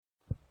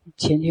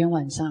前天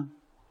晚上，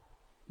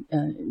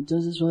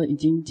就是说已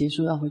经结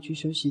束要回去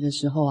休息的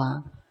时候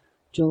啊，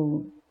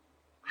就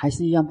还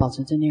是一样保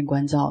持正念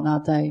关照。那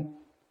在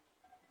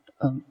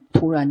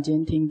突然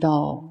间听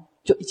到，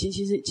就其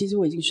实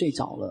我已经睡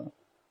着了，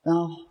然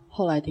后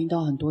后来听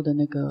到很多的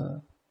那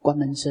个关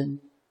门声，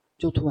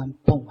就突然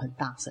砰很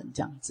大声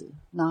这样子。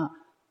那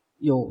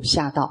有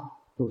吓到，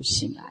有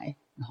醒来，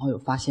然后有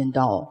发现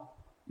到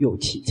有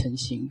起嗔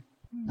心，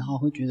然后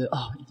会觉得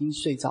已经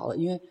睡着了，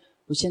因为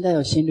我现在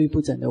有心律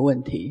不整的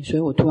问题，所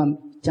以我突然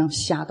这样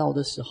吓到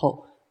的时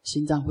候，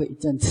心脏会一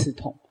阵刺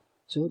痛，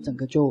所以我整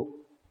个就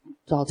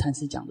照禅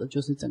师讲的，就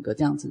是整个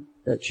这样子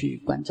的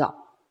去关照，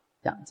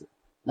这样子。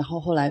然后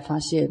后来发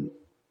现，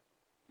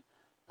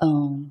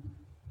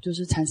就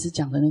是禅师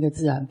讲的那个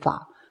自然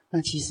法，那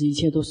其实一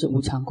切都是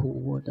无常苦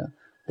无我的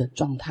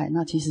状态。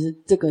那其实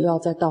这个要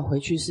再倒回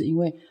去，是因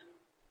为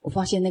我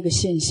发现那个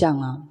现象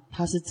啊，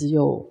它是只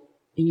有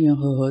因缘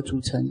和合组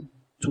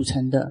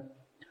成的，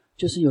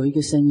就是有一个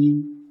声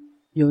音，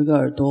有一个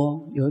耳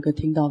朵，有一个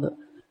听到的，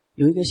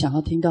有一个想要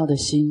听到的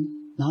心，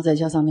然后再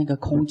加上那个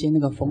空间那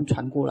个风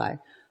传过来，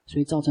所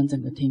以造成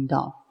整个听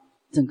到，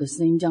整个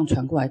声音这样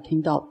传过来，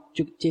听到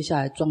就接下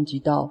来撞击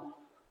到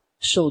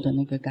受的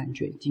那个感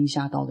觉，惊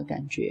吓到的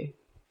感觉，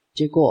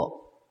结果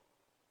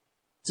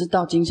知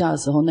道惊吓的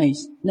时候，那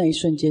一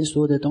瞬间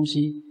所有的东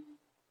西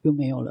又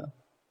没有了，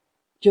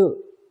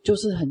就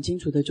是很清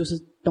楚的，就是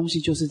东西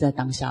就是在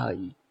当下而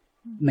已，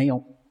没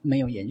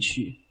有延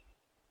续，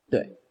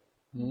对。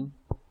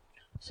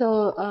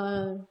So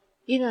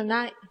in the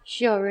night,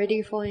 she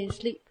already fallen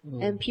asleep,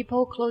 and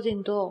people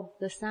closing door,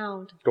 the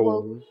sound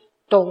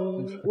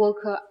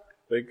woke her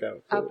wake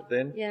up. So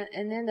then, yeah,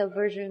 and then the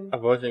version. A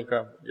version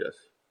come, yes.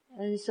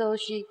 And so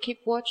she keep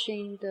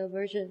watching the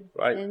version,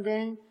 right. And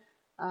then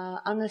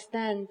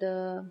understand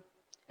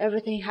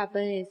everything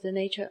happen is the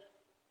nature,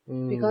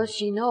 because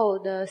she know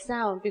the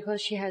sound,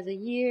 because she has a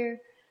ear,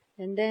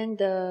 and then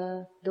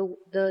the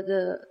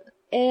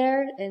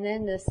air, and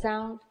then the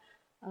sound.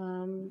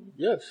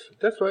 Yes,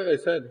 that's why I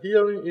said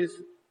hearing is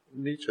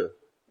nature.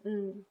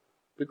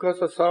 Because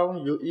the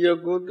sound, you hear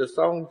good, the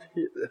sound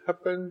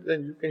happens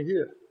and you can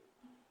hear.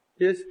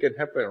 This can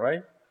happen,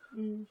 right?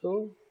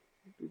 So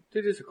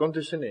this is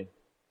conditioning,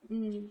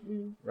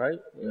 right?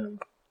 Yeah.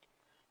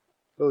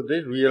 So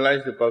they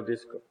realized about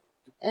this.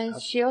 And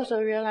she also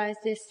realized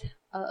this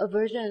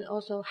aversion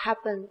also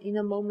happened in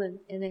a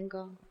moment and then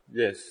gone.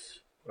 Yes,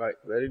 right,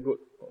 very good.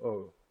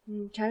 Oh.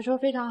 禅说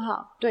非常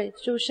好，对，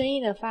就声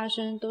音的发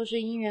生都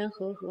是因缘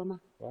和合嘛。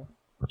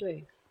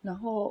对，然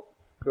后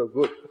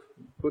good.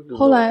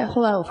 后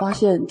来我发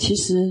现，其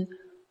实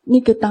那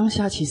个当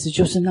下其实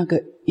就是那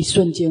个一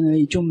瞬间而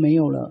已，就没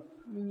有了。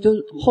就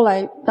后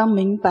来当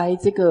明白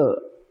这个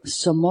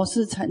什么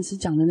是禅师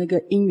讲的那个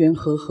因缘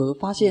和合，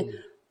发现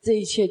这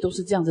一切都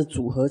是这样子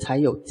组合才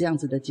有这样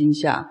子的惊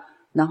吓。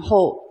然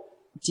后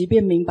即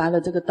便明白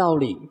了这个道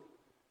理，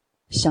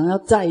想要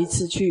再一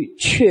次去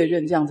确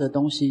认这样子的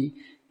东西，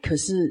可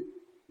是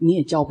你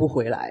也叫不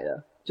回来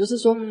了。就是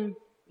说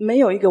没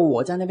有一个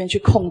我在那边去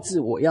控制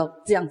我要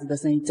这样子的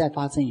声音再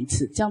发生一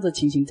次，这样子的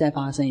情形再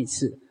发生一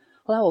次。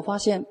后来我发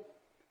现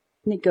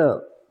那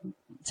个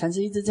禅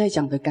师一直在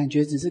讲的感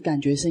觉只是感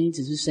觉，声音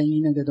只是声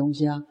音那个东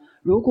西啊，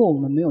如果我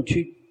们没有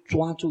去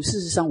抓住，事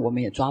实上我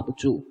们也抓不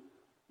住，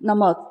那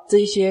么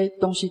这些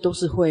东西都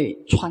是会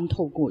穿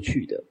透过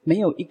去的，没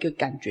有一个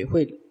感觉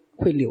会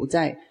留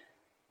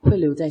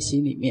在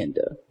心里面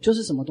的，就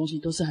是什么东西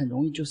都是很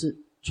容易就是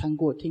穿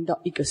过，听到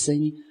一个声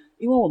音，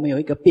因为我们有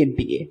一个辨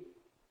别，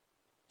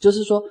就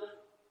是说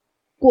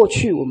过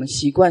去我们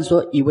习惯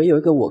说以为有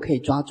一个我可以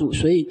抓住，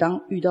所以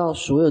当遇到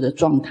所有的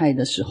状态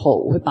的时候，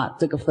我会把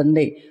这个分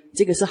类，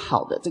这个是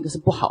好的，这个是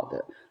不好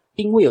的，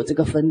因为有这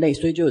个分类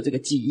所以就有这个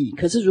记忆。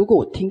可是如果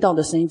我听到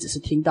的声音只是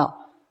听到，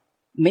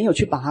没有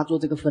去把它做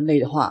这个分类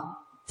的话，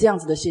这样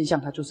子的现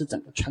象它就是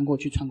整个穿过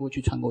去，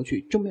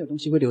就没有东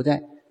西会留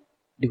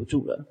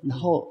住了，然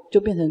后就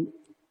变成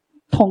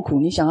痛苦，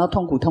你想要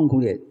痛苦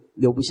也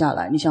留不下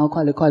来，你想要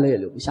快乐也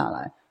留不下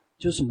来，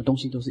就什么东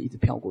西都是一直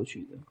飘过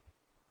去的。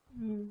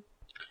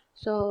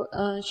So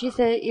she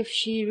said if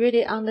she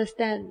really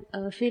understand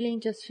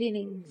feeling just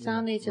feeling,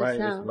 sound is just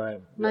sound,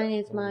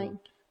 mind is mind,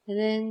 and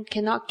then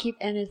cannot keep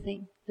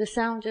anything. The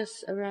sound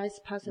just arise,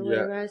 pass away,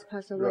 arise,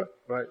 pass away.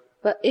 Right.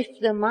 But if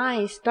the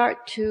mind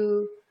start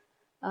to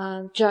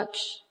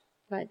judge,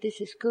 like this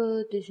is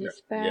good, this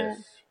is bad,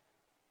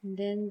 and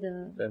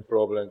then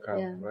problem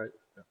comes, right?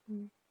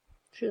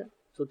 是的。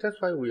So that's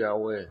why we are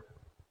aware.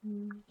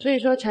 所以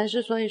说禅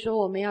师，所以说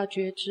我们要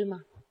觉知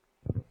嘛。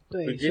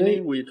对，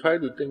 Beginning, we try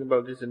to think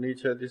about this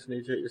nature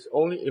is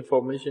only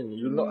information.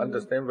 You not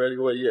understand very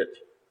well yet.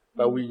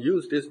 But we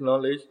use this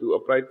knowledge to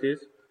apply this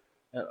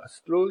and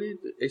slowly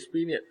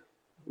experience.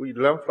 We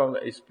learn from the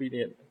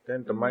experience.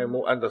 Then the mind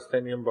more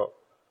understanding about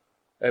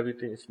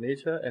everything is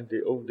nature and the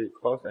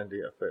cause and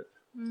the effect.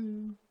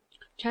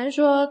 禅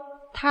说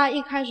他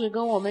一开始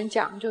跟我们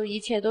讲，就一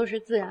切都是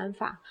自然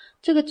法，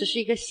这个只是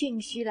一个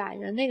信息来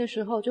的。那个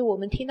时候就我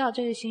们听到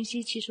这个信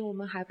息，其实我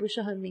们还不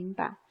是很明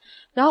白。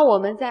然后我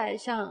们在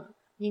像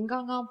您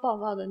刚刚报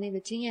告的那个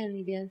经验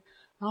里边，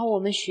然后我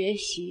们学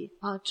习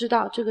啊，知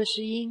道这个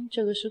是因，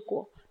这个是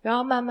果，然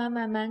后慢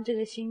慢这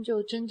个心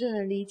就真正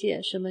的理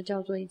解什么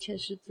叫做一切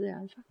是自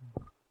然法。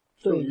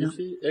So you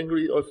see,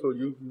 angry also,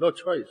 you no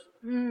choice.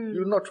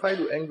 You not try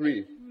to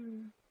angry.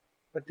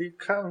 But they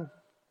come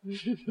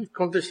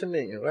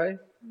conditioning, right?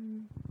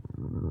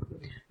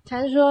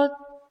 禅师说，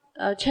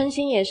嗔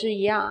心也是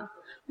一样，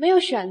没有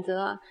选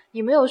择，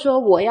你没有说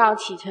我要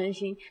起嗔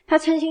心，他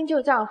嗔心就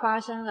这样发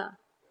生了。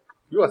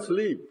You are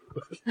asleep.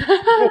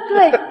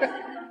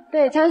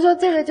 对，禅师说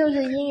这个就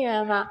是因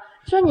缘嘛。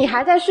说你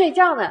还在睡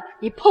觉呢，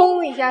你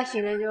砰一下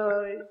醒了就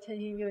嗔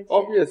心就起。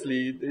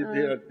Obviously,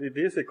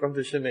 it is a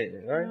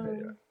conditioning, right?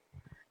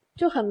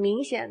 就很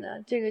明显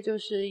的，这个就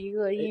是一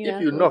个因缘。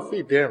If you not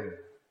feed them,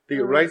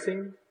 they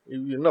rising.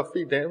 If you not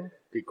feed them,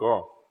 they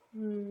gone.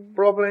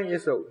 Problem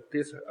is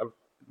this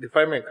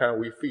defilement kind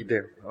we feed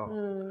them.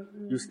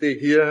 You stay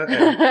here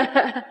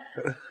and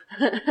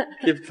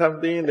keep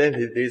something, then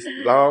it is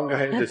long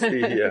time to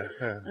stay here.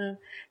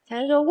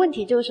 禅师说问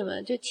题就是什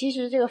么？就其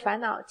实这个烦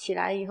恼起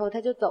来以后，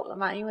它就走了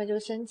嘛，因为就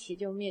升起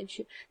就灭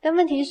去。但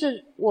问题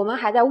是我们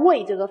还在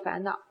喂这个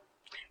烦恼，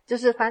就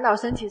是烦恼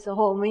升起的时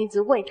候，我们一直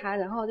喂它，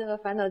然后这个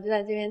烦恼就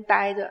在这边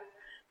待着。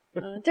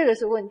这个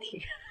是问题。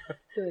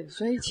对，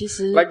所以其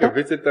实 like a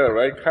visitor,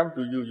 right? Come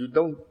to you, you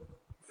don't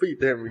feed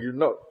them, you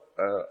not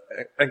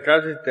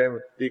encourage them.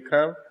 They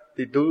come,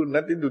 they do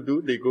nothing to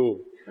do, they go.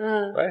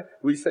 Right?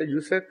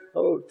 You said,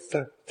 oh,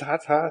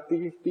 cha,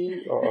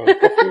 tea, or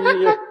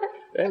coffee,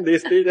 and they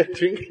stay there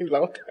drinking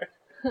long time.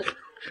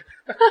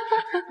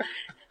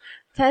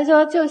 才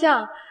说就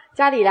像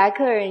家里来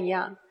客人一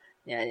样，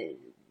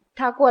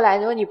他过来，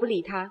如果你不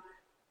理他，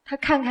他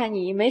看看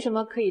你没什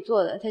么可以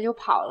做的，他就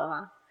跑了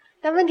嘛。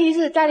但问题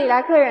是家里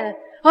来客人，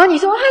你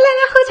说来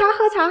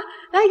喝茶，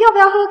来要不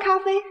要喝咖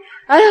啡？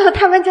然后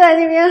他们就在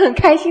那边很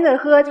开心的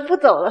喝，就不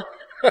走了。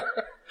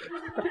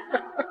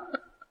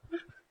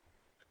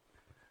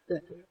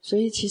对，所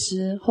以其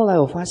实后来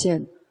我发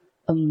现，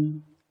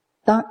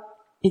当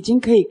已经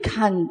可以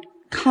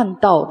看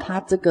到他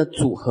这个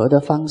组合的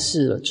方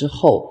式了之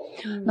后，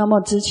那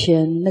么之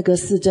前那个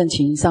四正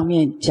勤上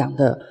面讲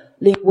的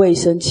令未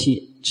生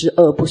起之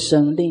恶不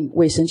生，令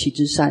未生起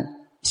之善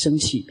生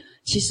起，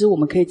其实我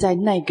们可以在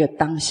那个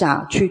当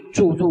下去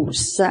注入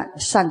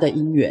善的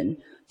因缘，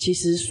其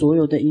实所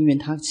有的因缘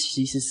它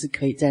其实是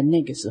可以在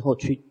那个时候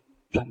去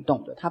转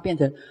动的，它变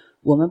成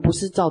我们不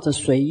是照着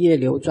随业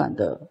流转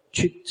的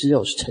去只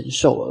有承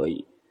受而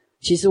已。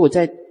其实我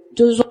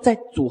就是说在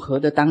组合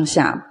的当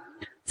下，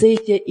这一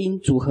些因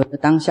组合的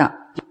当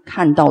下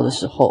看到的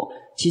时候，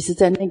其实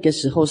在那个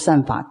时候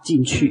善法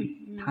进去，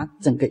它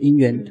整个因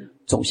缘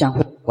走向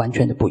会完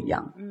全的不一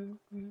样。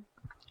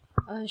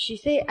She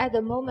say at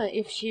the moment,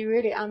 if she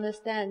really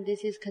understand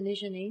this is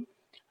conditioning,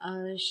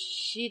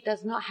 she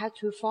does not have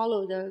to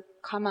follow the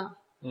karma.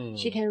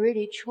 She can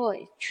really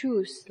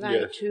choose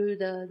to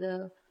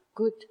the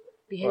good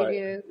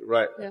behavior,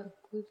 right. Yeah,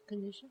 good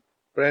condition.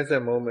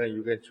 Present moment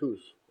you can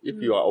choose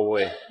if you are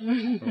aware.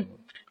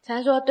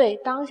 才说对，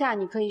当下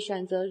你可以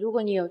选择，如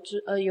果你有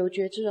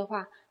觉知的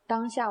话，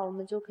当下我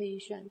们就可以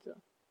选择。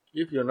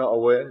If you're not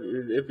aware,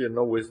 if you're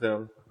not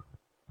wisdom,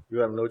 you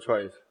have no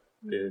choice.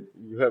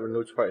 You have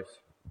no choice.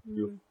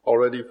 You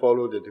already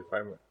follow the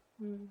defilement.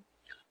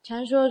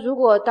 禅说，如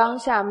果当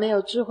下没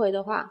有智慧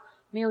的话，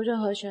没有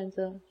任何选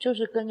择，就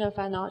是跟着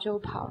烦恼就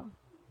跑了。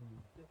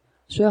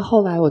所以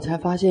后来我才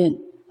发现，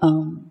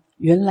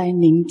原来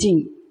宁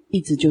静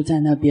一直就在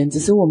那边，只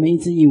是我们一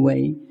直以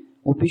为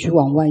我必须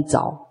往外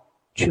找，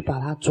去把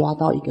它抓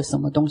到一个什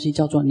么东西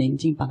叫做宁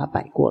静，把它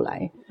摆过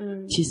来。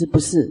其实不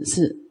是，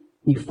是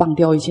你放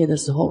掉一切的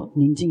时候，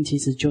宁静其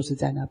实就是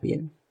在那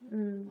边。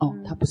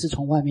它不是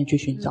从外面去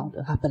寻找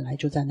的，它本来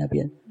就在那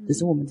边，只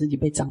是我们自己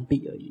被障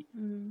蔽而已。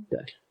对。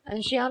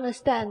And she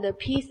understands the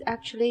peace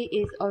actually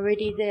is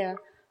already there,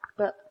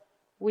 but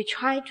we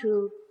try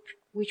to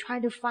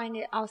find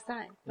it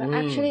outside, but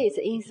actually it's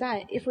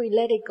inside. If we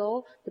let it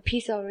go, the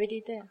peace is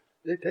already there.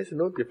 There's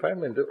no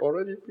defilement, there's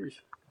already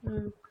peace.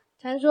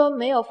 才说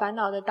没有烦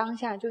恼的当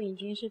下就已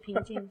经是平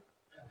静。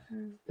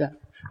对。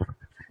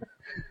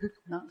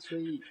那所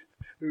以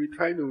we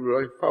try to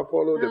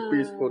follow the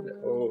peaceful.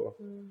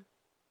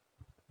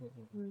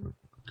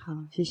 好，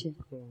谢谢。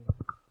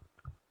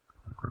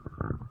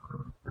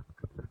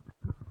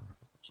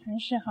陈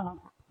师好。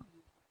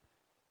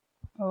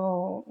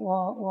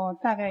我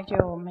大概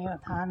就没有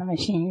他那么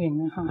幸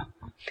运了哈。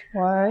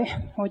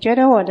我觉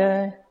得我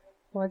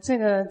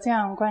这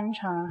样观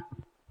察，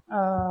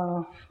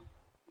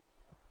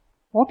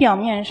我表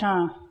面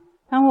上，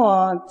当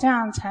我这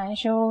样禅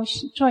修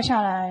坐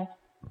下来，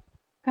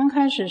刚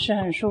开始是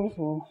很舒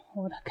服，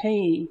我可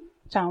以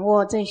掌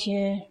握这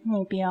些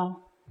目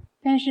标。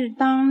但是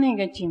当那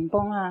个紧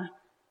绷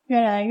越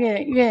来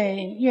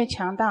越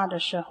强大的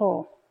时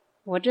候，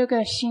我这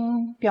个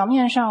心表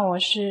面上我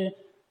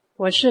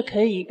是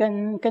可以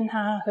跟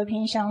他和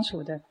平相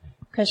处的，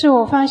可是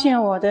我发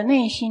现我的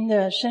内心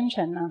的深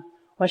层呢，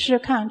我是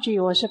抗拒，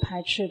我是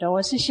排斥的，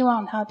我是希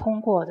望他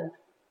通过的。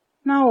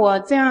那我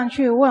这样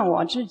去问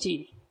我自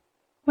己，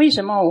为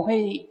什么我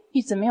会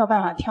一直没有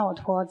办法跳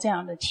脱这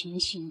样的情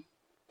形？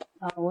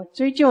我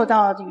追究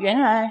到原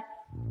来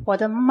我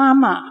的妈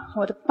妈、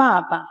我的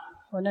爸爸、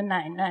我的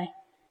奶奶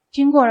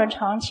经过了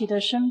长期的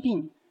生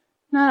病，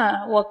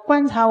那我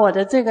观察我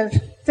的这个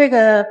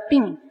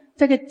病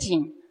这个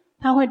景，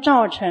它会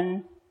造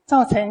成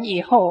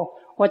以后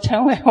我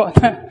成为我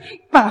的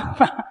爸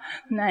爸、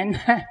奶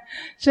奶，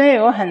所以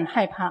我很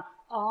害怕。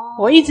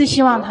我一直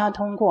希望它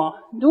通过，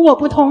如果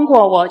不通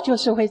过，我就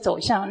是会走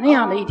向那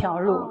样的一条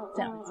路，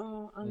这样子。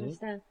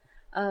Understand.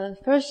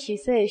 First, she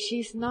says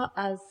she's not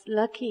as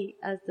lucky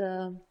as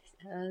the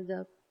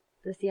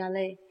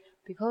CLA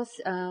because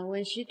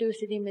when she do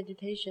sitting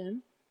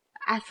meditation,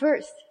 at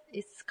first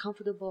it's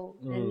comfortable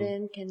and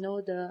then can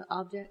know the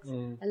objects,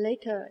 and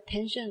later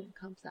tension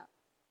comes up.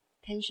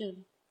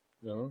 Tension.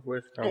 No,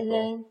 where's come and from?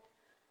 Then,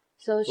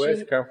 so Where's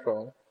she. come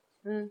from?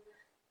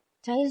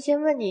 禅师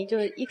先问你，就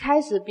是一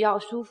开始比较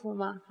舒服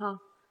嘛，哈，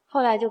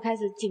后来就开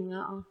始紧了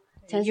啊。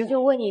禅师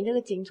就问你，这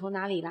个紧从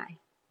哪里来？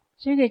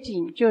这个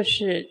紧就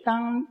是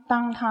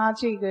当他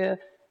这个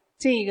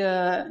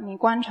你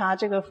观察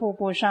这个腹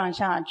部上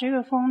下这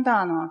个风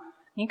大呢，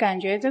你感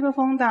觉这个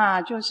风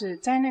大就是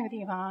在那个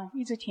地方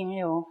一直停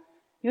留，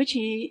尤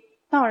其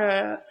到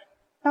了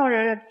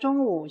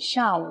中午、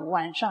下午、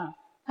晚上，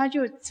它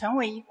就成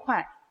为一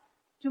块，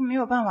就没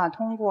有办法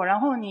通过，然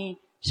后你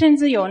甚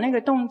至有那个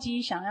动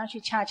机想要去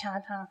掐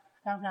它，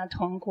让它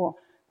通过。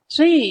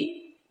所以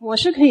我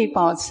是可以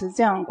保持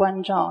这样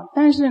关照，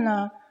但是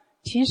呢，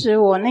其实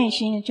我内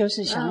心就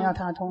是想要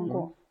它通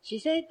过。She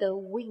said the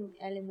wind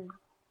element,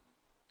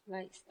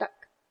 like stuck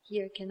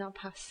here, cannot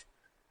pass.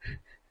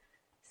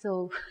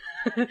 So,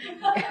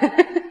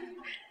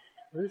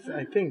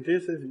 I think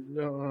this is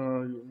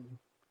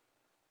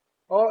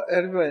all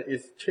element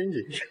is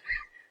changing,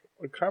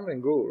 come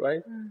and go,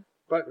 right?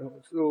 But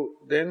so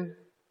then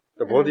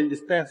the body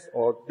is tense,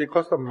 or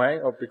because of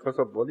mind, or because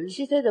of body.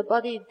 She said the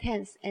body is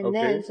tense, and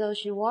then so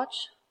she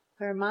watched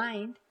her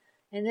mind.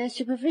 And then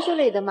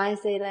superficially, the mind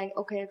say like,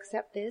 okay,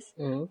 accept this.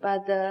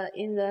 But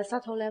in the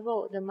subtle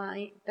level, the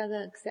mind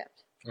doesn't accept.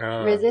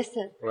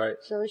 Resistance. Right.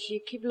 So she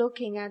keep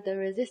looking at the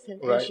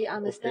resistance, and she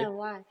understand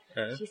why.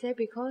 She said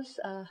because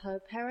her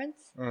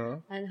parents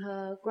and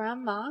her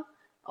grandma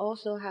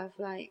also have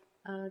like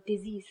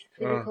disease,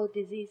 physical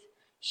disease.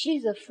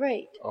 She's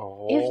afraid.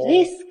 If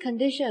this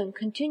condition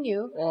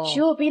continue, she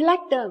will be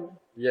like them.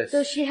 Yes.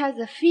 So she has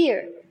a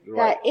fear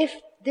that if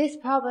this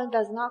problem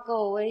does not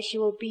go away, she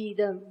will be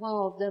one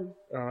of them,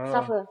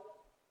 suffer.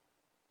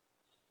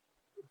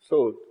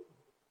 So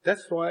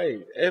that's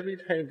why every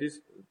time this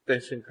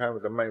tension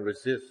comes, the mind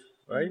resists,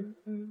 right?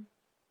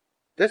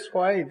 That's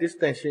why this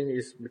tension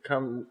is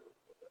become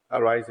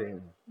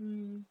arising.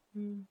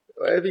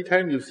 Every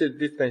time you see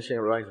this tension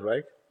arise,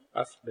 right?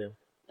 Ask them.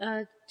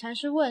 禅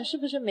师问，是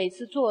不是每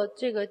次做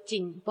这个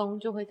紧绷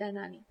就会在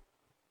那里？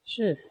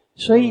是，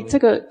所以这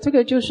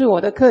个就是我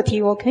的课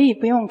题，我可以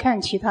不用看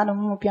其他的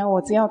目标，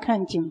我只要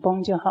看紧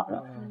绷就好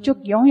了，就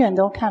永远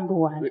都看不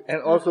完。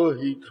And also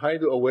he tried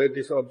to aware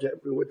this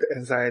object with the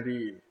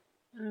anxiety,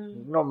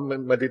 not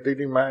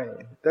meditating mind.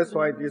 That's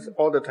why this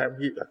all the time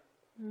here.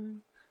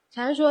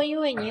 禅师说，因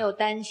为你有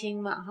担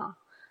心嘛，哈，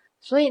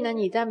所以呢，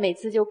你在每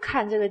次就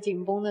看这个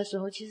紧绷的时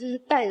候，其实是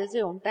带着这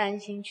种担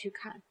心去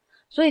看，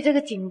所以这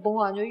个紧绷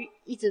啊，就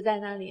一直在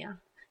那里啊。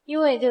因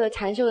为这个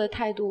禅修的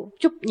态度，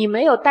就你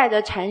没有带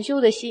着禅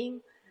修的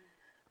心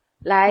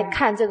来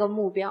看这个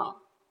目标。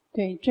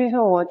对，最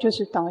后我就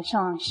是导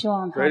向希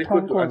望他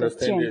通过的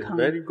健康。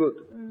Very good.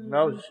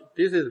 Now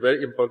this is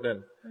very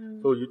important.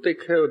 So you take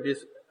care of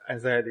this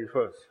anxiety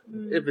first.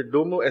 If you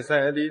don't know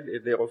anxiety,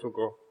 they also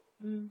go.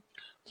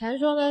 禅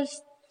说呢，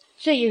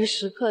这一个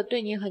时刻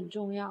对你很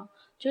重要，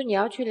就你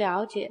要去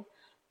了解，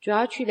主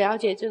要去了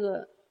解这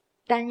个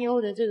担忧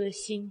的这个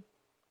心。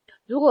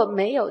如果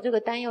没有这个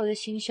担忧的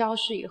心消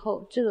失以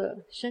后，这个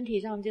身体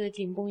上这个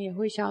紧绷也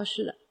会消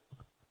失的。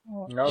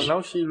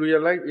Now she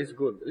realized it's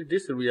good.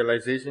 This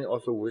realization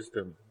also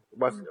wisdom.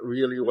 What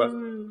really was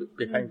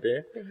behind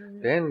there.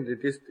 Then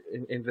this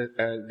in the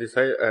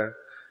desire,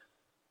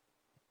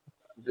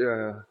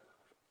 the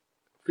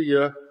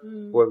fear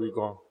will be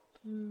gone.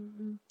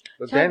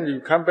 But then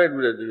you come back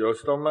with your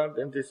stomach,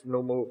 then there's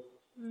no more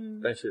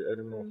tension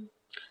anymore.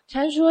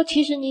 禅说，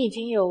其实你已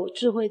经有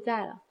智慧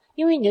在了。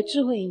因为你的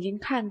智慧已经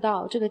看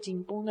到这个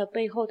紧绷的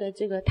背后的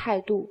这个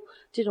态度，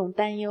这种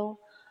担忧，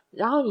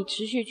然后你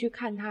持续去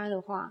看它的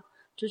话，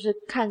就是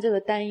看这个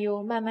担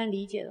忧，慢慢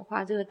理解的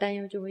话，这个担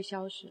忧就会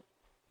消失。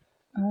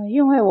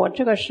因为我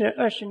这个是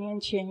20年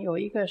前有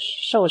一个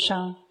受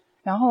伤，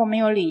然后没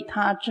有理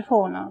它之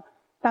后呢，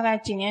大概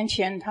几年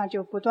前它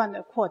就不断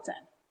的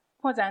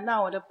扩展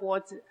到我的脖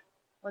子，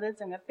我的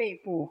整个背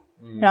部，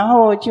然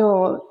后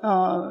就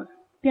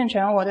变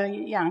成我的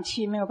氧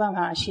气没有办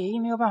法，血液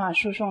没有办法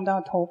输送到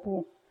头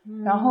部，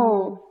然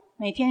后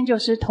每天就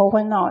是头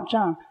昏脑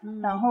胀，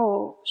然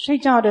后睡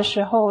觉的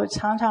时候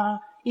常常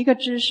一个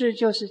姿势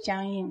就是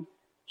僵硬，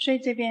睡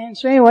这边，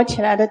所以我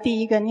起来的第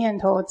一个念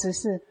头只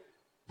是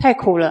太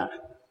苦了，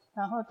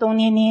然后东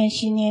捏捏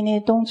西捏捏，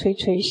东捶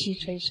捶西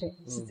捶捶，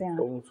是这样。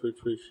东捶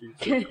捶西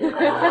捶捶。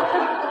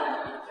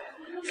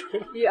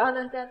You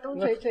understand? 东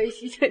捶捶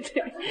西捶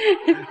捶。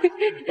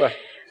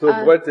So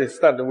what they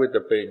start with the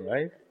pain,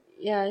 right?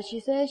 Yeah, she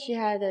said she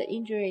had an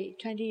injury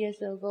 20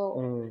 years ago,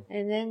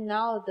 and then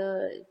now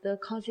the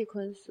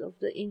consequence of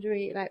the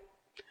injury like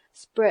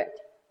spread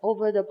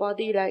over the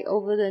body, like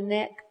over the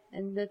neck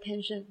and the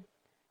tension,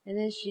 and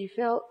then she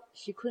felt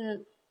she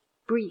couldn't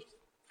breathe,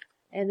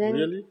 and then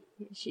really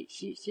she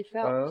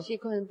felt she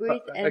couldn't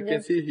breathe, and I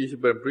can see he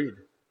should breathe.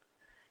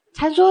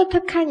 他说他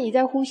看你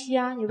在呼吸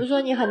啊，你不是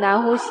说你很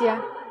难呼吸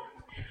啊？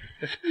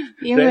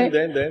因为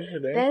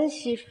Then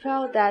she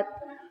felt that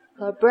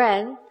her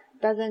brain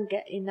doesn't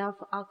get enough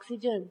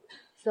oxygen,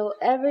 so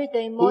every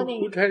day morning.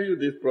 Who tell you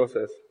this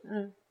process?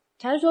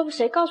 禅师说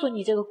谁告诉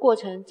你这个过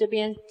程？这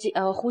边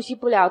呼吸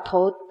不了，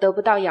头得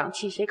不到氧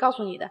气，谁告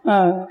诉你的？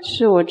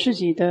是我自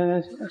己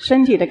的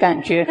身体的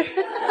感觉。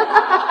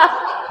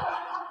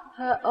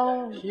Her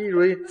own.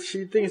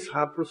 She thinks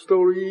her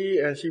story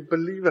and she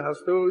believes her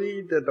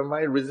story that the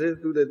mind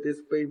resists to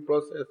this pain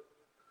process.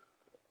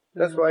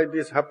 That's why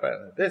this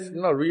happened. That's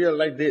not real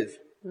like this.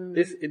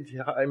 This is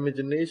her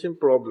imagination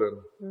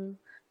problem.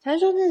 禅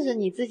说那是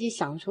你自己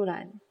想出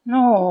来的。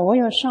No， 我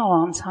有上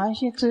网查一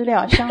些资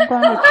料，相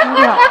关的资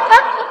料。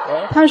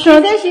他说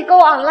She said she go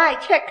online,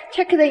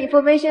 check the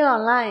information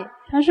online.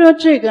 他说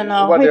这个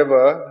呢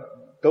Whatever,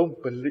 don't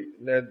believe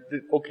that.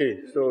 Okay,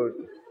 so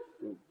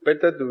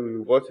better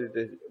to watch it.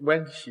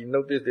 When she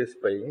notices this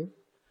pain,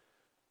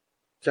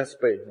 just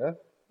pain,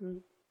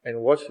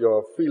 and watch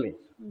your feeling.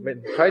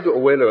 Try to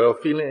aware your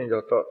feeling and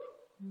your thought.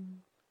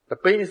 The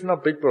pain is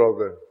not big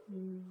problem.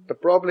 The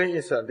problem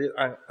is this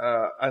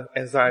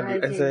anxiety.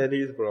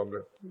 Anxiety is the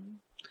problem.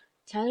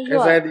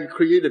 Anxiety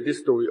created this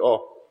story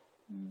all.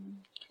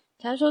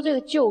 禅说这个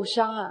旧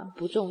伤啊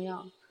不重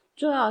要，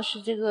重要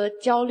是这个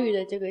焦虑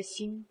的这个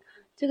心。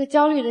这个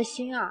焦虑的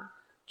心啊，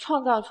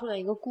创造出了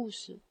一个故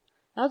事。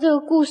然后这个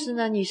故事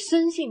呢，你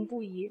深信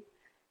不疑，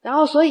然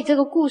后所以这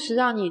个故事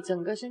让你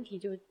整个身体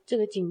就这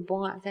个紧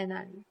绷啊，在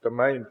那里。The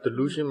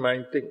delusion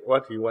mind think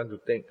what he want to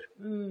think.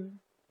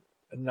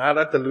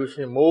 Another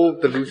delusion, more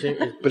delusion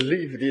is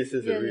believe this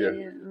is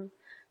real.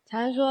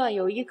 禅师说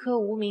有一颗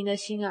无明的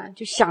心啊，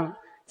就想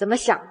怎么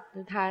想，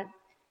他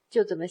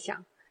就怎么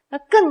想。那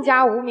更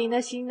加无明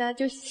的心呢，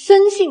就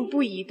深信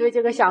不疑，对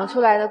这个想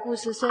出来的故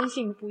事深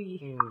信不疑。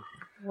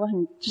我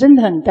真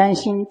的很担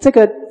心这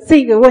个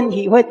问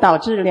题会导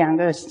致两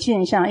个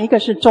现象，一个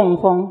是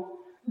中风，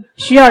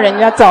需要人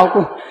家照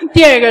顾；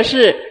第二个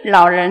是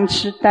老人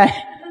痴呆，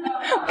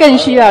更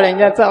需要人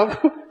家照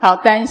顾。好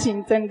担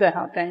心，真的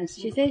好担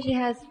心。She said she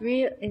has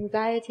real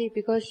anxiety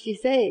because she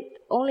said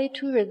only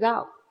two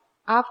results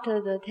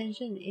after the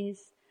tension is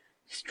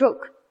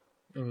stroke.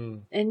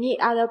 And need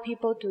other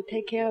people to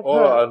take care of her.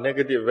 Or a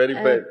negative, very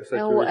bad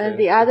situation. And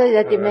the other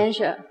is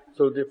dementia.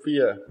 So the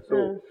fear.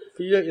 So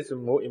fear is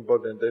more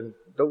important than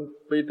don't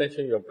pay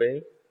attention to your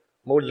pain.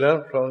 More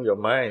learn from your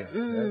mind.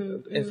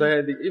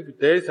 Anxiety, if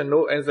there is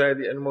no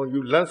anxiety anymore,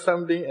 you learn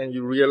something and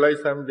you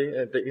realize something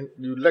and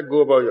you let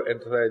go about your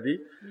anxiety,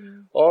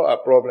 all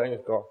our problem is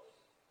gone.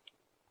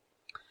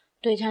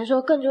 对，禅说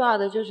更重要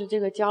的就是这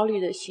个焦虑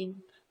的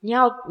心。你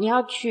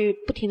要去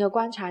不停地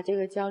观察这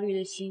个焦虑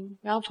的心，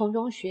然后从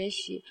中学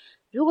习。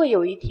如果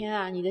有一天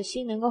啊，你的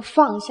心能够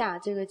放下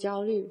这个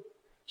焦虑，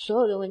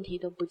所有的问题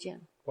都不见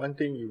了。One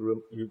thing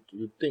you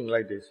think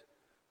like this.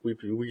 We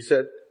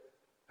said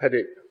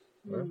headache.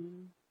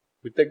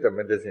 We take the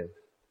medicine.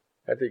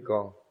 Headache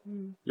gone.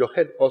 Your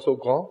head also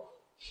gone.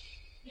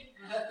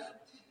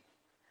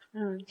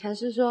 禅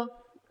师说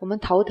我们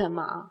头疼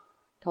嘛，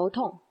头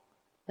痛，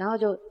然后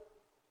就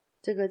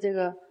这个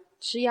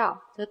吃药，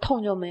这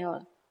痛就没有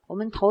了。我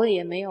们头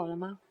也没有了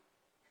吗？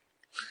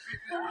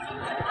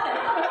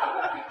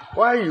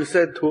 Why you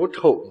said 头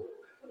痛？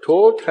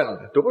头疼，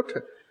头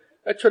疼。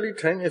Actually,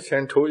 疼 is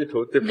疼，头 is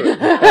头 different.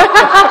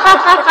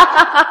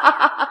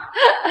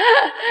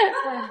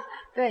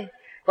 对。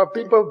But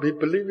people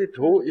believe it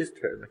头 is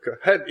疼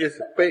 ，head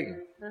is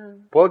pain,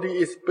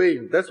 body is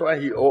pain. That's why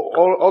he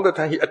all the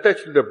time he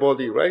attached to the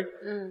body, right?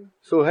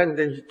 So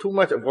then too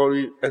much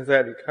body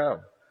anxiety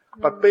come.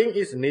 But pain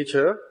is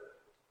nature.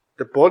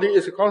 The body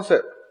is a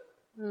concept.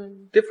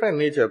 Different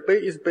nature.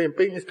 Pain is pain.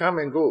 Pain is come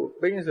and go.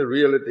 Pain is a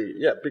reality.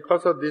 Yeah,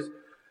 because of this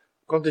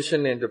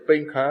conditioning, the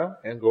pain come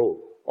and go.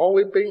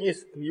 Always pain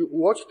is, you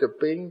watch the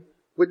pain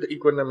with the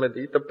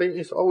equanimity, the pain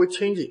is always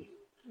changing.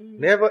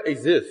 Never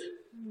exists.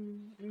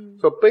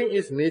 So pain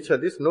is nature.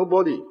 This is no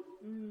body.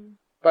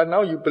 But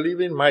now you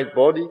believe in my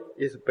body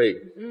is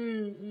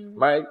pain.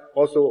 My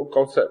also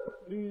concept.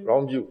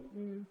 Wrong view.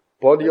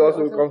 Body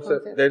also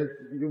concept. Then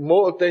you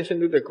more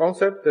attention to the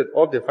concept that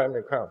all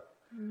defilement come.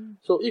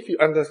 So if you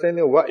understand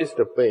what is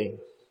the pain,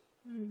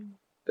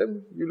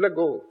 then you let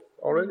go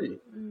already.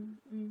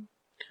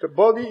 The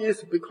body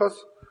is because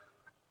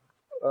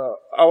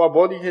our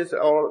body has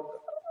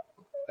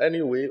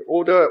anyway,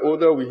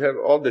 older we have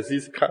all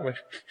disease coming.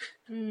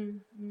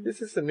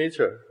 This is the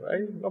nature,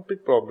 right? No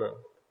big problem.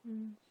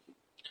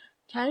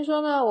 禅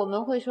说呢，我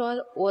们会说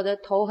我的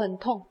头很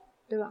痛，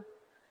对吧？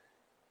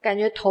感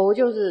觉头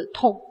就是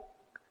痛，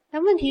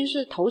但问题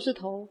是头是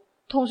头，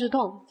痛是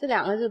痛，这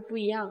两个是不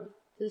一样的，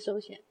这是首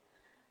先。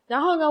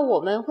然后呢，我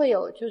们会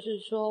有就是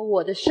说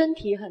我的身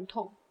体很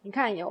痛，你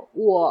看有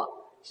我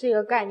是一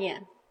个概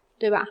念，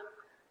对吧？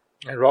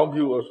 And wrong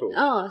view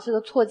also. 是个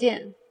错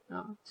见，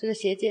是个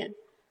邪见。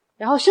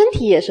然后身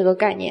体也是个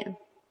概念，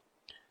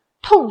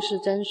痛是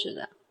真实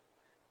的。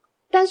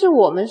但是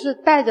我们是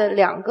带着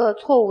两个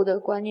错误的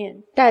观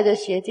念，带着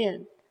邪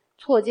见、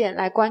错见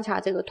来观察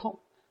这个痛。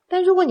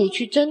但如果你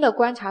去真的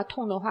观察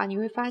痛的话，你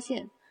会发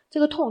现这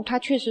个痛它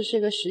确实是一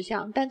个实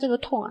相，但这个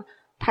痛啊，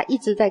它一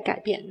直在改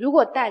变。如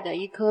果带着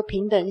一颗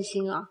平等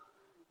心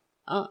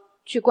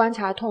去观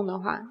察痛的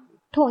话，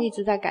痛一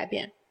直在改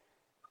变，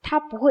它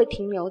不会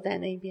停留在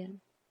那边。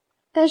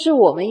但是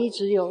我们一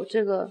直有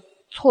这个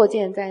错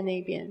见在那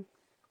边，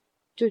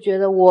就觉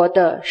得我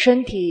的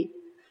身体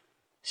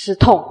是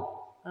痛，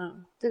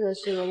这个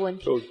是个问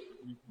题。So,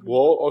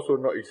 war also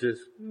not exist,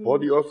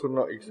 body also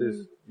not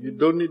exist. You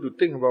don't need to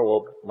think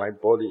about my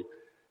body.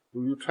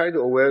 If you try to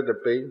aware the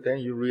pain, then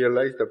you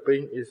realize the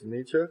pain is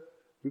nature.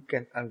 You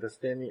can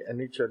understand it,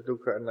 anicca,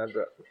 dukkha,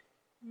 anatta.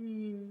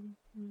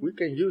 We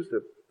can use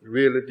the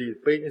reality.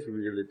 Pain is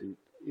reality.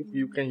 If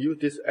you can use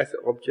this as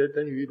an object,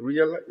 then you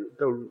realize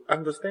the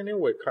understanding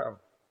will come.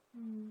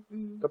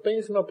 The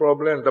pain is no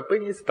problem. The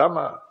pain is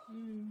dhamma.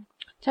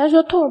 他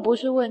说痛不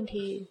是问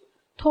题，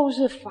痛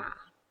是法。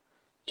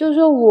就是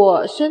说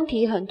我身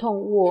体很痛，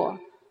我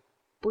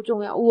不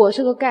重要，我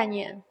是个概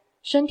念，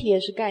身体也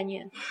是概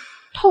念，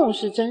痛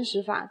是真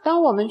实法。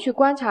当我们去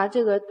观察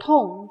这个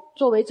痛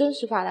作为真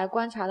实法来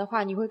观察的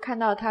话，你会看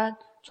到它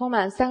充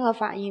满三个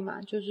法义嘛，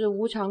就是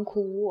无常、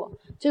苦、无我，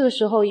这个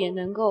时候也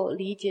能够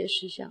理解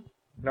实相。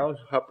Now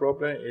her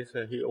problem is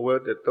he aware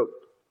the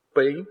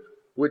pain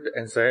with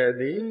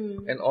anxiety,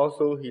 and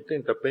also he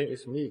thinks the pain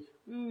is me.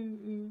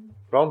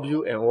 Wrong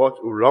view and watch,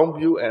 wrong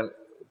view and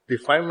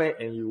defilement,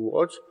 and you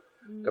watch,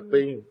 the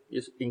pain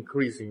is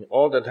increasing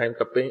all the time.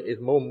 The pain is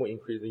more and more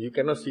increasing. You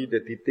cannot see the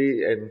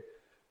detail and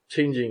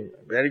changing,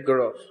 very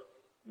gross.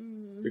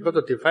 Because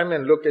the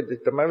defilement look at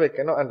the mind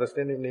cannot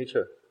understand the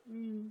nature.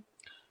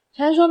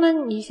 他说呢，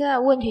你现在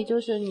问题就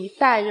是你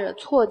带着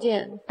错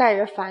见，带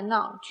着烦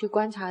恼去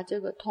观察这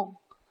个痛，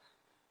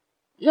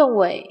认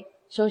为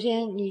首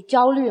先你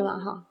焦虑嘛，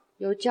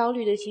有焦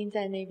虑的心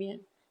在那边。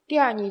第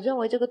二，你认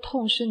为这个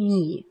痛是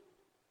你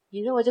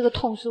认为这个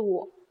痛是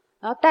我，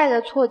然后带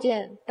着错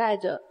见，带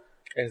着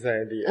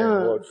anxiety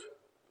and watch.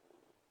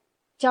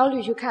 焦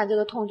虑去看这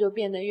个痛，就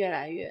变得越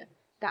来越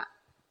大。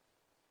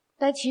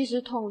但其实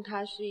痛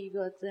它是一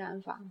个自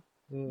然法。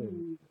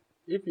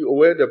If you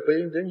aware the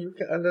pain, then you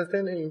can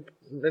understand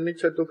the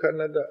nature dukkha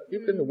anatta.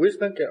 Even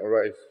wisdom can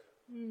arise.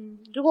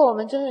 如果我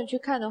们真正去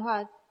看的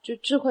话，就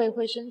智慧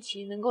会升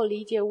起，能够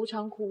理解无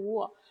常、苦、无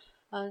我。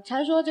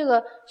禅说这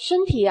个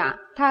身体啊，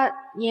它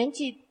年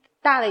纪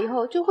大了以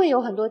后就会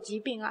有很多疾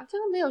病啊，这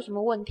个没有什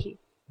么问题。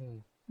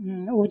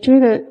我觉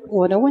得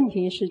我的问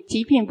题是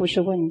疾病不是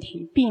问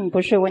题，病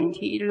不是问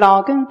题，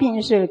老跟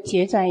病是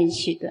结在一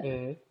起的。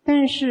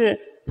但是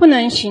不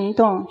能行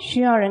动，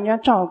需要人家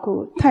照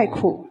顾，太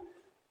苦。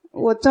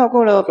我照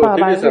顾了爸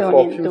爸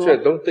6年多。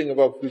Don't think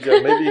about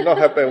future. Maybe not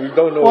happen. We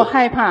don't know. 我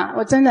害怕，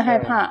我真的害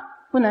怕，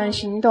不能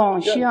行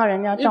动，需要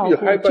人家照顾。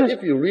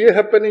If you really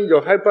happening,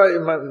 your hyper is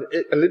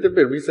a little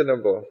bit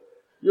reasonable.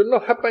 You're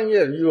not happen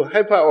yet. You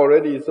hyper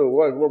already. So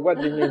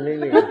what do you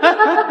mean?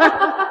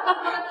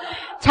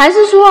 禅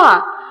师说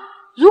啊，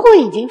如果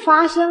已经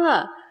发生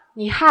了，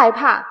你害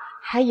怕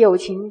还有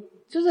情，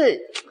就是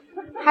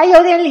还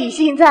有点理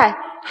性在，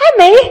还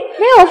没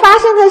有发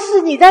生的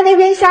事，你在那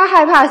边瞎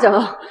害怕什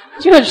么？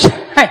就是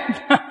害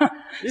怕，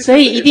所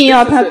以一定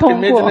要他通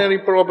过。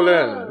Imaginary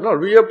problem, not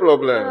real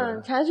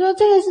problem. 禅说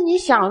这个是你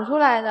想出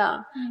来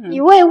的，你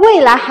为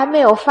未来还没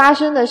有发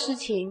生的事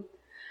情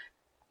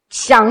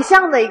想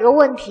象的一个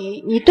问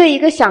题，你对一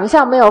个想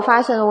象没有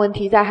发生的问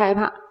题在害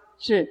怕。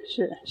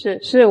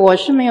是，我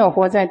是没有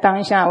活在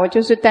当下，我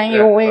就是担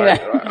忧未来。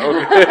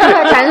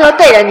禅说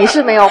对了，你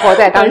是没有活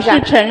在当下。我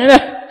是承认。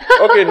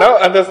Okay, now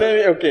understand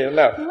it. Okay,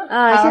 now.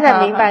 现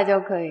在明白就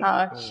可以。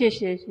好，谢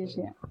谢。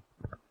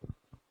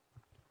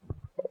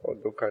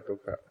dukkha.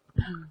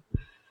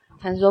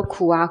 禅说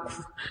苦啊苦。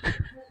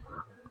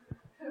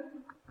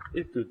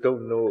If you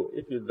don't know,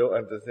 if you don't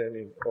understand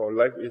it, or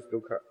life is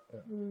dukkha.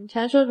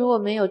 禅说如果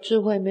没有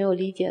智慧，没有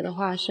理解的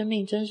话，生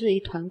命真是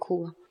一团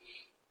苦啊。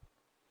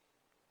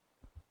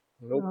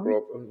No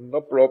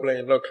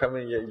problem, not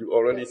coming yet. You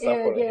already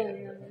suffer.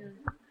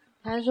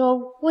 禅说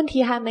问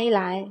题还没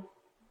来，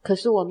可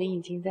是我们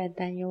已经在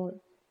担忧了。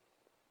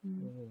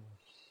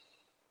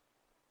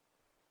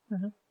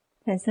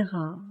禅师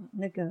好，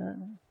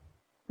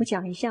我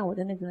讲一下我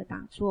的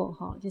打坐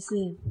哈，就是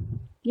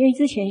因为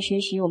之前学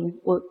习我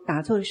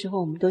打坐的时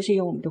候，我们都是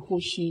用我们的呼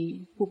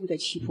吸、腹部的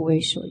起伏为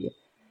所缘。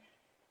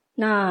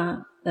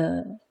那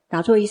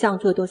打坐一上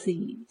座都是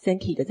以身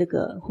体的这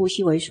个呼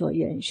吸为所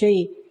缘，所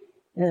以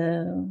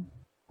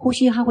呼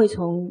吸它会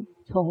从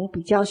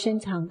比较深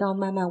长到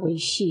慢慢微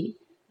细，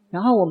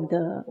然后我们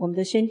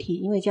的身体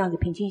因为这样子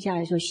平静下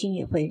来的时候，心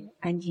也会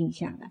安静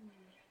下来。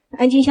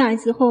安静下来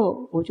之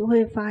后，我们就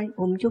会发现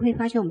我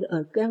们的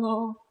耳根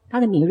它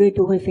的敏锐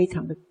度会非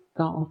常的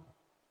高。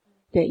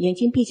对，眼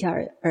睛闭起来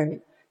耳，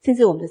甚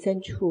至我们的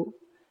深处，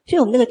所以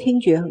我们那个听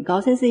觉很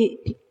高，甚至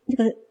那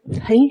个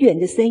很远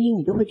的声音，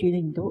你都会觉得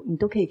你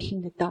都可以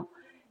听得到。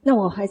那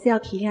我还是要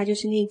提一下，就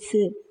是那一次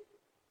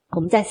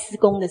我们在施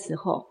工的时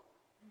候，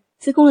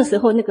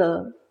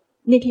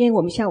那天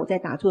我们下午在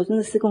打坐，真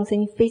的施工声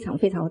音非常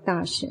非常的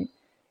大声，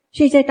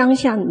所以在当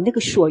下你那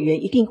个所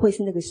缘一定会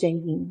是那个声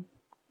音，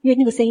因为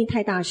那个声音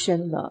太大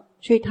声了，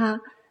所以他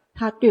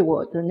对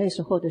我的那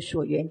时候的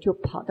所缘就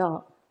跑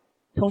到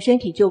从身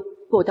体就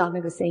过到那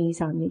个声音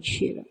上面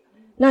去了。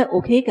那我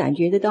可以感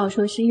觉得到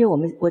说，是因为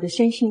我的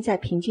身心在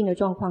平静的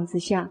状况之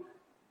下，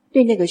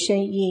对那个声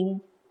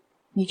音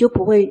你就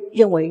不会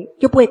认为，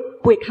就不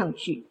会抗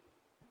拒，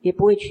也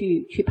不会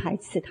去排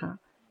斥它，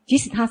即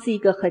使它是一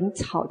个很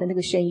吵的那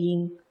个声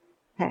音，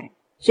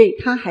所以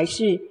它还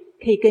是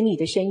可以跟你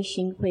的身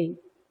心会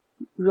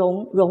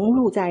融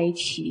入在一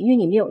起，因为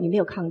你没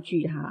有抗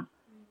拒它，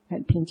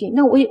很平静。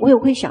那我也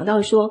会想到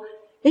说，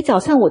早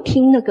上我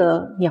听那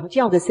个鸟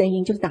叫的声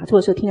音，就是打坐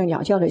的时候听到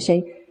鸟叫的声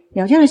音，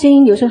鸟叫的声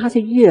音有时候它是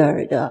悦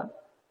耳的。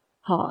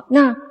好，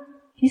那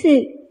其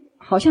实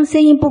好像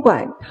声音不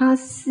管它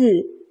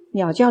是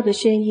鸟叫的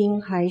声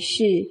音还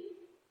是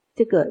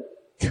这个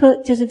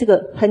就是这个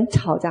很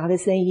吵杂的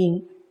声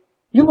音，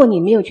如果你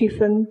没有去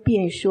分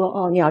辨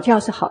说鸟叫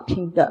是好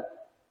听的，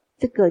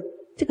这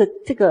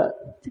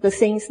个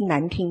声音是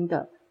难听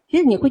的，其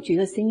实你会觉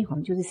得声音好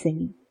像就是声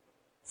音，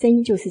声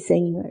音就是声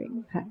音而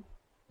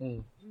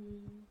已。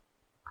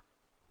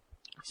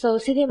So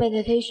sitting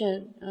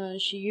meditation,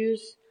 she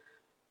used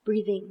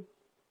breathing.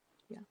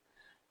 Yeah.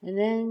 And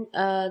then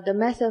the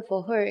method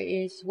for her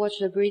is watch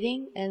the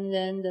breathing and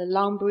then the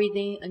long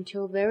breathing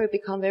until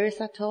become very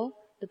subtle.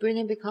 The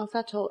breathing becomes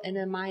subtle and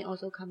the mind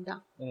also come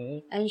down.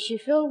 And she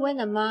feel when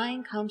the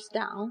mind comes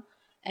down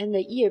and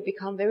the ear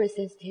become very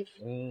sensitive,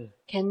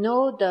 can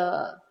know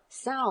the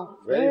sound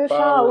very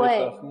far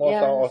away.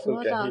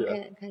 Small sound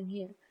can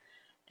hear.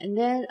 And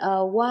then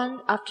one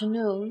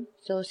afternoon,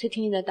 so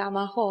sitting in the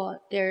Dharma hall,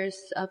 there's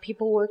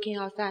people working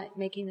outside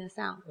making the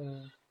sound.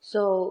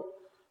 So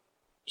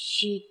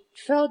she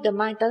felt the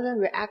mind doesn't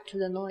react to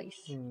the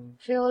noise.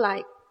 Feel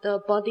like the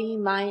body,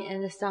 mind,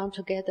 and the sound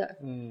together.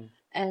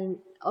 And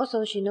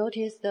also she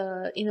noticed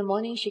in the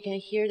morning she can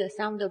hear the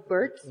sound of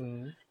birds.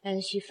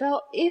 And she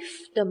felt if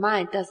the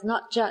mind does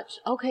not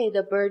judge, okay,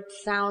 the bird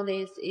sound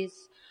is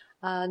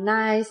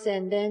nice,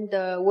 and then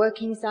the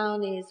working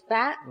sound is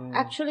bad.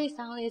 Actually,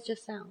 sound is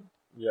just sound.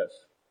 Yes.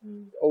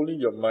 Only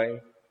your mind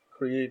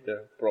create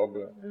the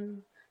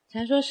problem.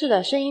 禅说是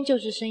的，声音就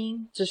是声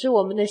音，只是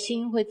我们的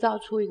心会造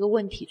出一个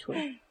问题出来。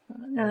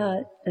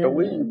The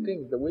way you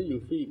think, the way you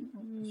feel,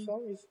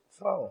 sound is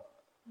sound.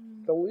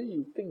 The way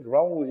you think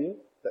wrong way,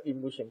 the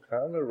emotion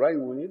come, the right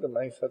way, the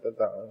mind settle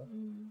down.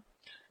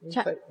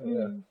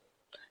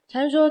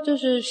 禅说就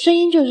是声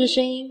音就是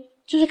声音，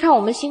就是看我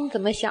们心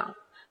怎么想。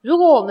如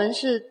果我们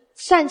是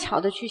善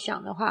巧的去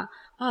想的话，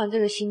这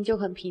个心就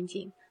很平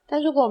静。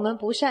但如果我们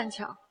不善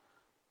巧，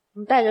我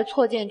们带着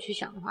错见去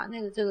想的话，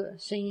这个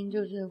声音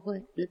就是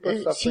会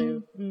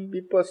心。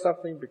People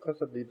suffering because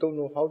they don't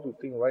know how to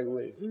think right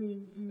way.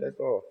 That's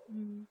all.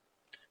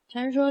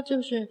 禅师说，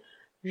就是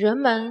人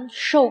们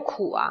受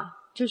苦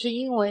就是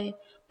因为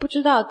不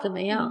知道怎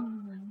么样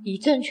以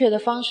正确的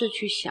方式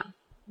去想。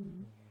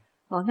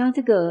那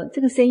这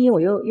个声音我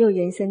又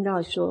延伸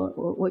到说，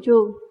我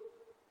就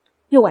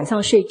又晚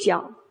上睡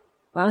觉，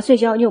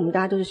因为我们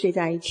大家都是睡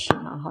在一起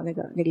嘛，那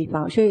个地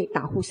方，所以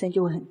打呼声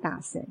就会很大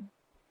声。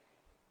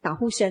打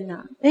呼声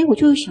我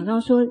就想到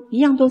说，一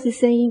样都是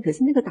声音，可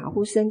是那个打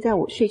呼声在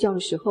我睡觉的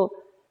时候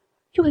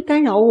就会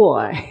干扰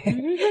我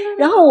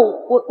然后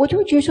我就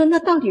会觉得说，那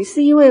到底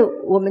是因为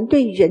我们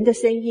对人的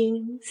声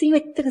音，是因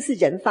为这个是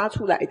人发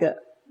出来的，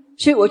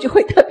所以我就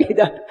会特别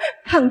的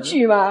抗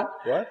拒吗？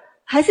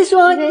还是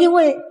说因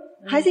为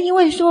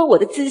说我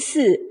的姿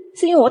势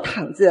是因为我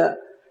躺着，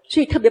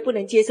所以特别不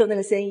能接受那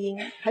个声音？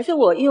还是因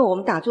为我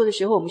们打坐的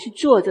时候，我们是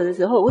坐着的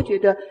时候，我会觉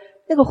得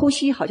那个呼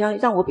吸好像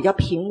让我比较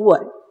平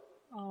稳。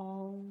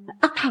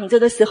躺着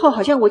的时候，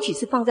好像我只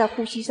是放在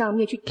呼吸上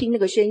面去听那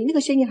个声音，那个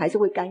声音还是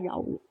会干扰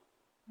我。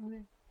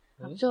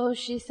So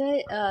she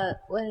said,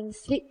 when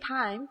sleep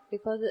time,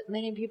 because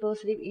many people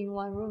sleep in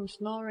one room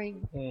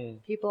snoring,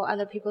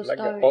 other people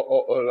snoring.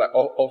 Like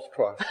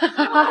orchestra.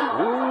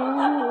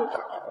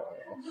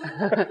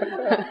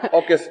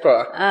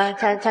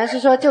 Orchestra. 禅师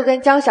说就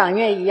跟交响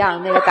乐一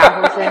样，那个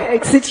打呼声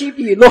此起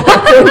彼落，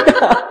真的，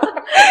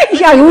一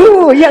下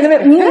一下这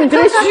边这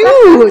边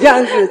咻这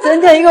样子，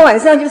真的一个晚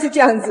上就是这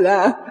样子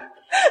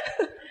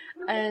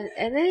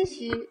And then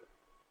she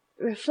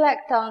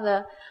reflect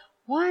on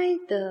why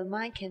the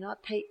mind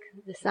cannot take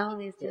the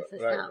sound is just a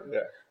sound.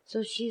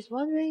 So she's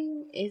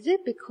wondering, is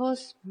it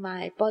because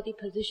my body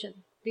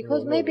position?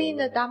 Because maybe in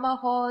the Dharma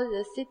hall,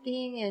 the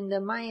sitting and the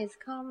mind is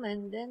calm,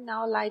 and then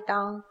now lie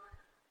down.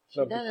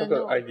 No, because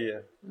of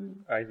idea.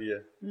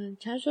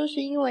 禅说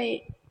是因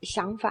为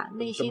想法，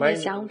内心的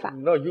想法。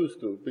Not used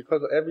to,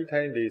 because every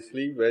time they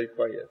sleep very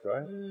quiet,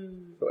 right?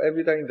 So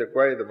every time they're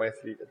quiet, the mind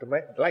sleep. The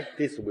mind like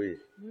this way.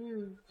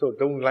 So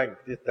don't like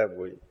this that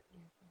way,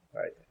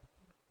 right?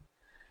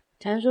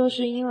 禅说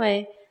是因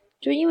为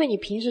你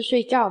平时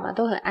睡觉嘛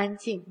都很安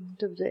静，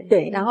对不对？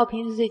对。然后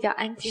平时睡觉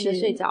安静的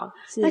睡着，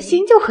那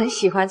心就很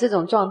喜欢这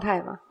种状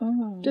态嘛，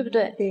对不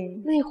对？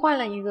对。那你换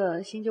了一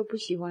个，心就不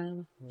喜欢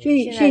了。所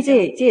以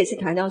这也是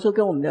谈到说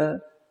跟我们的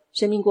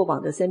生命过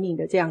往的生命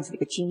的这样子的一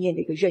个经验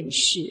的一个认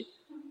识。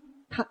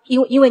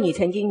因为你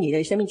曾经你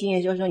的生命经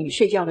验就是说你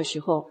睡觉的时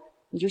候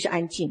你就是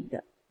安静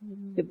的，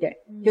对不对？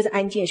就是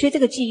安静，所以这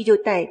个记忆就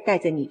带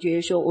着你觉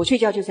得说我睡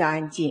觉就是要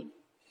安静。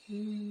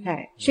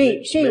所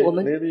以我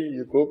们 maybe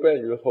you go back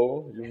your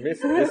home, you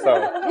miss this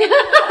sound.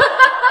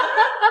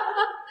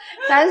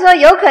 咱说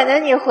有可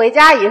能你回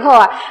家以后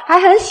啊，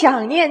还很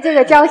想念这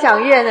个交响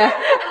乐呢。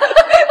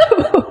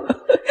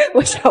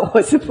我想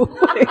我是不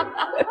会。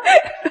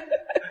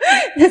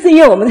那是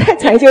因为我们在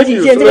禅修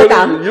期间这个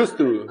打 You used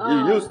to,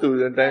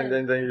 and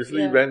then you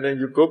sleep, and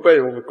then you go back,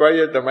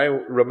 quiet, the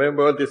mind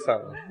remember this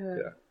sound.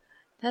 Yeah.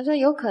 他说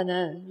有可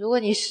能，如果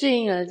你适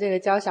应了这个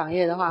交响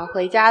乐的话，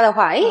回家的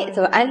话，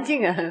怎么安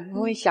静啊？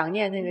会想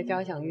念那个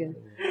交响乐。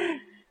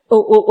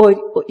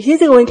我其实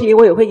这个问题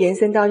我也会延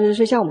伸到，就是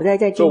说像我们在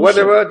进行。So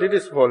whatever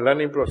this is for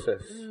learning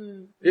process,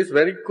 it's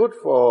very good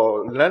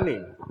for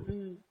learning.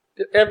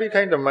 Every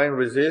time the mind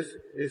resists,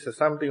 is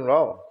something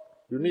wrong.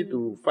 You need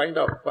to find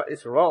out what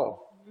is wrong.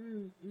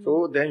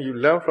 So then you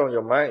learn from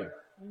your mind.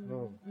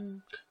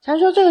 他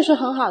说这个是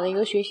很好的一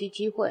个学习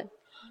机会，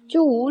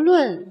就无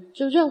论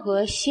就任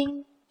何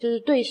心。就是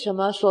对什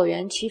么所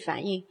缘起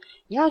反应，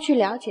你要去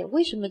了解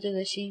为什么这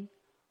个心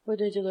会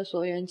对这个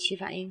所缘起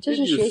反应，这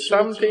是学习的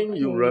机会。Something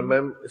you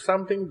remember,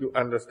 something you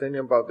understand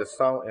about the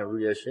sound and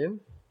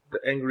reaction, the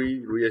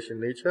angry reaction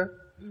nature,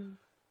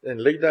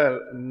 and later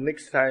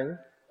next time,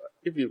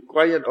 if you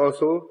quiet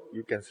also,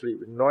 you can sleep.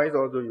 Noise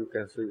also you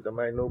can sleep. The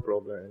mind no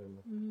problem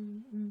anymore.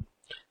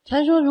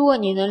 他说，如果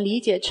你能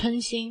理解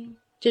嗔心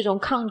这种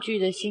抗拒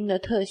的心的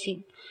特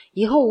性，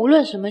以后无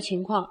论什么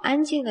情况，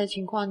安静的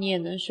情况你也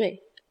能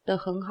睡得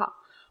很好，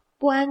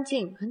不安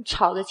静很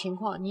吵的情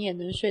况你也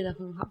能睡得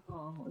很好。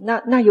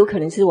那有可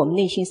能是我们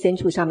内心深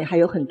处上面还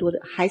有很多的，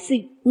还是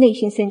内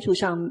心深处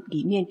上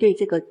里面对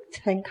这个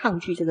抗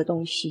拒这个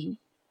东西，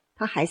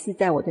它还是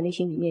在我的内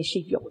心里面是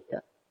有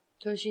的，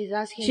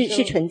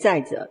是存在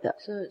着的。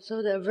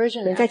So the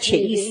aversion 在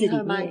潜意识里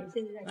面。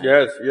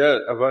Yes,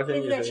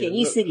 aversion 是在潜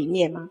意识里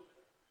面吗？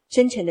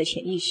深层的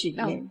潜意识里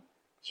面。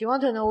She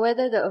wants to know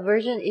whether the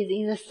aversion is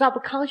in the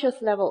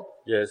subconscious level.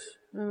 Yes,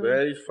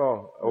 very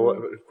strong.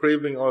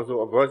 Craving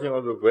also, aversion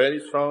also very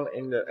strong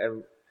in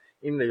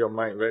your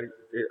mind.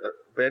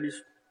 Very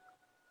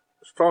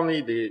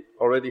strongly they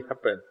already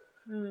happen.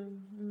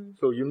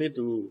 So you need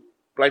to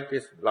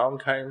practice long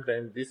time.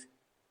 Then this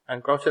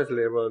unconscious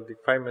level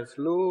defilement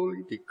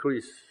slowly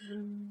decrease.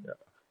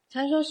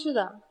 禅说是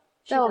的，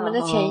在我们的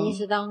潜意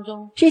识当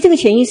中。所以这个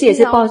潜意识也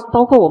是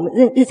包括我们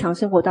日常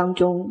生活当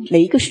中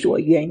每一个所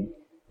缘。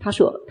他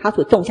所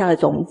种下的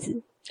种子，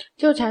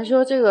就禅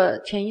说这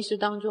个潜意识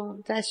当中，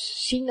在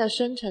心的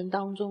生成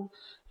当中，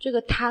这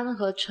个贪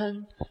和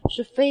嗔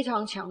是非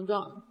常强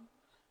壮的。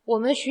我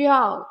们需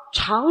要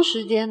长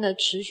时间的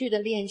持续的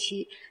练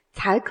习，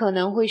才可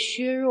能会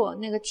削弱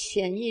那个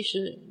潜意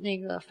识那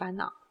个烦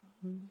恼。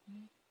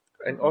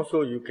And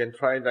also you can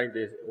try like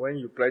this when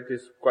you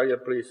practice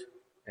quiet place,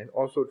 and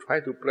also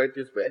try to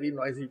practice very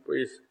noisy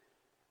place.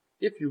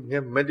 If you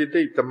can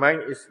meditate, the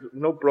mind is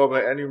no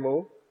problem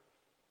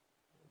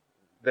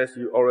anymore.That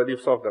you already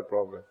solved the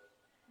problem.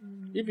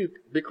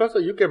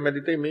 Because you can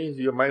meditate means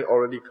your mind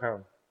already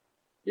calm.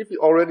 If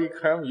you already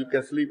calm, you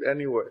can sleep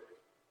anywhere.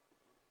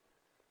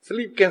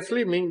 Sleep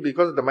means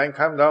because the mind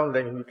calm down,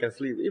 then you can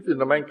sleep. If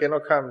the mind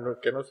cannot calm, you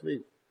cannot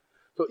sleep.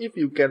 So if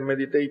you can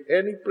meditate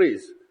any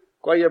place,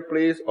 quiet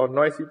place or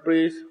noisy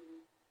place,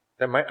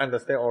 the mind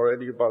understand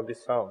already about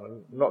this sound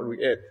and not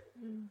react.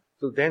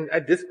 So then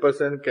this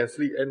person can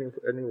sleep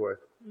anywhere.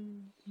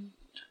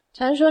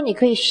 禅说你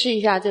可以试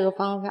一下这个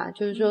方法，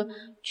就是说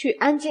去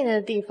安静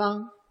的地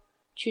方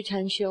去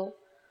禅修，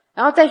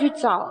然后再去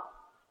找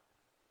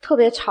特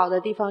别吵的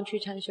地方去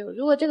禅修。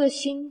如果这个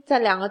心在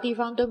两个地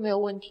方都没有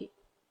问题，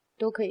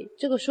都可以，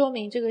这个说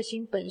明这个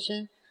心本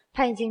身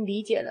他已经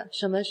理解了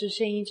什么是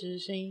声音，只是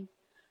声音，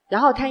然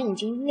后他已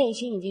经内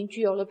心已经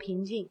具有了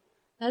平静。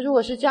那如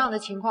果是这样的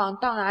情况，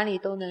到哪里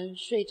都能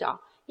睡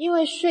着，因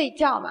为睡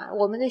觉嘛，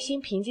我们的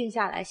心平静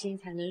下来，心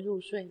才能入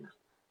睡嘛。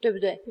对不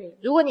对？对。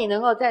如果你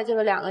能够在这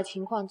个两个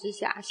情况之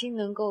下，心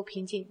能够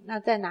平静，那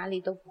在哪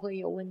里都不会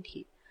有问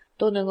题，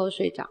都能够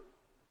睡着。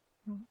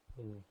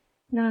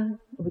那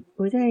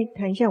我再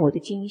谈一下我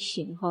的经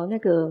行哈，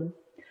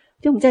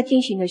就我们在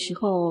经行的时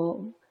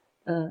候，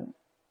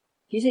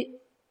其实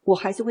我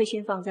还是会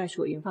先放在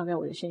所缘，放在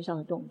我的身上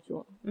的动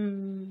作。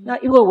那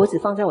如果我只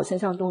放在我身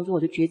上的动作，我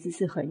的觉知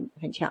是很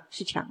强，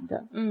是强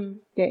的。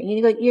对，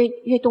因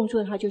为动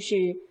作它就是。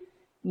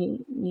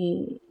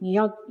你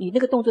那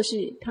个动作是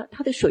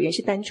它的所缘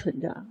是单纯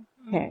的，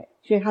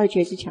所以它的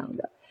觉知是强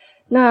的。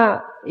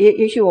那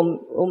也许我们，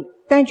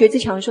但觉知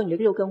强的时候，你的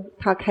六根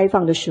它开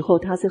放的时候，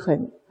它是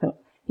很，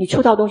你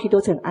触到东西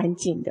都是很安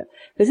静的。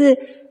可是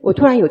我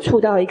突然有触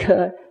到一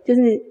个，就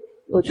是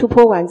我出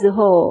坡完之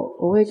后，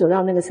我会走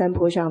到那个山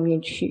坡上面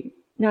去。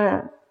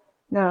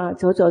那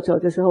走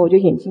的时候，我就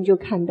眼睛就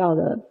看到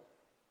了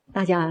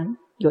大家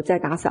有在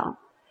打扫。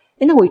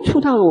那我触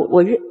到了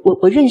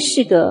我认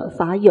识的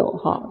法友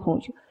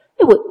同学，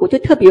我就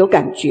特别有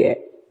感觉，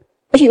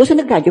而且有时候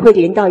那个感觉会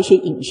连到一些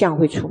影像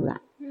会出来。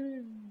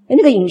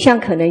那个影像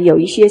可能有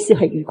一些是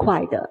很愉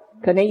快的，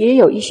可能也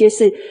有一些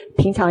是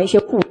平常一些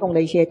互动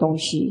的一些东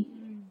西。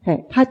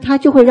它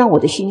就会让我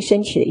的心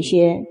升起了一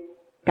些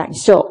感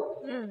受。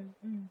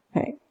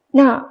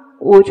那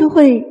我就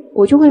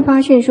会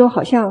发现说，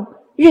好像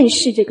认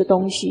识这个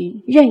东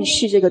西，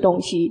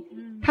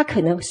它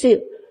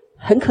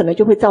很可能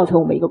就会造成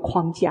我们一个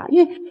框架。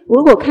因为我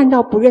如果看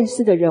到不认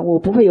识的人，我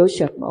不会有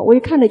什么，我一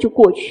看了就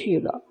过去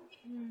了。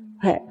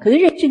可是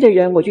认识的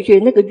人，我就觉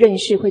得那个认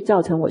识会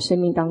造成我生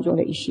命当中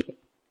的一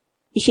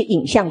些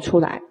影像出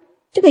来。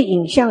这个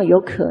影像有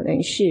可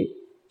能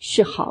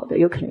是好的，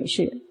有可能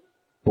是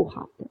不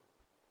好的。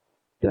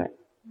对。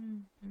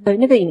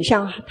那个影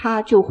像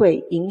它就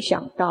会影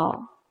响到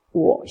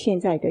我现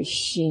在的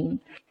心。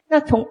那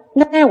当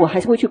然我还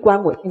是会去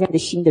观我现在的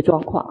心的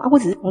状况啊，或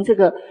者是从这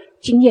个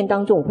经验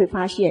当中，我会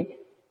发现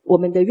我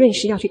们的认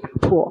识要去打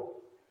破。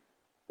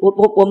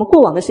我们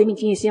过往的生命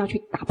经验是要去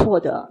打破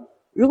的。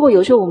如果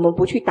有时候我们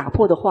不去打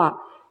破的话，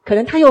可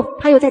能它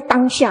又在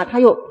当下，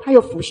它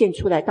又浮现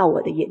出来到我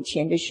的眼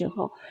前的时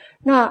候，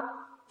那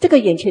这个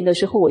眼前的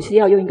时候，我是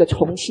要用一个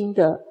重新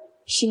的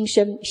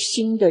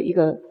新的一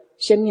个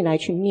生命来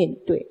去面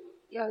对。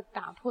要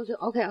打破这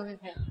OK.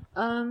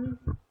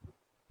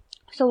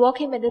 So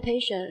walking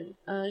meditation,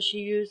 she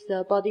used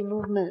the body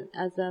movement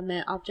as a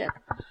main object.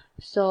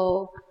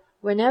 So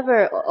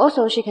whenever,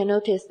 also she can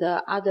notice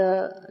the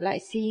other,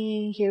 like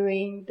seeing,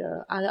 hearing,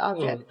 the other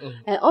object,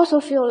 and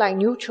also feel like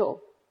neutral.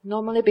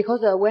 Normally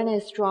because the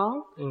awareness is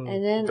strong,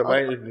 and then the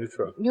mind is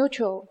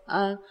neutral.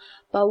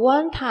 But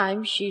one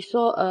time she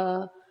saw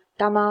a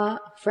Dharma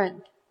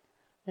friend,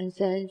 and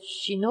then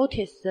she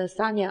noticed the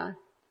sanya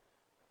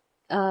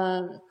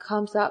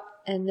comes up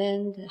and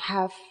then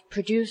have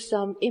produced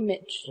some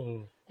image.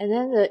 And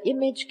then the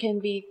image can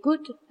be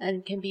good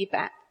and can be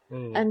bad.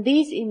 And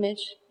this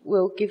image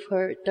will give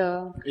her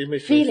the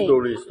image feeling.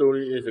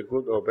 Story is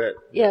good or bad.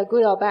 Yeah,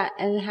 good or bad,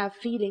 and have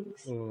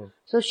feelings.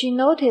 So she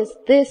noticed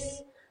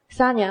this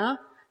sanya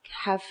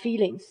have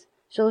feelings.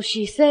 So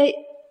she said,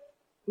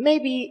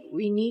 maybe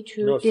we need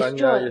to destroy. No,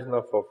 sanya is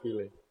not for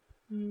feeling.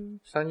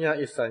 Sanya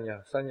is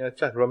sanya. Sanya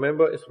just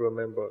remember is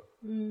remember.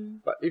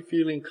 But if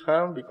feeling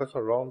come because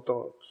of wrong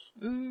thoughts,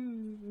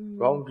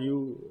 wrong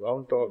view,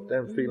 wrong thought,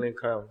 then feeling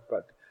come.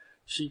 But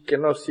she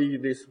cannot see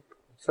this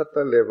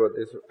subtle level,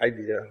 this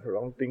idea,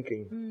 wrong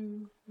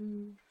thinking.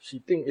 She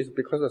think it's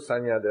because of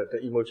sanya that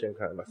the emotion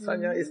comes. But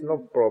sanya is no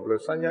problem.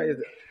 Sanya is,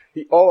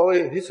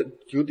 his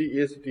duty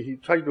is he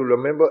try to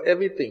remember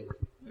everything.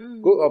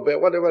 Good or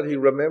bad, whatever he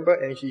remember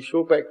and he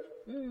show back.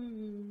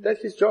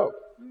 That's his job.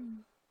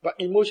 But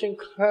emotion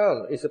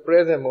comes, it's a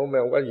present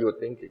moment what you're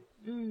thinking.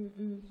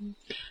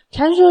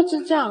 禅说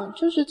是这样，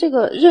就是这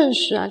个认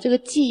识啊，这个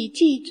记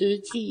忆只是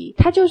记忆，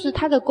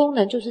它的功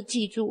能就是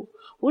记住，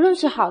无论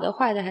是好的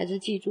坏的还是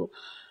记住。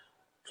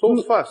So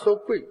fast, so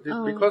quick,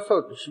 because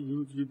of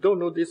you don't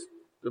know this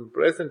the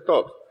present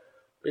thought,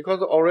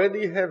 because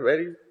already have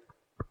very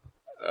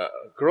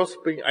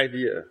grasping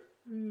idea.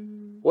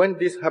 When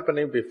this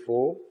happening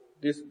before,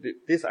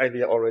 this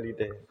idea already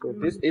there. So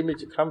this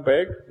image come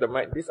back, the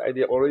mind, this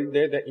idea already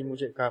there, the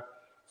emotion come.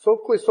 So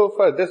quick, so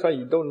fast. That's why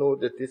you don't know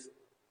that this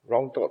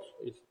wrong thoughts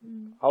is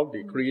how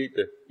they create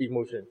the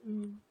emotion.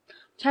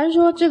 禅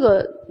说这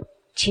个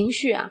情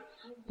绪啊，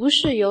不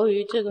是由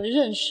于这个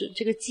认识、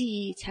这个记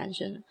忆产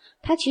生的，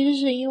它其实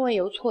是因为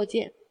有错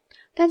见。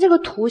但这个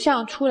图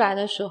像出来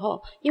的时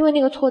候，因为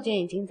那个错见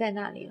已经在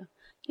那里了，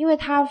因为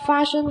它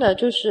发生的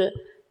就是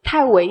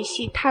太维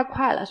系、太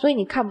快了，所以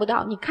你看不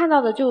到，你看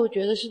到的就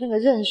觉得是那个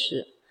认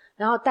识，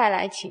然后带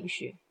来情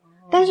绪。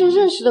但是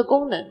认识的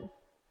功能，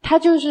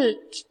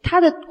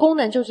它的功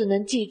能就是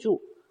能记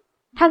住，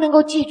他能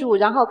够记住，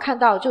然后看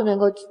到就能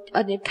够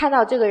你看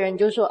到这个人，你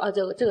就说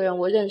这个人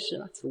我认识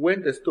了。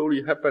When the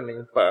story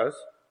happening first,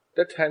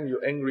 that time you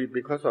angry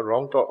because of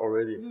wrong thought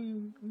already.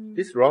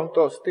 This wrong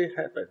thought still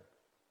happen.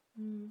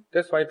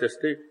 That's why the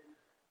still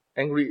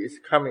angry is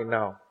coming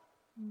now.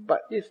 But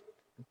if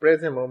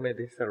present moment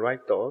is the right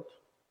thought,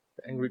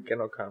 the angry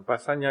cannot come. But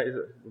sanya is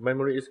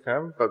memory is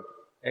come, but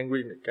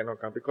angry cannot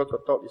come because the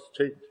thought is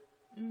changed.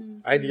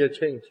 Idea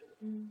change.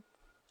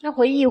 那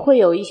回忆会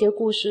有一些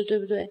故事，对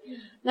不对？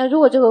那如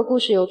果这个故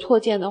事有错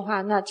见的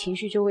话，那情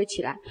绪就会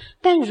起来。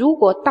但如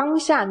果当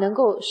下能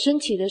够升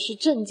起的是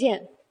正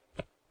见，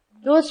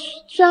如果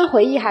虽然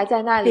回忆还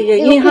在那里，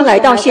因为他来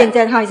到现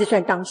在，他还是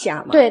算当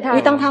下嘛。对，因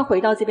为当他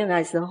回到这边来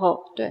的时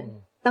候，对，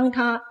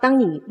当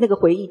你那个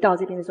回忆到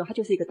这边的时候，它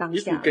就是一个当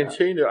下。If you can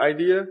change the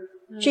idea,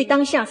 所以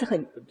当下是所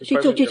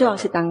以最重要的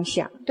是当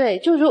下。对，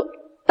就是说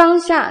当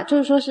下，就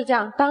是说是这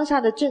样，当下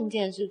的正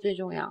见是最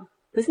重要。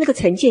可是那个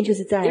成见就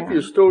是在 If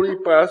your story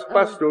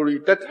past story,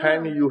 that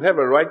time you have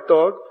a right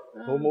thought,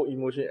 no more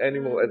emotion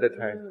anymore at that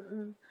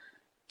time.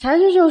 禅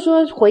师就是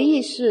说，回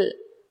忆是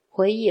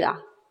回忆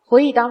啦，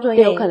回忆当中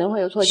也有可能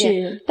会有错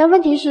见，但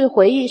问题是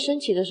回忆升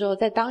起的时候，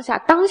在当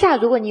下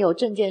如果你有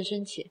正见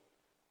升起，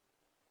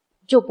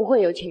就不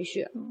会有情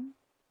绪。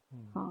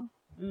好。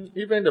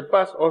Even the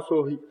past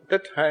also,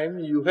 that time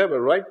you have a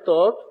right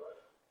thought,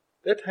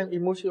 that time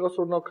emotion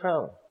also not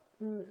count.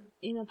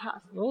 In the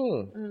past.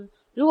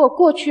 如果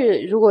过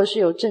去如果是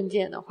有正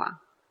见的话，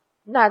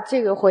那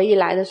这个回忆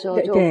来的时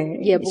候就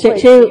也不会。所以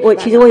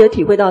其实我有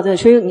体会到这个，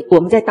所以我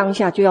们在当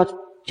下就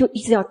一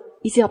直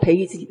要培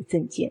育自己的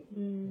正见。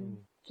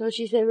So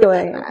she said,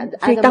 对，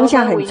所以当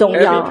下很重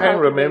要。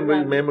Every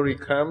time memory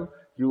come,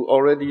 you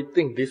already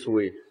think this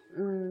way.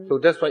 So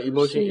that's why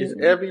emotion is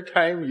every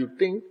time you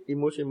think,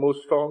 emotion more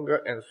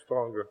stronger and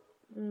stronger.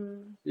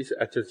 It's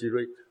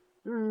exaggerate.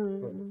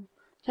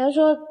 他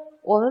说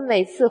我们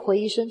每次回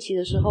忆升起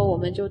的时候，我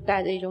们就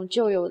带着一种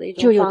旧有的一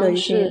种方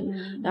式，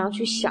然后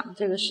去想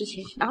这个事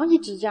情，然后一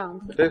直这样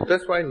子。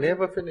That's why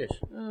never finish.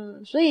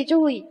 所以就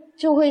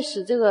会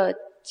使这个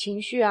情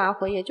绪啊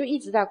回忆就一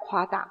直在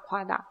夸大，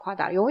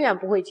永远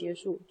不会结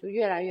束，就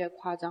越来越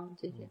夸张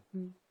这些。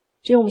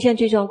所以我们现在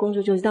最重要的工作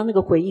就是，当那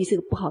个回忆是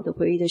个不好的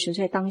回忆的时候，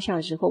在当下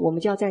的时候，我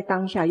们就要在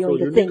当下用一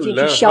个正见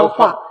去消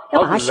化，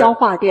要把它消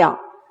化掉。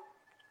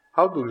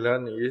How to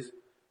learn is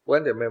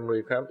when the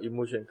memory come,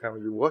 emotion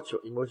come, you watch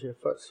your emotion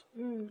first.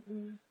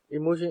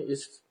 Emotion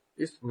is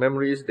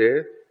memory is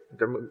there,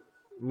 the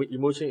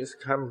emotion is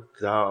come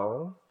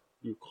down,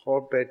 you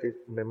call back the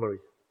memory.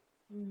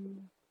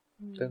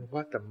 Then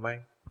what the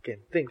mind can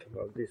think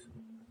about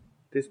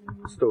this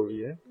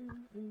story?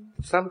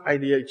 Some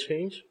idea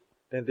change,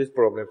 then this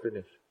problem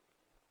finish.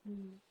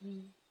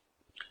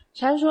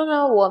 禅说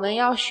呢，我们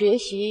要学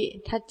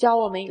习，他教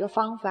我们一个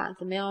方法，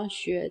怎么样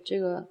学这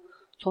个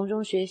从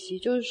中学习，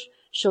就是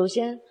首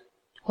先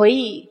回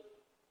忆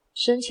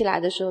升起来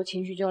的时候，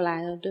情绪就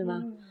来了，对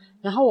吗？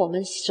然后我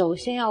们首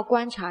先要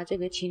观察这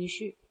个情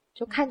绪，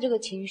就看这个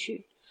情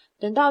绪，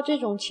等到这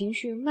种情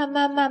绪慢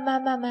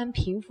慢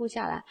平复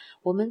下来，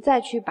我们再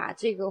去把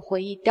这个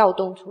回忆调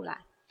动出来。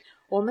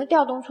我们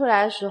调动出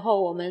来的时候，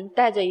我们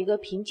带着一个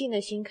平静的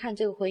心看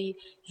这个回忆，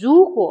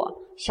如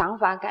果想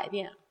法改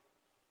变了，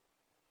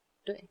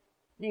对，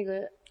那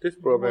个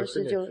模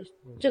式就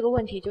这个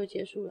问题就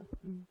结束了。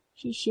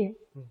谢谢。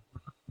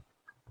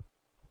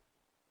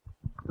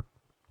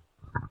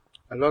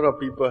A lot of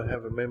people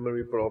have a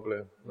memory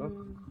problem.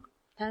 They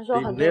他说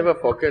很多 never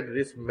forget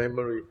this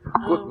memory.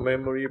 Good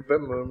memory, bad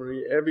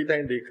memory. Every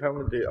time they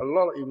come, they a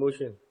lot of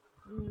emotion.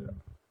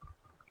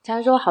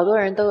 他说好多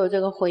人都有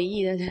这个回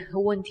忆的这个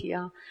问题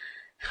啊，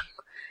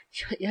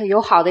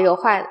有好的有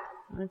坏的，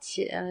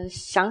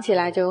想起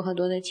来就有很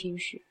多的情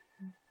绪。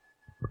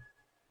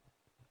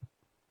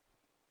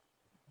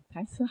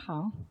禅师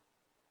好，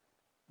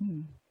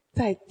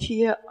在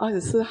7月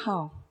24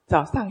号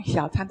早上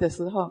小餐的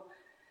时候，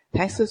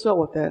禅师说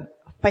我的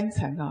分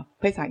层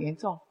非常严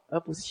重，而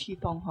不是气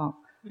动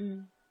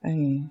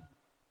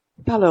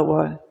到了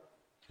我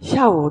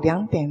下午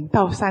2点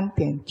到3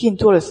点静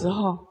坐的时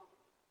候，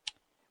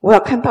我有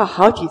看到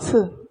好几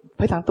次，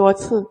非常多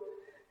次，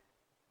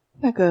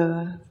那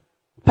个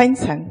分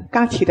层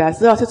刚起来的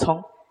时候是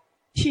从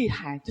气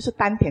海，就是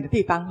丹田的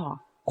地方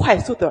快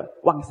速的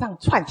往上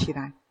窜起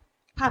来。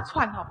它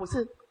窜它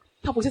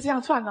不是这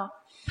样窜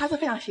它是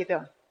非常斜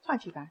的窜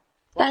起来。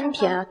丹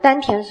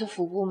田是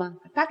腹部吗？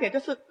丹田就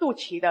是肚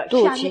脐的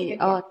肚下面一点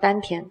点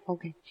丹田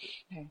OK。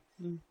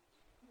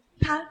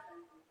它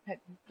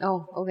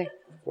OK。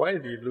Why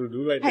do you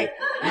do like this?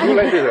 You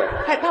like this?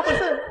 它不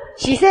是。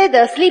She said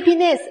the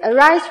sleepiness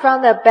arise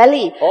from the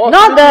belly,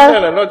 not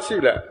the not 气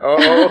了。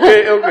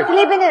Okay.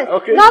 sleepiness,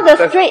 okay, not the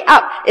straight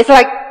up. It's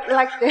like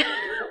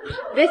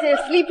this is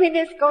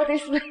sleepiness. Go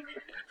this way.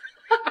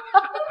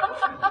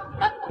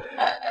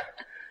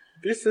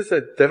 This is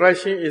a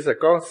direction is a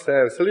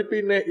concept.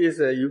 Sleepiness is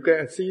you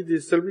can see the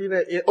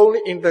sleepiness in only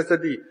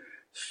intensity,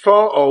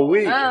 strong or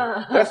weak.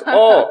 That's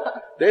all.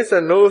 There's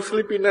no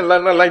sleepiness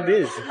like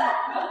this.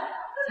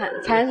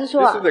 禅师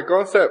说 This is the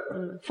concept.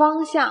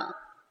 方向，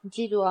你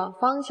记住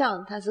方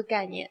向它是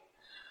概念。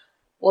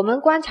我们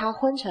观察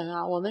昏沉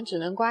我们只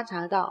能观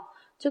察到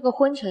这个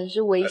昏沉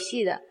是微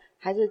细的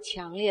还是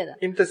强烈的。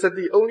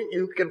Intensity only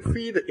you can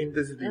feel the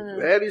intensity.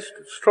 Very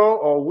strong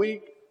or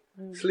weak,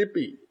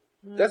 sleepy.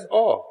 That's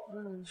all.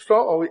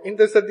 Strong or weak,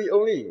 intensity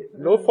only.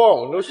 No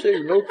form, no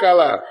shape, no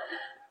color.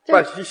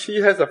 But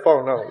she has a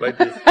form now, like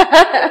this.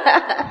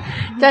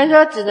 但是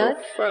说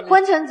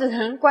昏沉只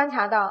能观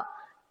察到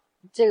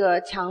这个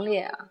强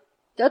烈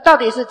这到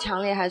底是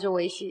强烈还是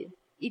微细？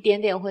一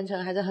点点昏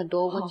沉还是很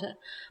多昏沉？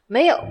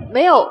没有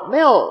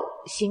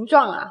形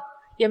状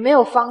也没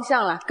有方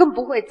向更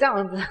不会这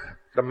样子。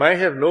The mind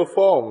have no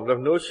form,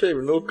 no shape,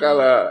 no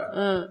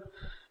color.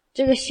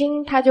 这个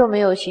心它就没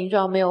有形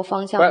状，没有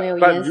方向，没有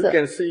颜色。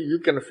But you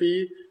can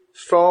feel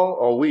strong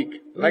or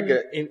weak, like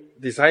in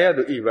desire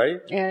to eat,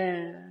 right?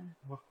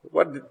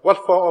 What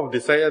form of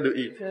desire to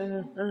eat?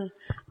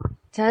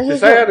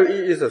 Desire to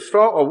eat is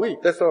strong or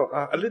weak. That's all.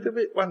 A little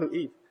bit want to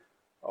eat.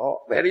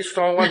 Oh, very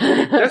strong want to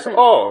eat. That's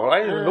all.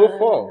 Right? No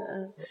form.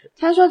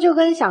 他说就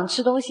跟想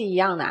吃东西一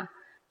样的，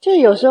就是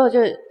有时候就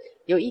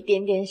有一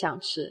点点想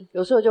吃，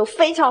有时候就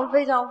非常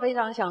非常非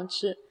常想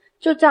吃，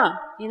就这样，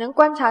你能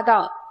观察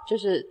到，就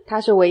是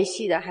它是维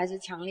系的还是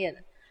强烈的。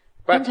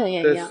昏沉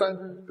也一样。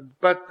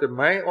But the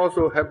mind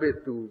also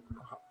habit to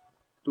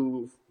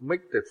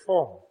make the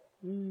form.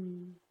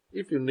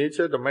 If you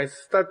nature, the mind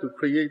start to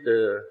create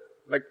the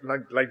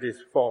like this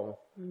form.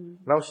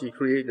 Now she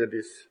created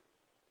this.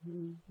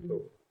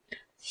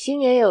 心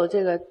也有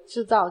这个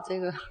制造这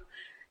个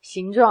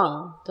形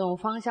状、这种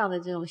方向的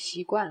这种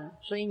习惯，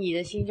所以你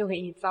的心就给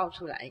你造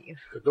出来一个。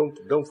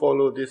Don't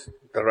follow this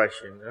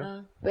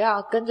direction. 不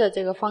要跟着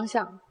这个方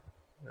向。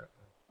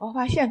我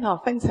发现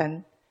分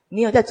层，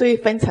你有在注意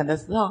分层的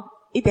时候，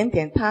一点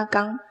点它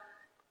刚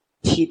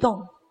启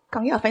动、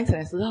刚要分层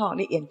的时候，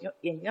你眼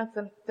睛要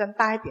睁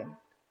大一点。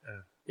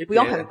不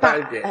用很大，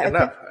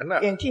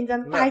眼睛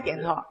睁大一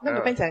点那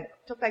个分层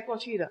就带过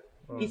去了。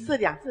一次、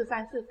两次、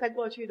三次带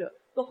过去了，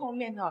到后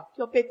面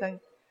就变成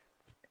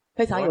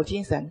非常有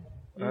精神。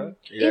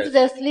If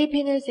the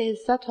sleepiness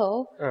is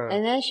subtle,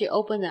 and then she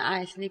opened the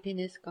eye,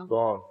 sleepiness gone.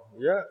 Gone.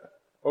 Yeah.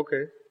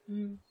 Okay.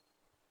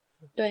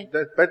 对。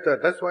That's better.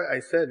 That's why I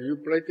said you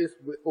practice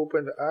with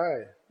open the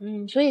eye.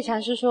 所以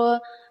禅师说，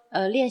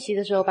练习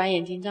的时候把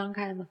眼睛张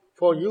开嘛。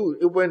For you,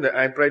 open the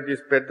eye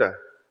practice better.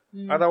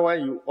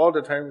 Otherwise, you all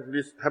the time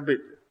this habit.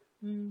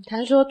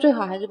 禅说最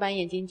好还是把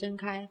眼睛睁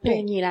开，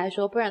对你来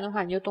说，不然的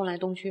话你就动来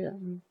动去的。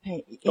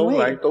动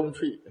来动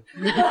去，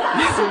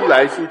吸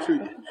来吸去，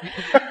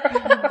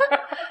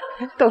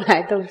动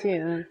来动去。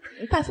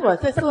但是我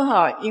这次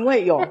因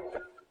为有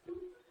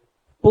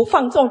不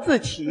放纵自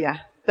己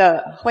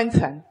的昏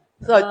沉，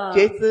所以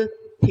觉知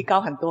提高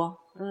很多。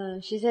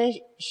She says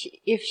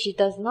if she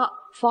does not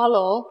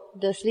follow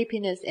the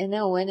sleepiness, and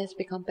then awareness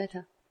become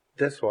better.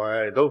 That's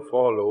why I don't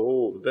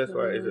follow. That's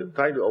why it's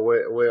try to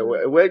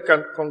aware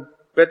can come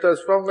better,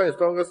 stronger and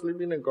stronger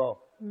sleepiness gone.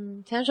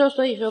 禅说，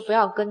所以说不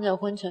要跟着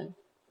昏沉，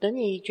等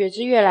你觉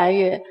知越来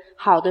越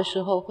好的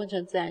时候，昏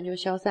沉自然就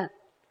消散。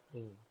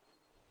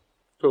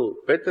So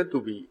better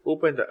to be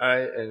open the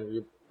eye and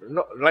you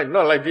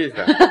not like this.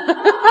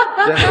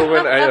 Just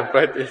open the eye and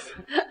practice.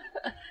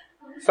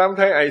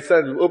 Sometimes I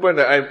said open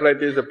the eye and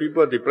practice. The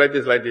people they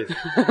practice like this.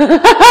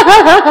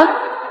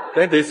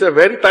 Then they say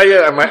very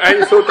tired and my eye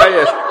is so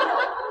tired.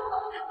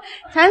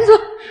 禅说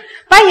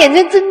把眼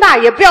睛睁大，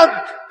也不要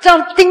这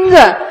样盯着。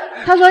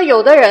他说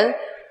有的人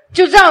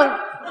就这样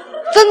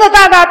睁着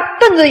大大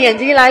瞪着眼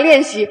睛来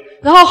练习，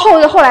然后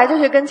后来就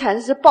去跟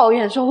禅师抱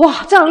怨说：“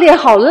哇，这样练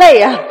好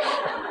累啊！”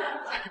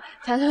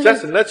 禅师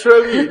Just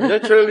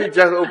naturally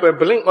just open.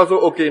 Blink also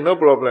okay, no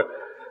problem.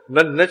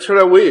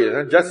 Natural way,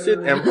 just sit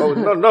and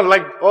not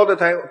like all the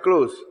time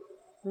close.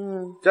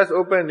 Just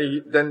open,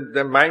 then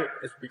the mind,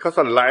 because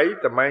of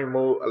light, the mind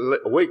more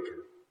awake.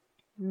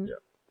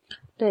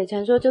 对，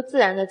禅说就自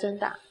然的睁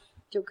大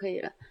就可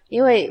以了，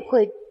因为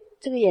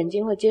这个眼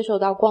睛会接受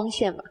到光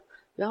线嘛，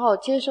然后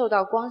接受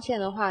到光线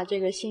的话，这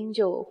个心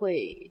就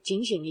会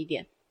警醒一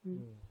点。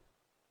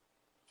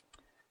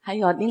还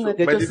有另外一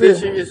个就是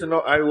meditation is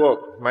not eye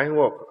work, mind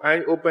work.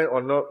 Eye open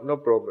or no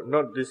problem,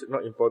 not this,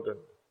 not important.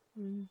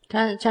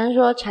 禅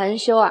说禅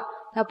修啊，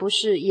它不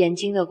是眼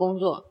睛的工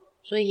作，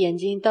所以眼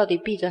睛到底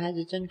闭着还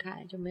是睁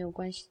开就没有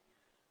关系。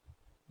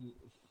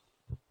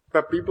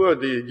But people,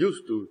 they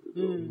used to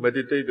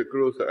meditate the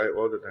closed eye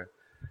all the time.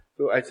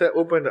 So I said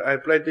open the eye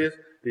like this,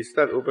 they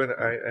start open the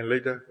eye and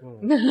later.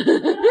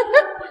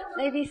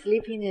 Maybe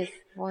sleepiness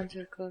want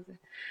to close it.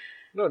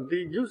 No,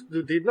 they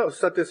did not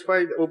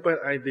satisfy the open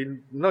eye. They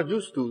not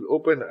used to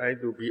open the eye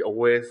to be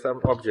aware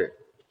some object.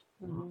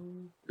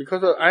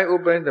 Because the eye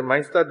open, the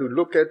mind start to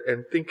look at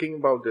and thinking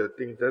about the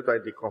things. That's why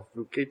they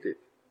complicate it.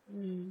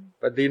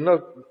 But they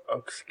not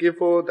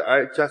skillful. The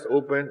eye just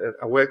open and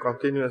aware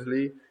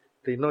continuously.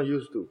 They not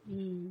used to.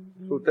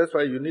 So that's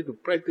why you need to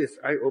practice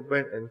eye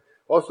open, and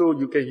also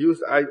you can use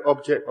eye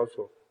object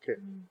also. Okay.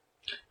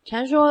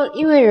 禅说，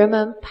因为人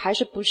们还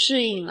是不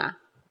适应啦，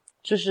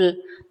就是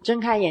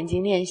睁开眼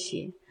睛练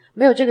习，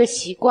没有这个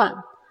习惯，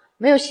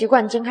没有习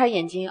惯睁开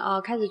眼睛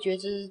啊，开始觉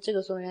知这个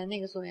所缘那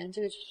个所缘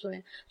这个所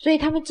缘，所以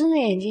他们睁着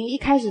眼睛一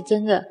开始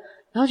睁着，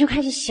然后就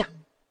开始想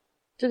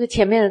这个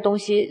前面的东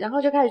西，然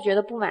后就开始觉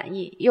得不满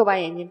意，又把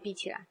眼睛闭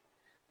起来。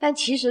但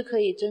其实可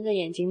以睁着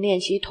眼睛练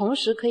习，同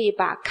时可以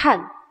把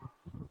看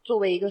作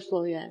为一个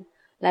所缘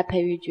来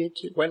培育觉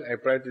知。When I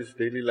practice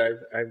daily life,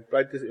 I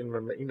practice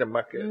in the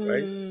market,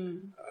 right?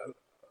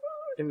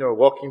 In the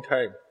walking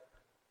time.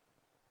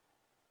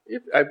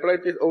 If I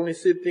practice only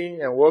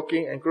sitting and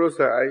walking and close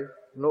the eye,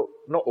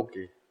 not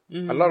okay.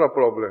 A lot of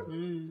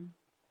problem.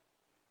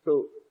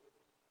 So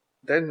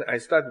then I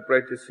start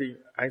practicing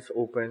eyes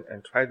open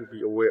and try to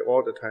be aware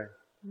all the time.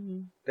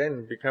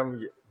 Then become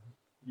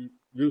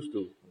used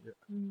to.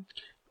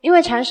 因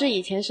为禅师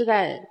以前是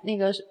在那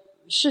个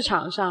市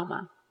场上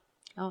嘛，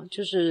然后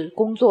就是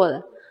工作的，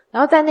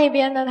然后在那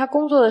边呢，他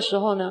工作的时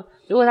候呢，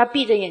如果他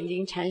闭着眼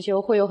睛禅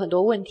修，会有很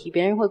多问题，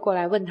别人会过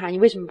来问他，你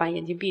为什么把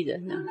眼睛闭着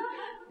呢？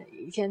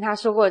以前他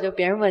说过，就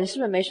别人问是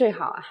不是没睡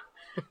好啊，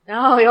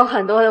然后有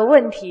很多的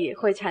问题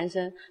会产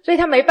生，所以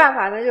他没办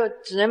法，他就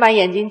只能把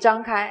眼睛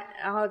张开，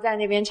然后在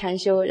那边禅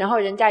修，然后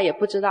人家也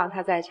不知道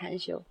他在禅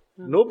修。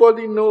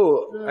Nobody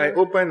know I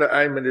open the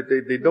eye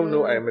meditate. They don't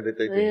know I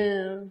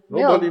meditating.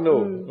 Nobody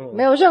know.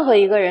 没有任何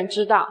一个人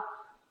知道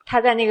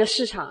他在那个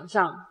市场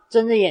上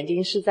睁着眼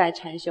睛是在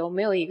禅修，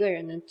没有一个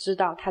人能知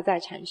道他在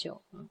禅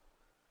修。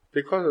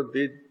Because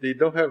they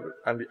don't have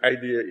the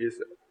idea is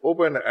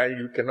open the eye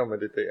you cannot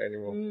meditate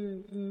anymore.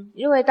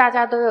 因为大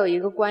家都有一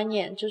个观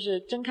念，就是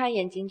睁开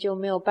眼睛就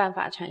没有办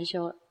法禅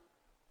修了。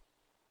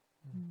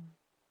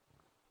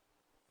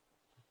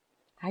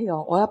还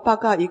有我要报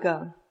告一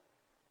个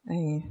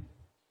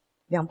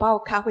2包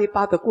咖啡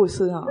包的故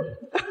事啊。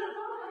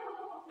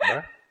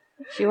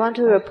She want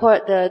to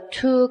report the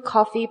 2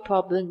 coffee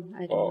problem.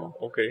 I don't know.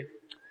 Okay.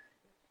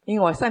 因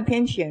为我3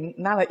天前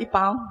拿了1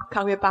包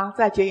咖啡包，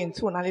在捷运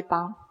处拿了1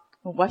包。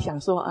我想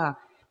说啊，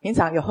平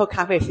常有喝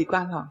咖啡的习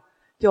惯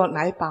就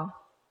拿1包。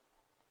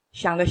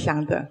想着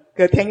想着，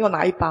隔天又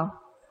拿1包。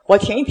我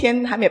前一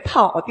天还没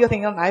泡，我第2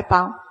天又拿1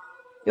包。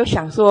又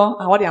想说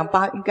啊，我2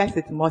包应该是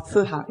怎么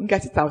吃好？应该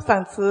是早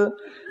上吃，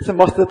什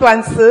么时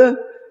段吃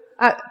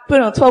啊？不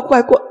能错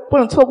过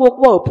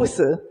过而不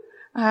食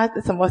啊！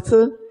怎么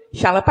吃？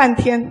想了半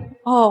天，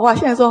哇！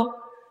现在说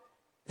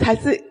才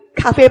是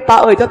咖啡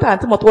包而已，就带来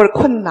这么多的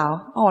困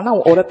扰那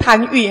我的贪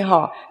欲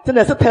真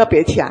的是特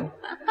别强，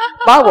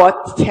把我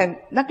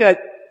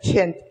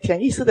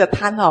潜意识的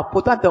贪不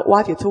断的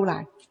挖掘出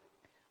来。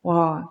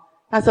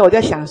那时候我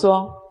在想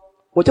说，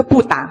我就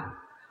不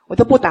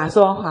打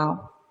说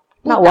好。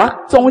那我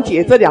要终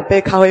结这2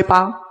杯咖啡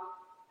包，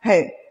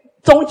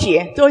终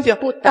结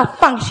不要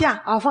放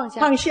下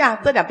放下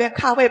这2杯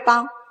咖啡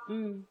包。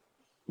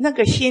那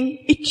个心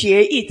一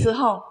决意之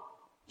后，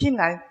竟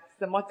然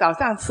什么早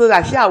上吃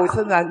了，下午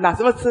吃了，哪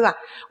时候吃了，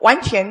完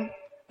全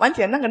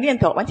那个念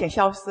头完全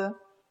消失。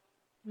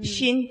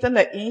心真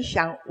的影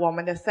响我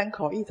们的身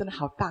口意真的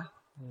好大。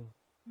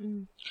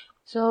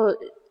So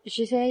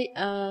she say,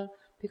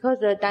 because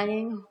the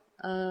dining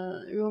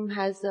room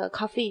has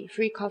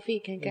free coffee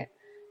can get.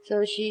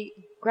 So she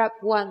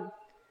grabbed 1,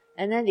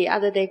 and then the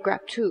other day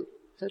grabbed 2.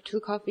 So 2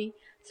 coffee.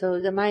 So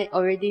the mind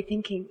already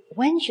thinking,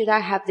 when should I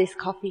have this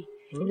coffee?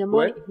 In the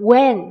morning.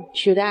 When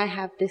should I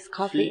have this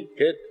coffee?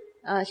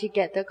 She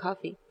get the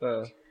coffee.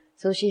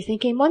 So she's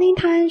thinking, morning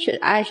time,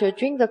 I should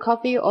drink the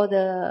coffee or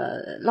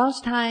the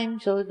lunch time.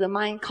 So the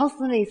mind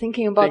constantly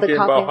thinking about the coffee.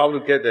 Thinking about how to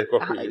get the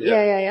coffee.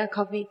 Yeah,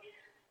 coffee.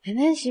 And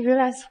then she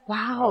realized,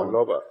 wow.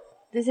 Loba.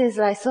 This is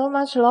like so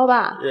much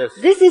loba. Yes.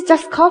 This is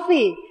just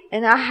coffee.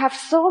 And I have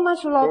so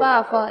much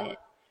loba for it.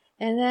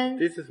 And then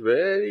this is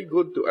very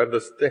good to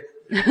understand.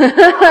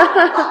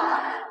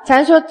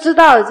 禅说知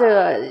道这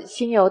个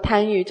心有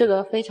贪欲，这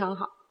个非常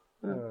好。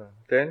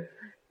Then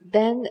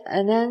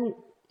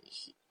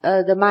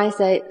the mind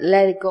say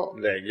let it go.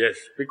 Yes,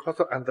 because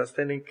of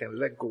understanding can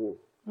let go.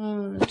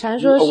 禅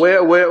说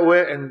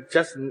aware and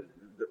just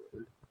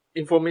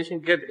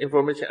get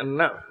information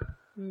enough.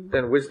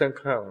 Then wisdom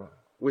comes.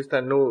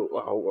 Wisdom know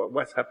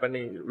what's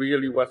happening,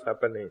 really what's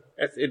happening,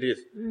 as it is.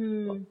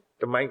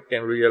 The mind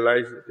can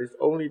realize it's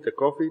only the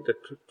coffee,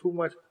 too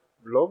much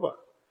loba.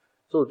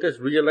 So this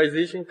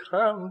realization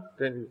comes,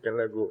 then you can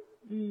let go.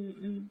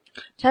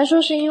 禅说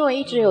是因为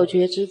一直有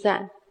觉知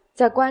在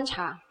观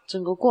察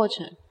整个过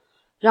程，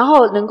然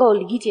后能够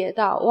理解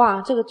到，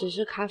哇，这个只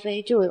是咖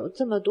啡，就有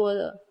这么多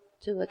的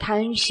这个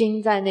贪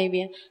心在那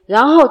边，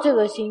然后这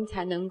个心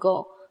才能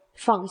够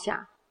放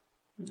下。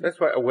That's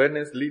why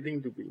awareness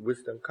leading to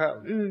wisdom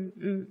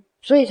comes.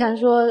 所以禅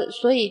说，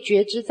所以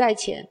觉知在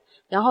前，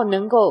然后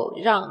能够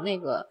让那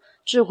个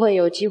智慧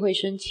有机会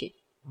升起。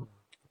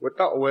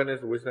Without awareness,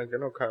 wisdom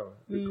cannot come.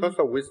 Because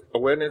of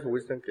awareness,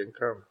 wisdom can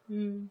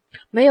come.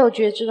 没有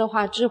觉知的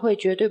话，智慧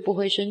绝对不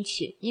会升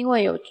起，因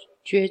为有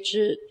觉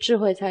知，智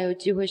慧才有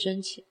机会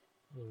升起。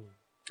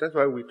That's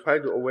why we try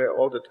to aware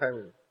all the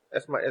time,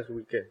 as much as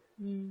we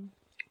can.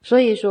 所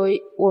以说，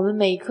我们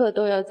每一刻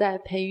都要在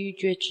培育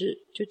觉知，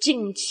就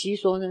尽其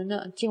所能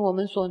的，尽我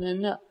们所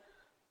能的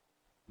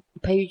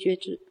培育觉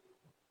知。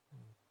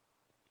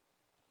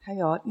还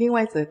有另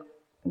外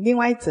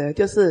一则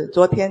就是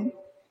昨天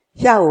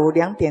下午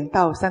2点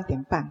到3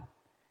点半，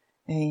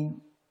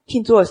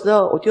静坐的时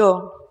候，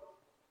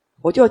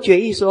我就决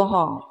议说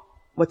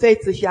我这一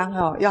支香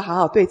要好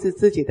好对治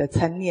自己的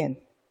嗔念。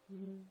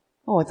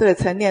我这个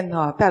嗔念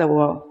带了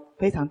我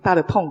非常大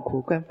的痛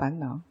苦跟烦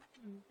恼。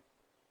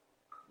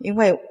因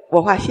为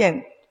我发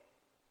现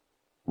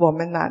我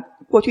们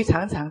过去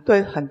常常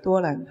对很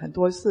多人很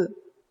多事，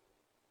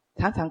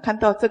常常看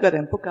到这个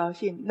人不高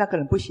兴，那个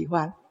人不喜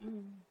欢，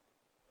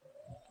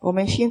我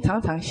们心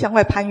常常向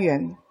外攀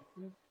援，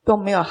都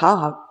没有好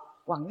好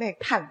往内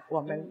看我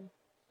们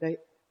的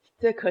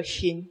这颗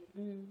心。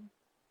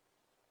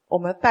我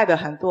们带了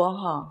很多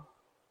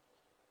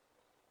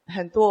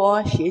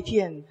邪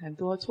见，很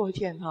多错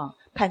见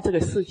看这个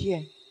世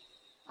界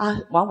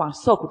往往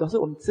受苦都是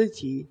我们自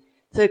己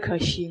这颗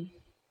心，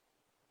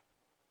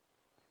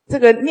这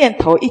个念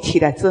头一起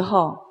来之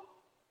后，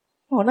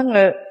那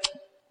个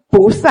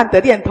不善的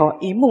念头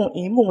一幕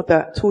一幕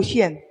的出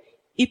现，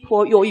一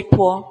波又一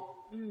波，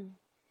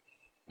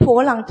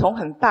波浪从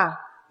很大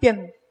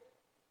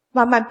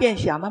慢慢变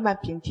小，慢慢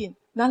平静，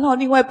然后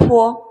另外一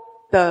波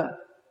的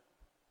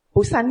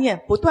不善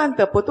念不断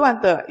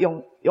的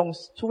涌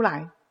出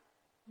来，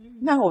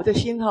让我的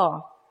心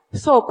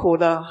受苦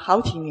了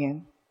好几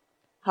年，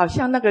好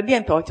像那个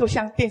念头就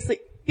像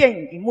电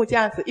影荧幕这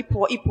样子，一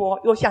波一波，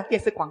又像电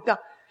视广告，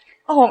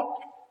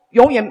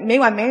永远没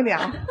完没了。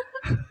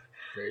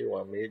没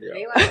完没了。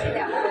没完没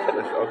了。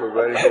That's also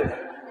very good.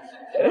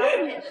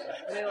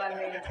 没完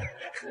没了。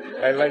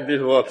I like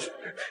this word.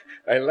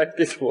 I like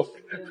this word.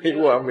 没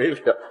完没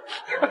了。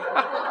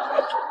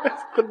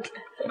That's good.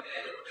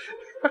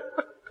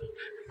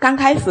 刚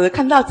开始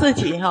看到自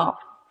己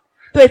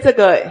对这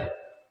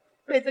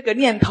个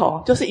念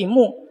头，就是荧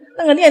幕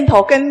那个念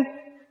头跟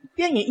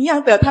电影一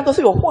样的，它都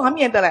是有画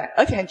面的嘞，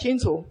而且很清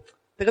楚，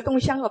整个动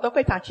向都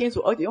非常清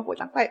楚，而且又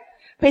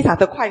非常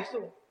的快速。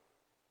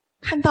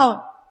看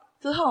到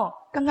之后，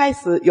刚开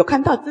始有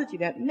看到自己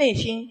的内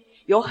心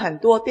有很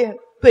多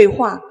对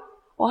话，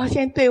我发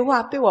现对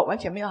话对我完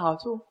全没有好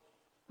处，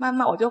慢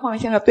慢我就放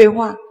下了对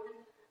话。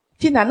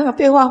既然那个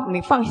对话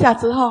你放下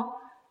之后，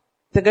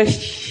整个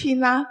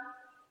心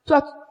就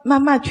要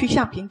慢慢趋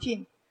向平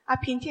静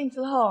平静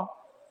之后，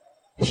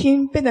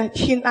心变得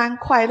心安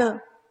快乐，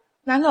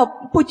然后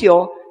不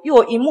久又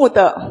有荧幕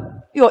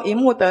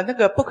的那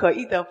个不可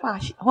议的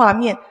画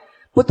面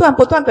不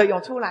断的涌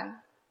出来。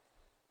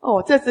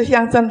这支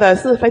香真的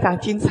是非常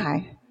精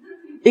彩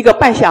，1个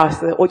半小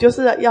时，我就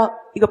是要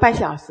1个半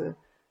小时，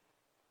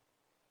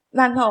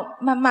然后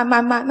慢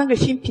慢那个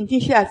心平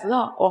静下来之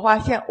后，我发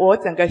现我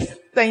整个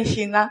身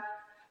心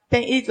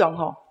变一种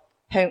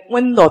很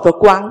温柔的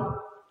光，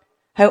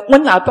很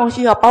温暖的东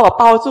西把我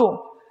包住，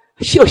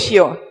秀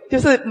秀就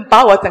是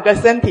把我整个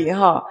身体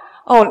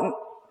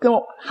跟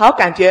我好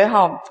感觉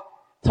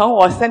从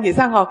我身体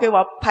上给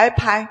我拍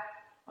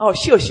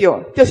秀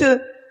秀，就是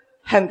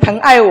很疼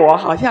爱我，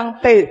好像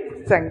被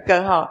整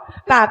个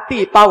大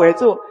地包围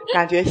住，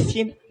感觉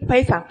心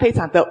非常非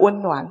常的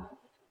温暖。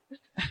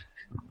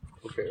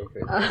Okay.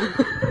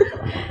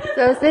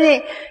 So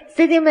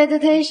sitting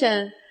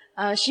meditation,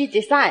 she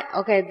decide,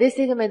 okay, this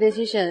sitting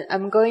meditation,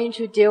 I'm going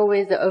to deal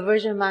with the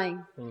aversion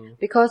mind.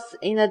 Because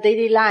in the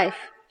daily life,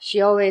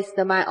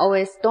 the mind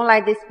always don't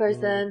like this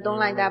person, don't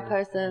like that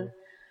person.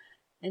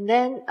 And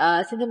then,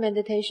 sitting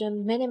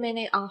meditation,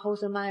 many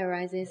unwholesome mind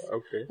arises.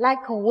 Okay. Like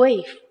a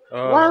wave.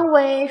 One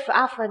wave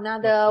after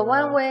another,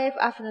 one wave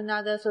after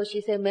another. So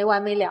she said, 没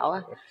完没了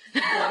啊。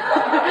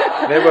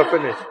Never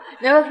finish.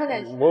 Never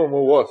finish. More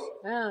worse.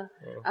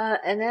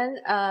 And then,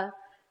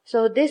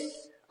 so this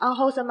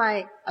unwholesome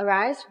mind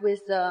arise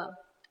with the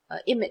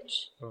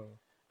image.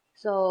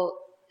 So,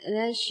 and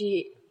then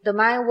the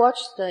mind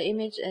watched the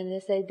image and they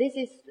say, this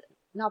is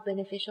not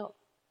beneficial.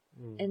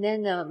 And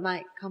then the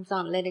mind comes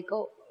on, let it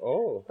go.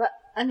 But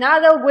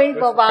another wave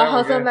of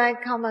unwholesome mind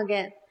come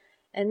again.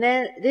 And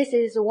then this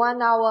is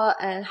 1 hour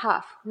and a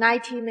half,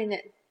 90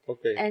 minutes.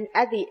 Okay. And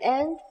at the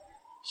end,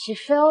 she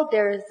felt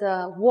there is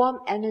a warm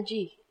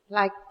energy,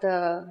 like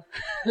the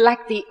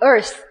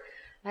earth,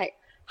 like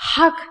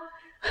hug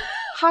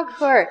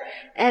her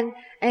and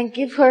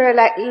give her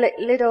like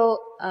little,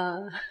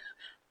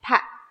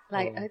 pat,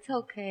 like it's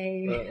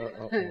okay.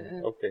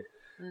 Okay.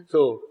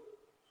 So,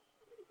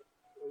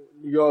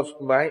 your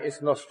mind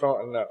is not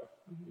strong enough.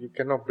 You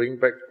cannot bring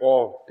back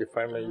all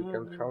defilement. You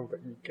can come back.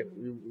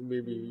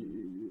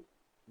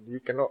 You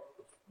cannot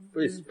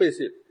face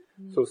it.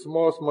 So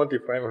small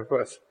defilement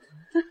first.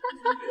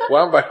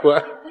 One by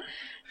one.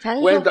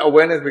 When the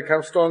awareness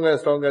becomes stronger and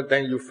stronger,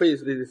 then you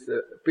face this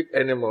big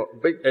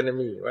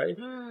enemy, right?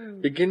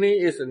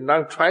 Beginning is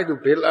now try to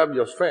build up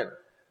your strength.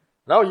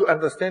 Now you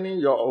understanding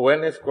your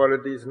awareness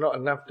quality is not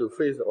enough to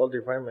face all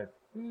defilement.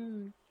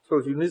 So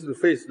you need to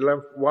face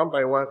them one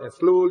by one and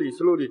slowly,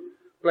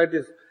 like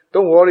this.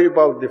 Don't worry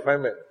about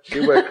defilement.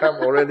 It will come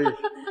already.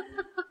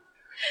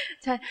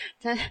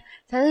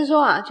 禅师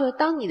说就是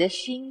当你的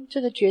心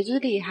这个觉知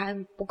力还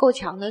不够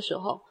强的时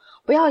候，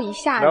不要一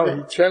下子。Now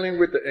he's channeling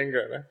with the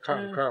anger.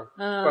 Calm.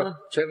 But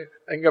channeling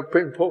anger,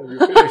 ping pong, you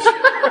finish.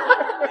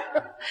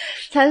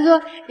 禅师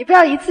说，你不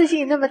要一次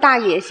性那么大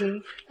野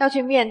心，要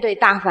去面对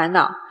大烦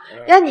恼。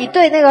让你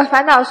对那个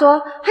烦恼说：“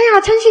哎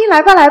呀，嗔心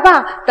来吧，来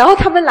吧。”然后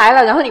他们来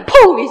了，然后你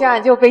砰一下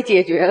就被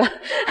解决了。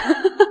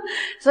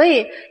所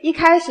以一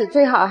开始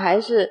最好还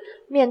是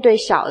面对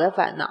小的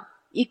烦恼，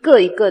一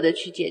个一个的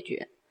去解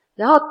决。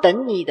然后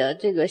等你的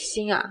这个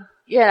心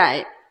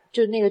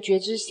就那个觉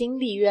知心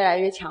力越来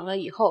越强了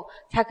以后，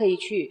才可以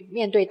去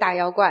面对大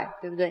妖怪，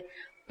对不对？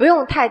不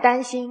用太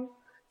担心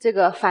这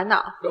个烦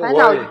恼。Don't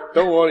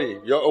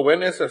worry. Your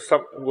awareness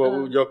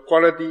your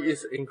quality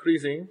is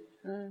increasing.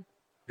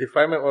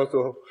 Defilement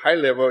also high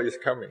level is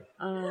coming.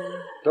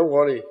 Don't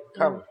worry.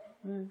 Come.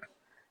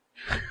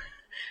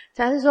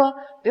 禅师说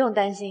不用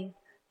担心，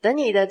等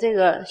你的这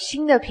个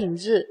心的品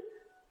质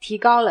提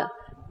高了，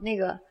那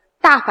个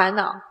大烦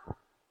恼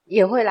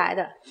也会来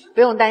的，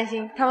不用担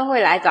心，他们会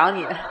来找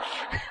你的。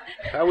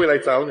他会来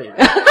找你。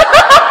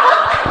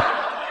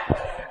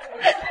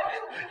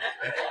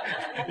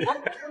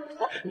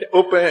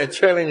Open and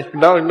challenge.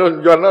 Now, no,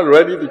 you're not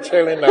ready to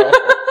challenge now.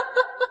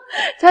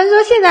 禅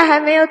说现在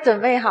还没有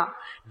准备好，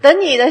等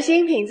你的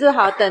心品质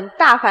好，等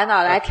大烦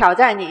恼来挑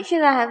战你，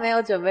现在还没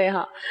有准备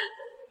好。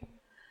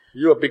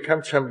You will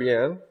become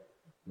champion.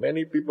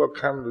 Many people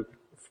come to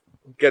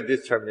get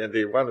this champion.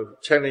 They want to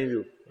challenge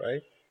you,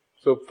 right?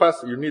 So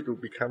first, you need to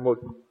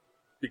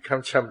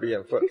become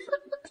champion first.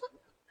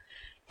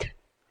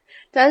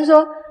 咱是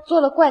说做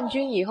了冠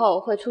军以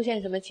后会出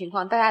现什么情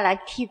况？大家来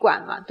踢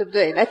馆嘛，对不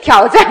对？来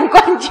挑战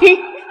冠军。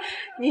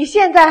你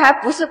现在还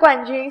不是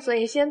冠军，所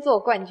以先做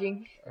冠军。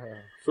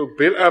So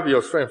build up your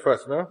strength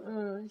first, no?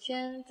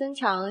 先增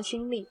强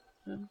心力。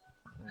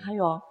还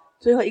有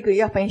最后一个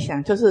要分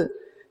享，就是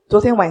昨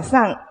天晚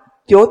上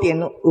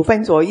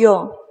9:05左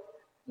右，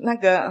那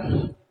个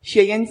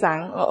学员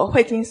长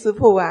慧金师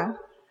父啊，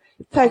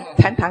在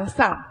禅堂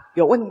上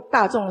有问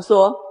大众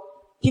说，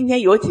今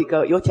天有几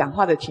个有讲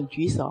话的请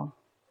举手。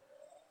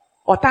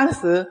我当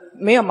时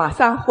没有马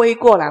上挥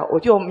过来，我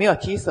就没有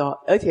举手，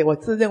而且我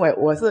自认为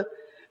我是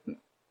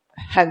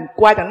很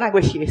乖的那位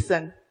学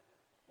生，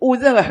误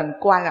认为很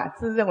乖啊，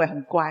自认为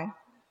很乖。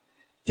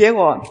结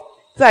果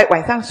在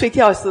晚上睡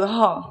觉的时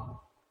候，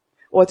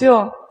我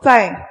就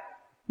再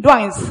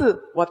乱一次，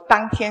我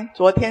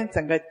昨天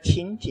整个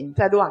情景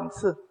再乱一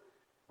次。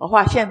我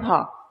发现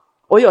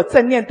我有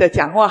正念的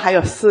讲话，还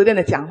有失恋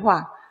的讲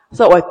话，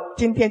所以我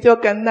今天就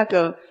跟那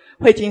个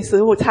慧金师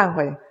父忏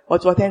悔，我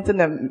昨天真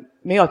的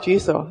没有举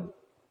手。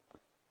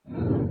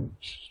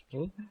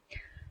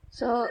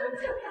So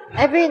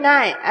every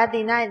night, at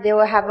the night, they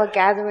will have a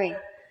gathering,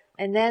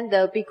 and then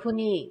the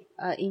bhikkhuni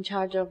in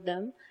charge of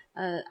them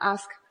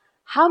ask,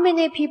 "How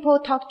many people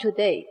talk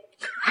today?"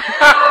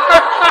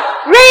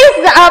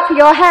 Raise up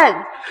your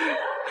hand,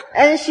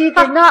 and she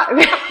did not.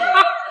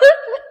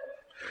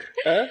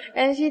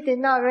 And she did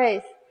not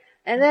raise.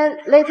 And then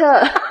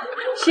later,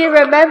 she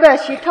remembered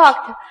she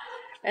talked,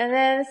 and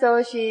then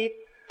so she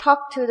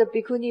talked to the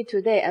bhikkhuni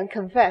today and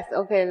confessed,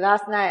 okay,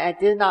 last night I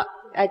did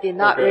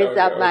not raise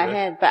up my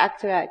hand, but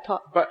actually I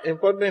talked. But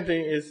important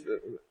thing is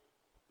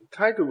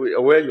try to be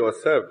aware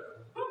yourself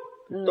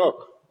to talk,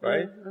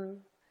 right?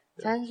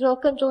 禅师说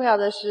更重要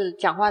的是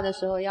讲话的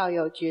时候要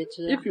有觉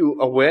知。If you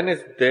awareness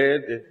there,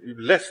 you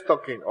less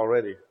talking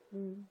already.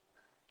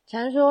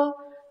 禅师说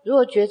如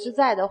果觉知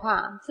在的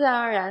话，自然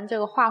而然这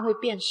个话会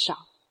变少。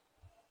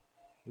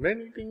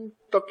Many things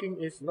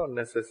talking is not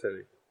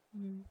necessary.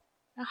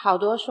 那好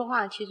多说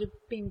话其实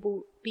并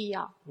不必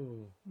要。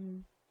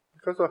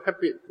Because of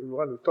habit, you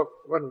want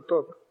to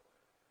talk.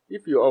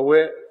 If you are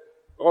aware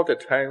all the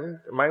time,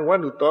 the mind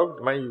want to talk,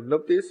 the mind you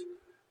notice,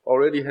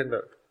 already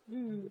handled.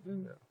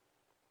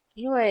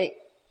 因为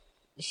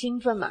兴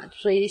奋嘛，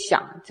所以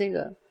想这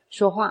个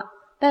说话。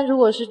但如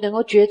果是能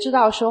够觉知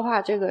到说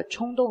话这个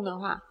冲动的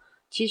话，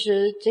其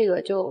实这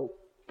个就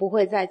不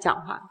会再讲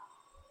话。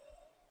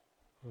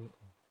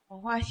我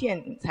发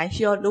现禅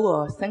修如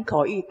果身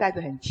口意带着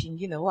很清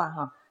净的话，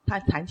它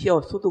禅修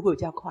速度会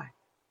比较快。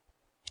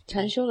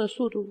禅修的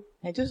速度，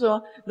也就是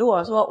说，如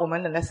果说我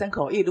们人的身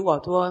口意如果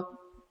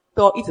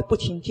都一直不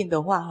清净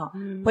的话，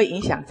会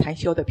影响禅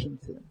修的品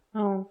质。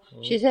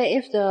She said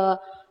if the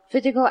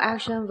physical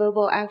action,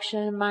 verbal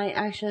action, mind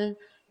action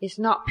is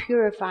not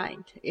purified,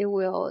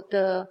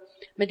 the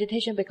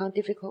meditation become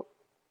difficult.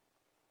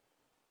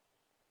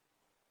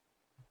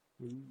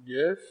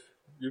 Yes,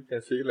 you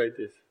can say like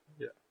this.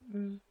 Yeah.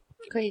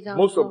 可以这样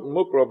说。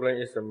More problem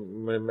is the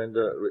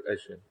mental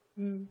reaction.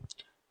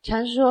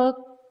 禅师说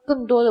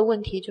更多的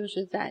问题就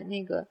是在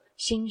那个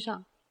心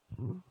上。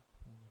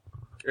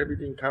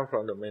Everything comes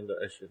from the mental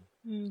action.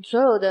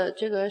 所有的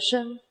这个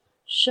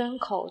身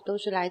口都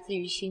是来自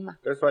于心嘛。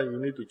That's why you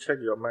need to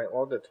check your mind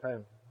all the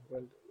time.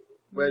 When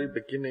very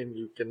beginning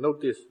you can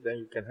notice, then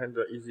you can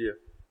handle easier.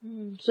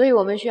 所以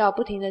我们需要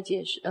不停的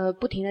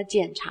不停的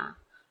检查。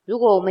如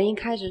果我们一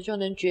开始就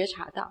能觉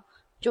察到，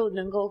就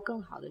能够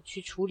更好的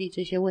去处理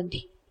这些问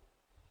题。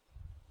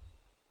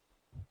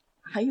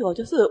还有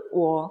就是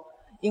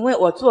因为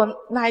我坐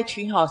那一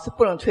区是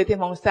不能吹电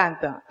风扇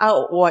的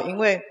我因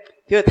为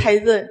觉得太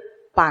热，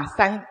把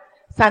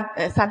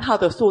3号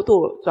的速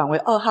度转为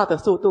2号的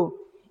速度，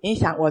影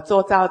响我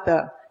周遭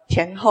的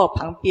前后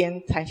旁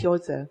边禅修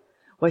者。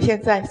我现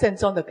在慎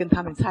重的跟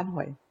他们忏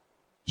悔，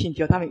请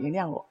求他们原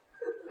谅我。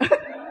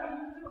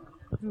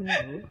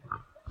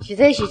She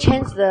said she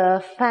changed the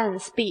fan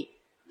speed.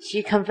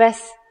 She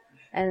confessed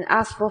and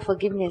asked for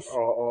forgiveness.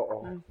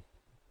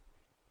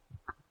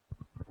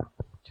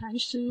 禅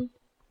师，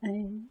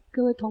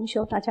各位同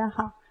修大家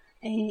好。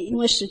因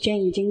为时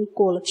间已经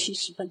过了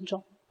70分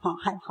钟，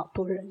还有好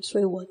多人，所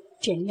以我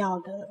简要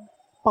的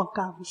报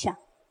告一下。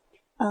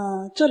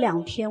这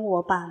2天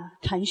我把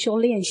禅修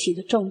练习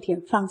的重点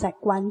放在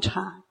观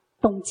察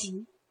动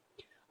机。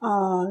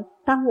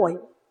当我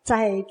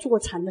在坐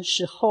禅的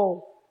时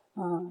候，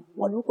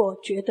我如果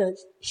觉得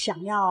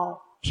想要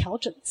调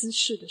整姿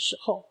势的时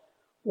候，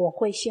我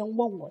会先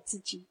问我自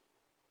己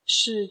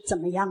是怎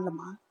么样的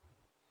吗？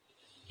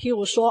譬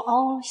如说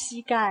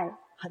膝盖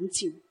很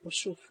紧不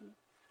舒服，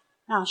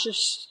那是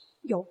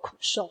有苦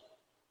受，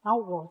然后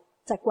我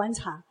在观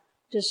察，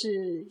就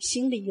是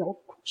心里有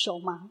苦受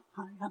吗？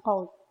然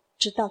后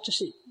知道这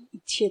是一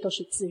切都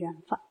是自然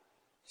法，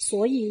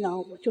所以呢，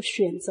我就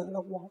选择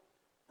了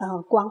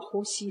光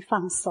呼吸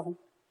放松，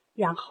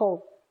然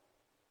后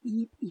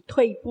以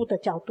退一步的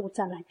角度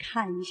再来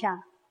看一下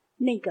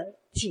那个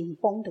紧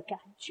绷的感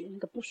觉，那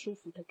个不舒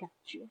服的感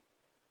觉，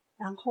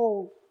然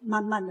后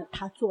慢慢的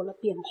它做了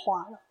变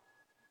化了，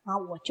然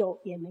后我就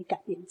也没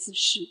改变姿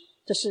势，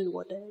这是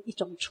我的一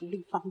种处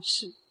理方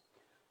式。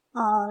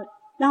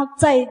那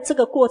在这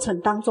个过程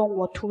当中，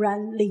我突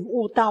然领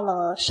悟到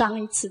了上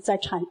一次在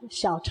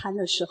小禅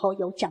的时候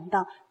有讲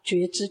到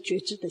觉知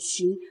的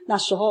心，那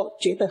时候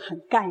觉得很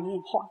概念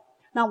化。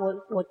那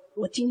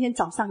我今天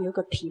早上有一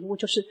个体悟，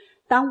就是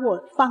当我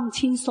放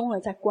轻松了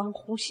在观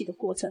呼吸的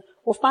过程，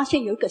我发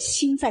现有一个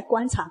心在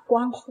观察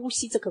观呼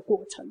吸这个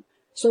过程，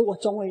所以我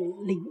终于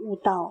领悟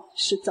到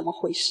是怎么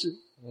回事。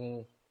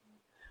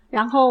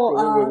然后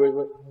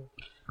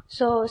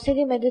So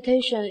sitting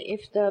meditation,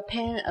 if the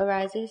pain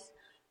arises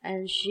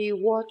and she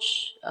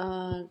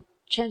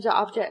change the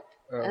object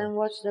and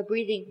watch the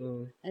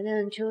breathing, and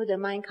then until the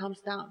mind calms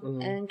down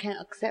and can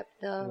accept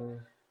the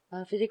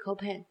physical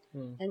pain.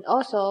 And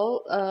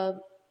also,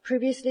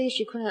 previously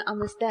she couldn't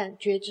understand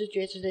觉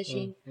知的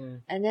心.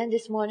 And then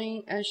this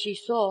morning she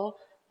saw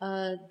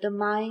the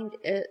mind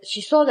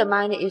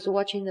is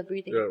watching the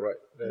breathing. Yeah, right.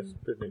 That's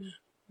finished.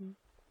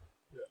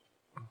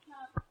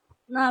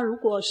 那如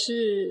果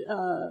是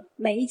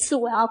每一次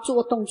我要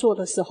做动作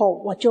的时候，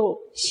我就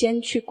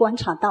先去观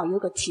察到有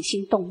个起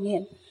心动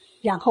念，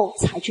然后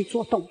才去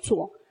做动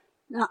作。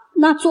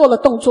那做了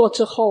动作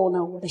之后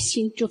呢，我的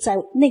心就在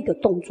那个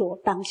动作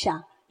当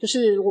下，就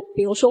是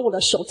比如说我的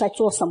手在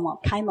做什么，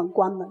开门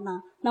关门啊，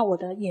那我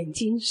的眼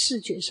睛视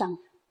觉上，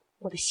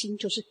我的心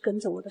就是跟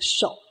着我的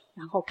手，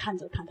然后看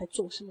着他在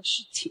做什么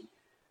事情。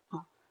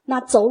那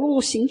走路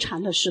行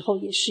禅的时候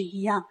也是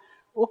一样。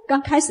我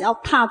刚开始要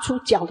踏出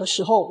脚的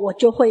时候，我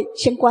就会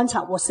先观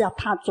察我是要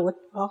踏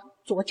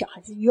左脚还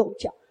是右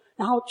脚，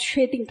然后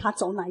确定他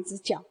走哪一只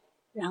脚，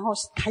然后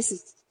开始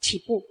起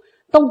步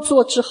动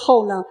作之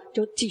后呢，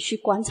就继续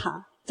观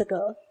察这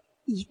个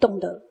移动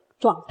的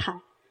状态。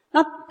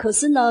那可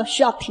是呢，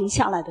需要停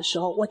下来的时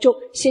候，我就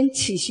先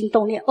起心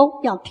动念，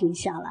要停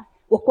下来，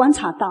我观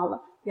察到了，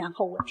然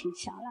后我停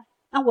下来。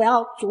那我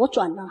要左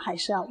转呢，还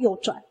是要右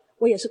转？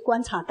我也是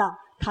观察到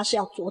它是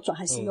要左转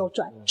还是右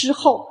转，之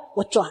后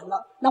我转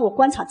了，那我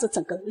观察这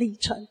整个历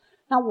程，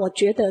那我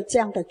觉得这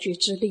样的觉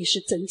知力是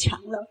增强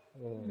了。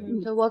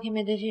So walking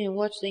meditation,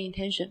 watch the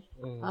intention,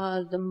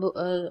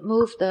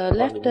 move the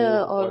left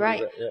or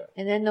right,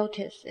 and then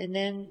notice, and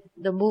then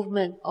the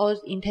movement, or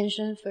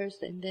intention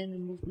first, and then the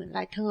movement,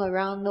 like turn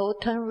around,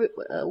 turn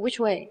which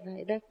way,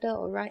 like left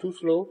or right. Too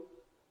slow?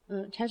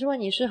 禅师问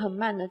你是很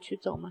慢的去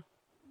走吗？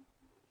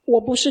我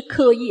不是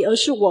刻意，而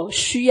是我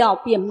需要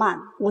变慢，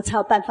我才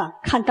有办法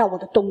看到我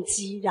的动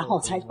机，然后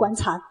才观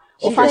察。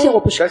我发现我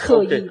不是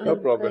刻意的，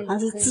它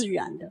是自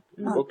然的。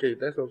Okay,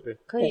 that's okay.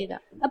 可以的。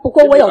那不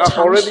过我有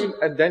尝试。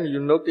And then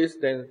you notice,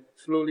 then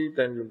slowly,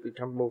 then you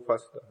become more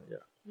faster.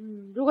 Yeah.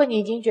 如果你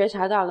已经觉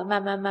察到了，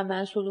慢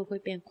慢速度会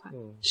变快。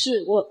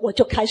是我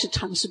就开始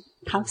尝试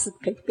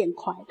可以变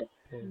快的。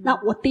那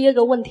我第二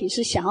个问题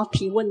是想要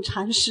提问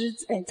禅师，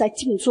在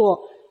静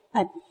坐，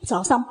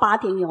早上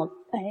8点有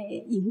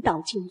引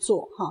导静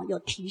坐有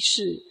提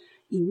示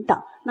引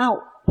导。那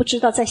不知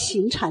道在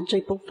行禅这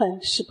部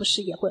分是不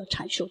是也会有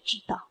禅修指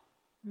导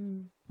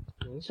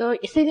？So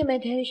sitting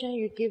meditation,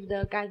 you give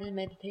the guided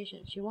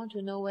meditation. She wants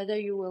to know whether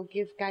you will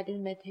give guided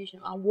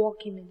meditation or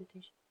walking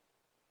meditation.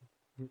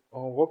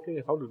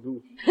 Walking, how to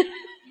do?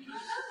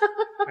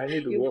 I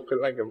need to walk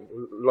like a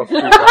lost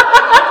people.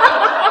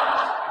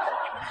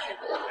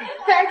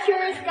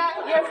 Curious guy,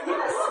 yes,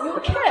 you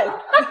can.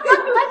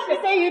 You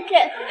say you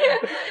can.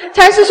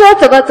 禅师说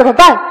怎么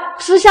办？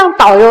是像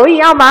导游一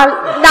样吗？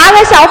拿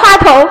了小话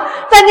筒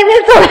在那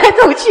边走来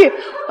走去，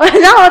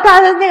然后他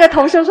的那个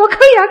同事说可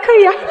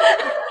以啊。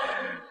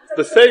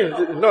The same,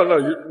 no,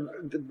 you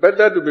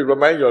better to be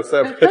remind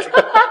yourself.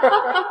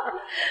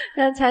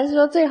 那禅师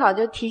说最好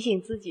就提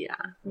醒自己啦，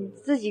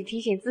自己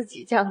提醒自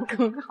己，这样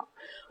更好。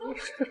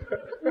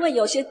因为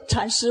有些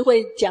禅师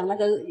会讲那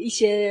个一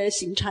些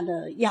行禅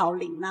的要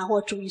领啊，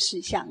或注意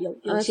事项，有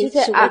些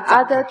是会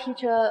讲。Other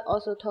teacher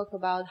also talk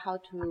about how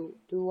to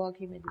do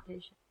walking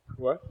meditation.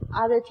 What?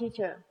 Other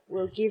teacher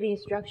will give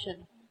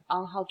instruction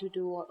on how to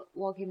do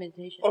walking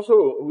meditation.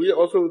 Also, we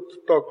also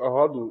talk on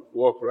how to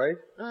walk, right?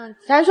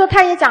 禅师说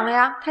他也讲了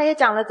呀，他也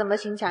讲了怎么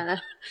行禅了。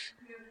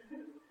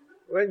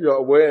When you're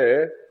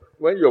aware,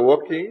 when you're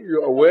walking,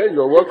 you're aware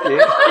you're walking.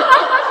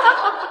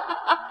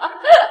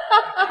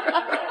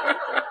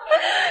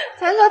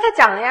 禅师说他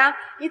讲了呀，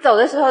你走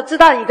的时候知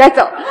道你在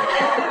走。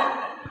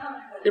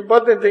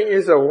Important thing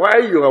is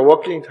while you are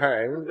walking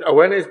time,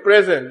 awareness is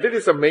present.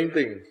 This is the main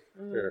thing.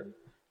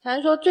 禅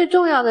师说最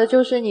重要的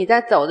就是你在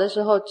走的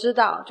时候知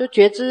道，就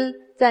觉知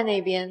在那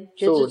边，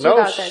觉知知道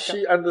在走。So now she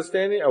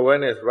understanding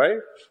awareness, right?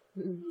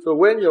 So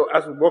when you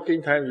ask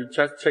walking time, you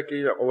just check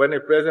it when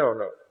it's present or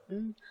not.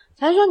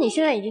 禅师说你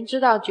现在已经知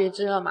道觉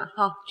知了嘛，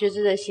觉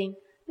知的心。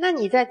那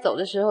你在走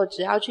的时候，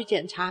只要去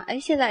检查，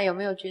现在有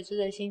没有觉知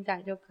的心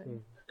在就可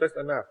以。That's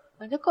enough.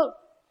 就够了。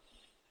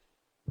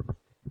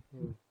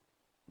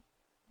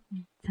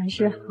禅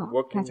师好，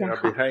大家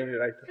好。Behind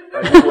like,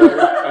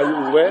 are you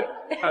aware?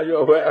 Are you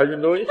aware? Are you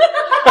knowing?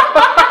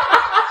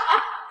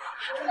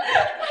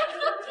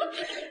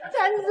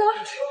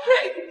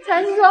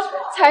 禅师说，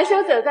禅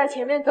修者在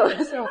前面走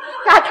的时候，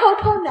他偷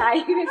偷拿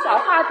一个小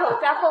话筒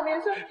在后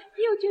面说：“你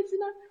有觉知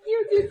吗？你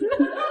有觉知吗？”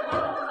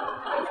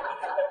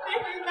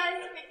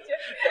 Nice picture.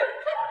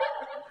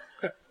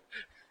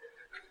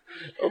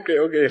 Okay.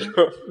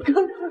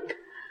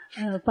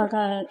 报告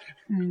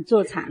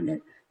坐禅的，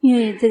因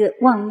为这个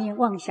妄念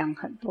妄想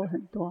很多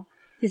很多，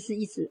就是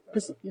一直不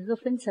是有时候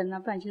分层啊，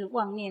不然就是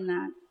妄念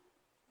啊，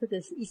这个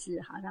是一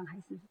直好像还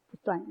是不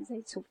断的在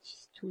出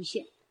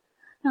现。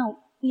那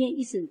因为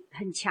一直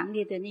很强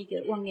烈的那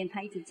个妄念，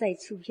它一直在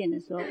出现的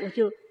时候，我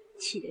就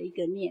起了一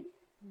个念，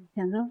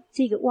想说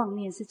这个妄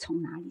念是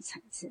从哪里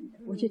产生的，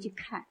我就去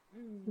看，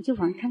我就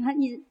反正看他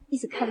一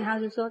直看他，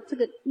就说这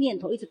个念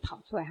头一直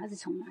跑出来，它是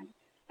从哪里？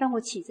当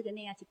我起这个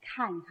念要去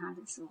看它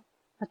的时候，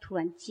它突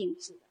然静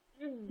止了，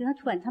就它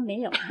突然它没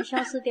有，它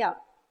消失掉了，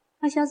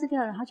它消失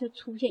掉了，它就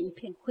出现一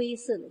片灰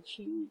色的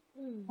区域，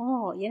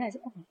原来是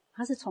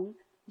它是从，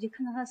我就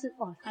看到它是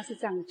它是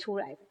这样子出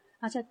来的，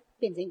它就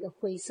变成一个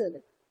灰色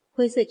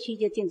区域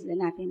就静止在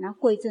那边，然后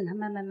过一阵它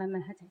慢慢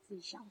它才自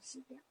己消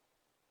失掉。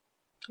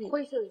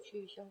灰色的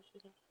区域消失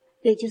掉。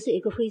对，就是有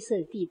一个灰色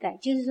的地带，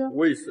就是说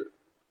灰色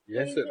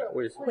颜色的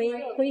灰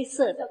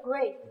色的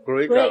gray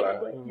color，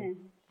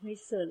 灰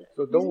色的。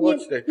 So don't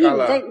watch the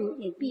color. 因为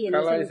你闭眼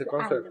的时候是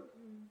暗的，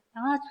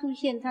然后它出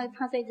现，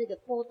它在这个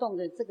波动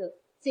的这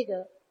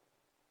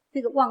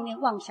个妄念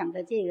妄想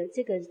的这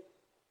个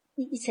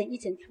一层一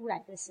层出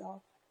来的时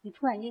候，你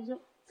突然间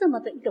说这么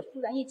的一个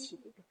忽然一起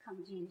的一个抗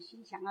拒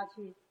心，想要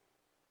去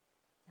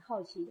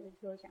好奇的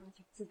说，想要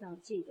去知道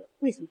这个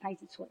为什么它一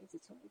直出来。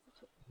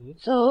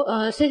So,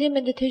 sitting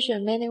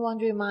meditation, many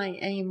wandering mind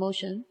and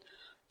emotion.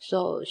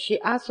 So she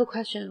asked the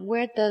question,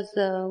 where does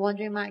the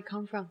wandering mind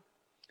come from?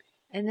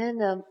 And then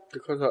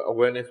because her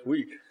awareness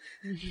weak.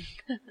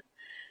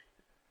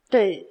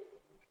 对，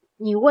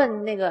你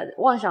问那个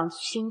妄想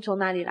心从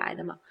哪里来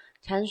的嘛？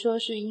禅说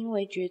是因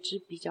为觉知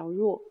比较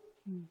弱。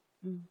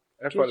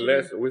Effort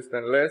less,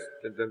 wisdom less,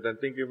 then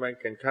thinking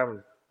mind can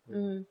come.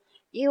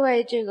 因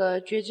为这个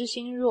觉知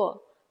心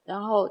弱，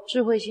然后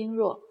智慧心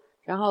弱，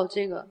然后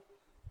这个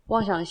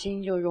妄想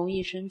心就容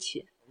易升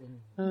起。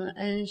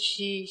And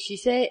she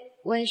said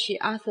when she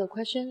asked a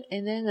question,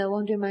 and then the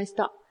wandering mind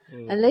stopped.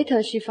 And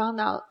later she found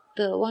out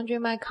the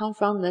wandering mind come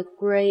from the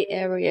gray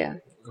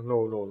area.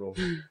 No.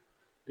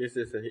 This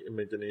is an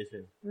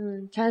imagination.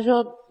 禅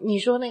说你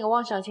说那个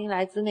妄想心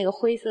来自那个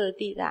灰色的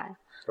地带。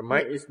The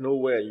mind is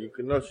nowhere. You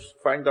cannot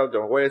find out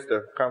where's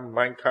the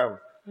mind come.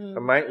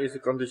 The mind is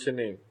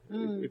conditioning.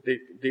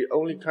 They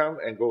only come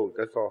and go.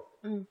 That's all.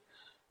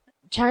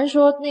 禅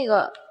说那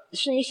个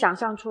是你想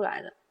象出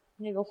来的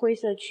那个灰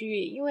色区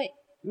域，因为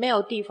没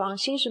有地方，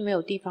心是没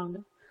有地方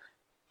的，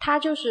它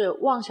就是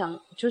妄想，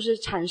就是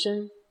产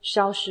生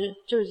消失，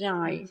就是这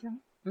样而已。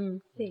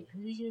对，可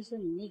是就是说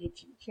你那个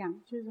景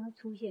象，就是它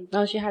出现。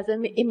然后 she has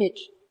an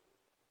image.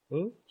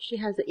 She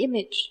has an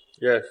image.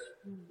 Yes,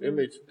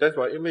 image. That's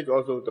why image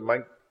also the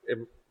mind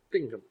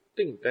think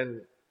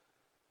then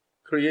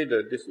create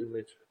this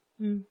image.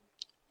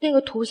 那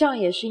个图像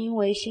也是因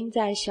为心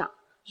在想，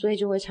所以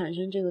就会产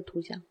生这个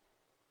图像。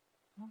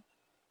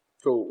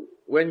So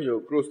when you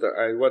close the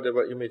eye,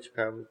 whatever image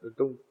comes,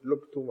 don't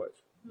look too much.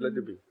 Let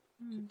it be.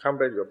 Come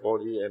back your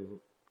body and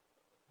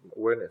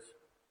awareness.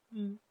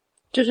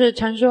 就是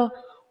禅说，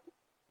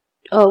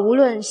无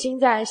论心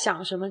在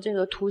想什么，这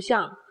个图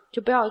像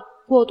就不要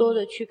过多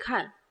的去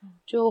看，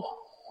就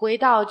回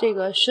到这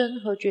个身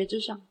和觉知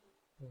上。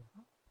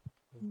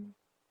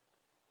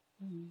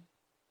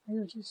还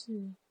有就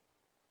是，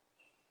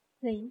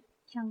对，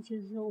像就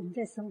是说我们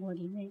在生活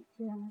里面，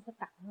就像他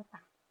打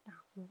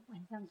呼，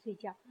晚上睡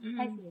觉，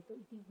开始也都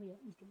一定会有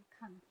一种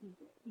抗拒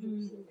的一种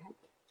心态，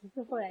可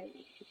是后来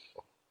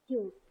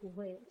就不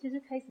会了，就是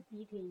开始第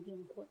一天一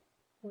定会，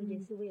我也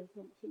是会有这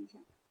种现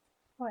象，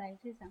后来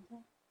就想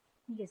说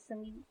那个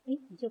声音，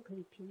你就可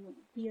以平稳，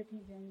第二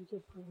天声音就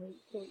不会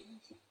受影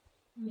响。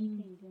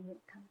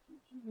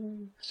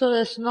So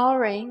the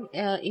snoring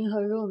in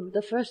her room,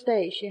 the first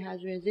day she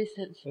has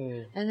resistance,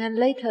 and then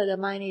later the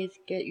mind is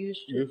get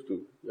used to,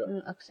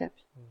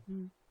 accept.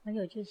 还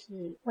有就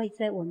是外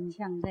在，我们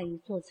像在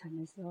坐禅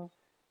的时候，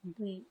你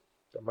对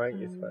the mind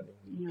is funny.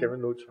 You have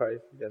no choice,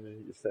 then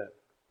you accept.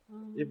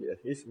 If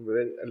he's a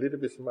little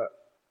bit smart,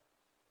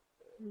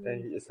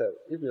 then he accept.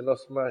 If you're not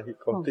smart, he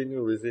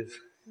continue resist.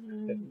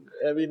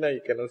 Every night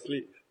you cannot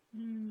sleep.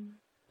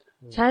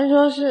 禅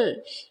说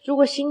是，如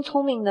果心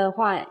聪明的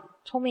话，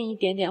聪明一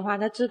点点的话，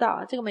他知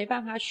道这个没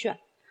办法选，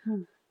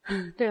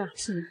对吧？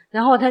是，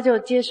然后他就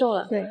接受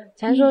了。对，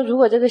禅说如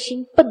果这个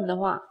心笨的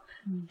话，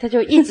他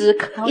就一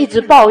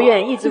直抱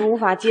怨，一直无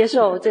法接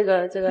受这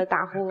个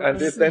打呼。And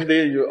this 10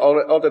 days you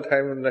all the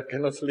time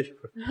cannot sleep.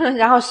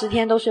 然后10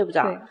天都睡不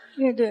着。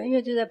对，因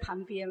为就在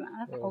旁边嘛，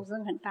他吼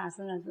声很大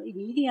声的说，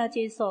你一定要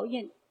接受，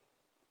因为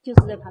就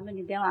是在旁边，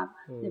你没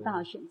办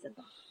法选择的。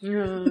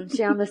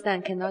She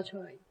understand, cannot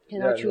choose.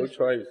 No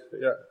choice.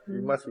 Yeah,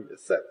 you must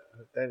accept.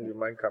 Then your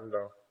mind come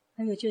down.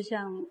 还有就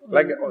像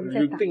like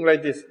you think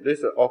like this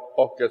is an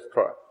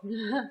orchestra.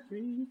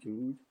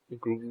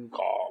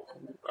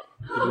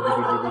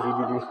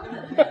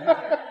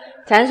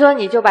 禅说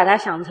你就把它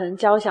想成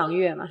交响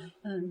乐嘛。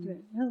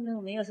对，那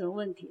个没有什么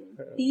问题。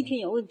第一天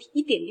有问题，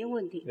一点点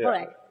问题，后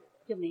来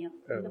就没有。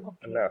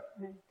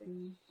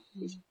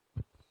谢谢。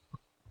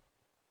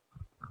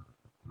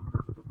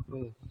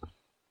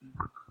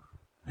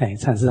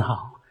禅师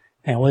好。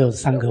我有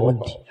3个问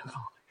题。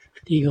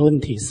第一个问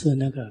题是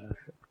那个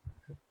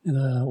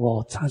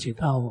我察觉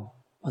到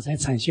我在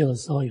禅修的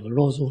时候有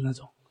落入那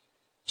种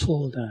错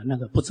误的那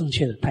个不正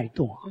确的态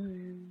度。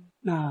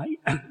那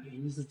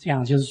原因是这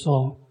样，就是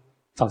说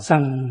早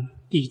上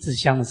第一支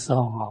香的时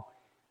候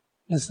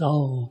那时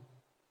候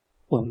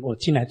我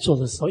进来坐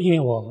的时候，因为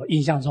我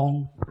印象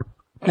中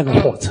那个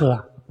火车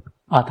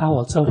它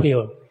火车会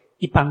有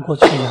一班过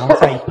去，然后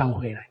再一班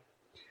回来。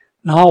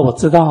然后我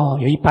知道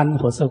有一班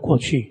火车过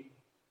去，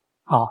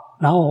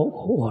然后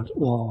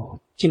我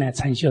进来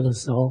禅修的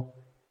时候，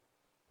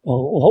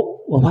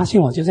我发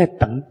现我就在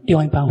等另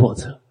外一班火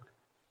车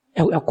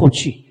要过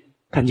去，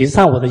感觉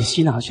上我的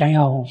心好像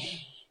要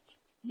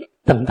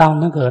等到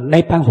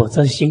那班火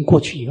车先过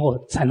去以后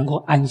才能够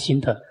安心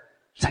的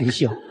禅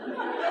修。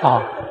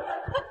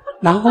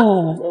然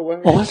后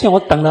我发现我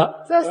等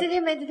了。So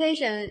sitting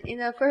meditation, in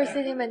the first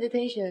sitting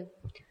meditation,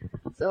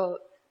 so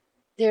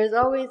there's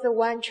always a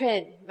one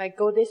train like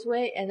go this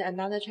way and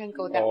another train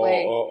go that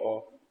way.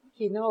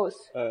 He knows.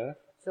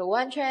 So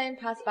one train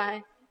passed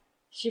by.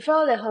 She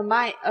felt that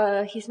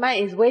his mind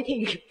is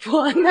waiting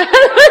for another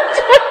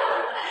train.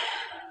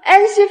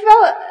 And he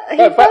felt.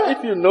 But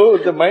if you know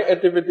the mind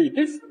activity,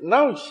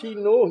 now he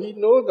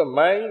know the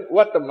mind,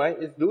 what the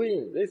mind is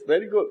doing. It's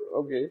very good.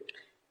 Okay.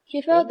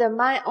 He felt the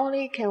mind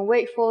only can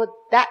wait for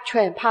that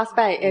train pass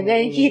by and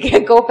then he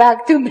can go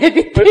back to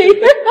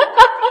meditate.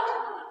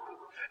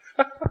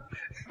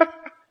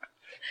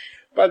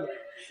 But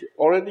she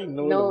already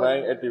know the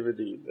mind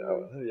activity.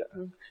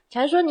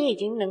 禅说你已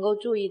经能够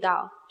注意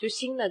到就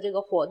新的这个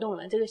活动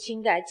了，这个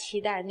心在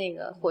期待那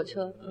个火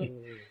车。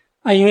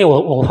因为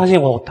我发现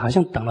我好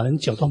像等了很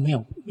久都没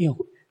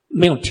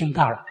有听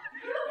到了，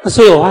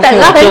所以我发现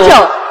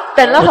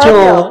等了很久，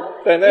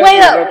为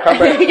了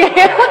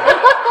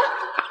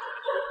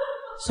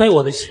所以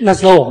那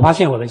时候我发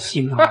现我的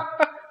心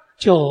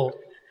就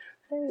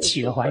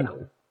起了烦恼，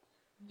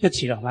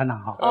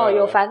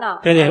有烦恼。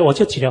对，我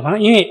就起了烦恼，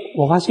因为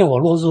我发现我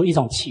落入一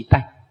种期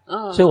待，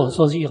所以我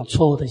说是一种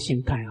错误的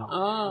心态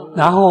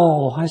然后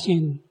我发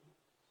现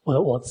我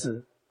的我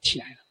执起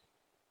来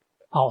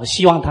了，我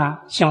希望他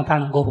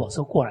能够火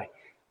车过来，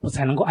我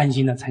才能够安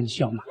心的禅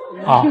修嘛，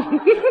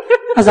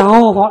那然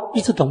后我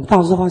一直等不到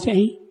的时候，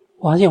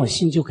我发现我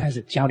心就开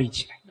始焦虑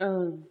起来，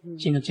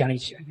心就焦虑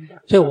起来，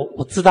所以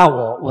我知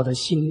道我的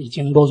心已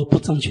经落入不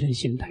正确的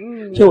心态，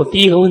所以我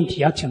第一个问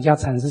题要请教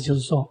禅师，就是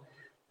说，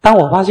当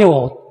我发现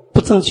我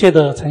不正确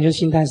的禅修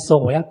心态的时候，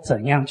我要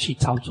怎样去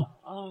操作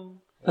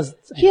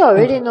？He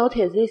already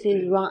noticed this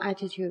is wrong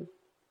attitude.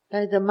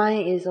 That the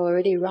mind is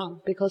already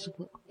wrong because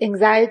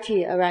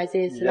anxiety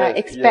arises. Like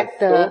expect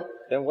the. So,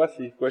 then what's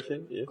his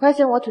question?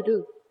 Question what to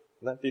do?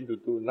 Nothing to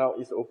do. Now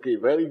it's okay.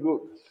 Very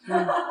good.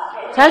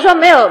 禅说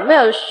没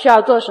有需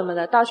要做什么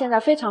的，到现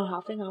在非常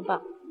好，非常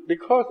棒。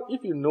Because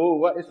if you know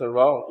what is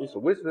wrong, it's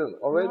wisdom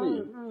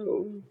already.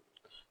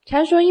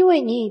 禅说，因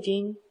为你已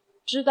经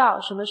知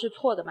道什么是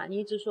错的嘛，你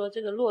一直说这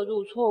个落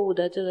入错误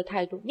的这个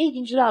态度，你已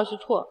经知道是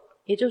错，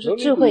也就是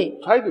智慧。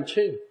Try to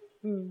change.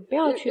 不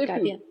要去改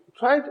变。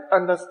Try to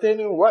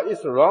understanding what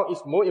is wrong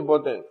is more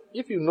important.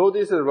 If you know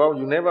this is wrong,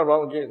 you never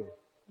wrong again.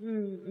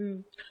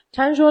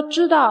 禅说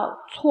知道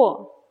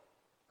错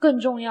更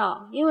重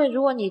要，因为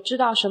如果你知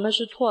道什么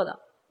是错的，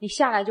你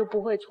下来就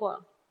不会错了。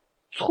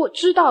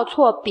知道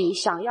错比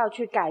想要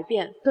去改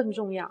变更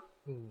重要。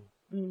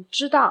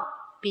知道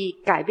比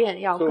改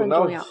变要更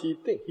重要。So now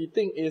he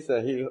think is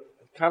he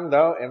come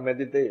down and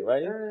meditate,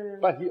 right?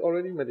 But he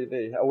already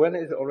meditate.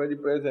 Awareness is already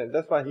present.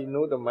 That's why he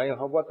know the mind,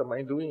 what the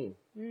mind doing.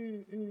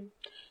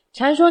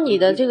 禅说你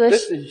的这个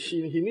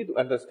he need to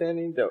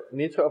understanding the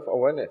nature of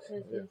awareness.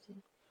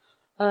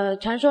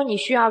 禅说你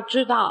需要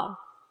知道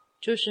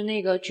就是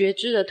那个觉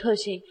知的特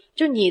性，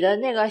就你的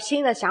那个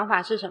新的想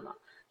法是什么，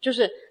就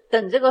是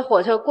等这个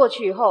火车过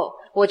去以后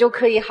我就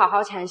可以好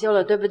好禅修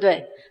了，对不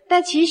对？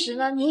但其实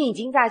呢你已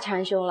经在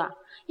禅修了，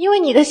因为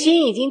你的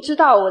心已经知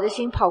道我的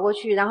心跑过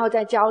去，然后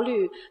在焦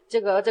虑这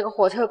个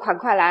火车赶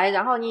快来，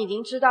然后你已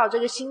经知道这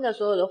个新的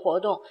所有的活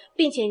动，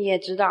并且你也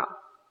知道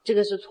这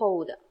个是错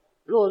误的，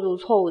落入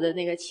错误的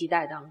那个期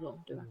待当中，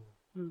对吧？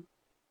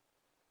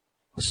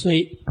所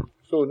以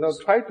So now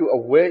try to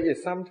aware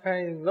is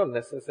sometimes not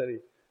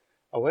necessary.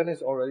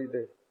 Awareness already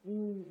there.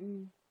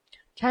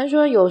 禅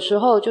说有时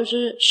候就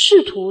是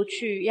试图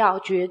去要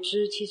觉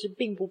知，其实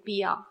并不必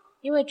要，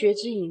因为觉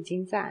知已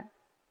经在。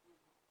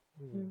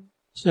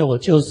所以我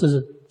就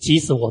是即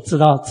使我知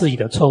道自己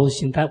的错误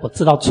心态，我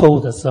知道错误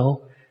的时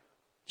候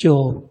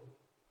就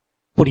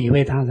不理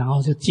会它，然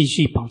后就继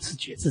续保持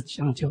觉知，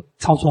这样就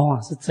操作方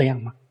法是这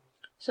样吗？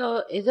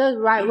 So is the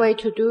right way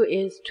to do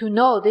is to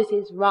know this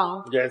is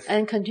wrong, Yes.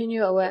 and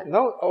continue aware.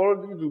 Now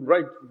already the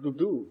right to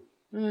do.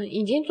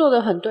 已经做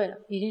得很对了，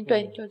已经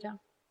对，就这样。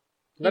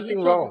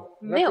 Nothing wrong.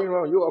 没有 Nothing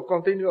wrong. You are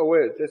continue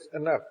aware. That's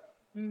enough.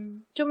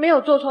 就没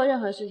有做错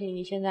任何事情，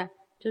你现在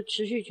就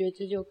持续觉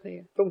知就可以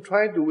了。 Don't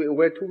try to be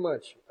aware too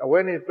much.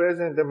 Awareness is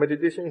present, the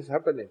meditation is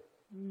happening.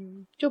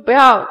 就不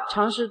要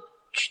尝试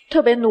去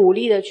特别努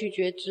力的去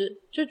觉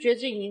知，就觉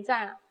知已经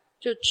在了，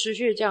就持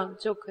续这样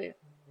就可以了。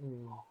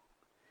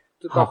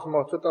知道什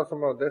么，知道什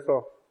么, that's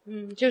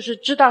all. 就是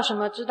知道什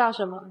么，知道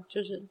什么，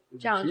就是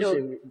这样就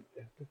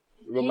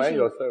Remind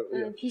yourself.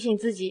 Yeah. 提醒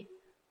自己。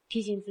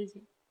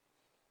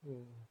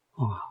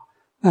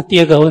那第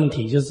二个问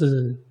题就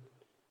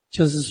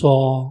是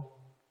说，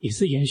也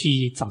是延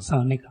续早上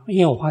的那个，因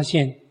为我发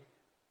现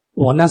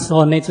我那时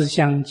候那支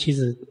香其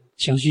实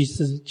情绪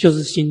就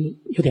是心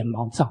有点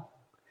毛躁，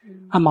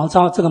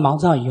这个毛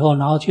躁以后，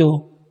然后就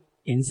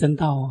延伸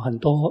到很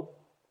多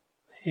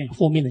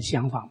负面的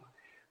想法嘛。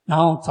然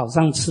后早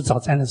上吃早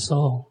餐的时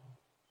候，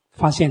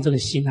发现这个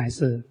心还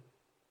是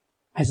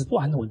不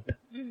安稳的。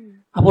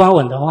不安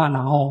稳的话，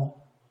然后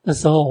那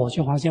时候我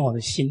就发现我的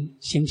心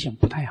情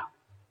不太好，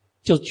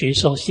就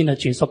心的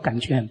觉受感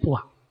觉很不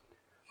好。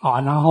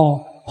然后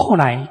后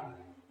来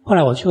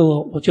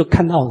我就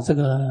看到我这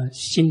个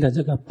心的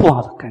这个不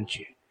好的感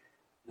觉，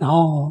然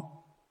后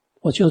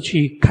我就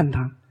去看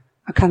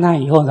它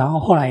以后，然后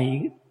后来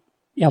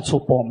要出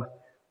钵嘛，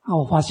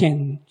我发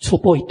现出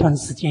钵一段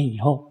时间以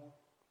后，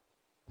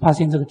发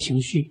现这个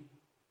情绪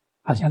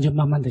好像就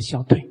慢慢的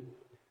消退。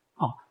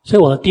所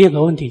以我的第二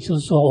个问题就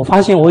是说，我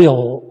发现我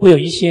有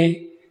一些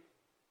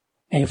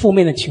负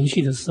面的情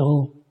绪的时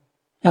候，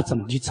要怎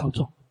么去操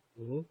作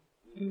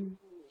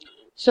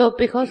？So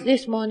because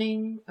this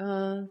morning,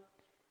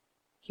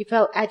 he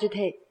felt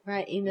agitated,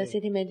 right, in the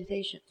sitting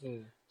meditation.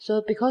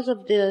 So because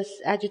of this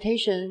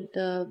agitation,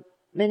 the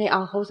many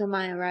unwholesome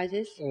mind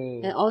arises,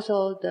 and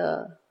also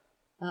the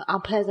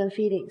unpleasant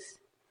feelings.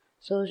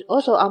 So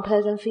also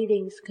unpleasant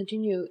feelings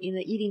continue in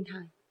the eating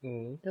time.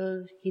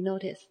 So he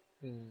noticed.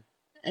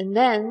 And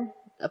then,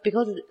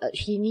 because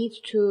he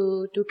needs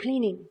to do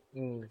cleaning.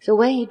 So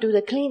when he do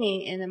the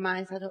cleaning, and the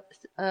mind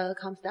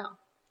comes down.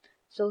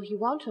 So he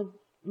want to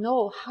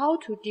know how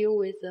to deal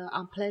with the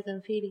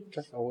unpleasant feelings.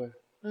 Just aware.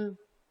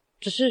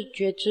 只是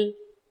觉知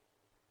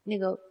那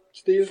个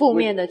负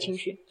面的情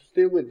绪。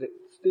Stay with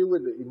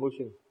the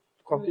emotion.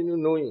 Continue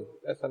knowing.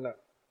 That's enough.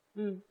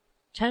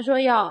 禅说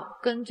要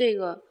跟这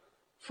个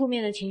负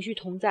面的情绪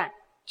同在，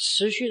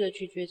持续的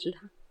去觉知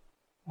它。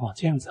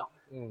这样子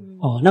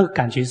那个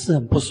感觉是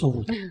很不舒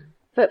服的。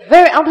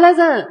Very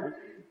unpleasant.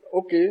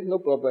 Okay, no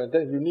problem.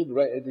 Then you need the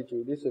right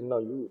attitude. This is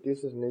not you.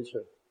 This is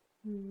nature.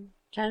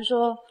 禅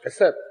说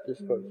Accept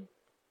this first.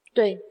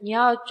 对，你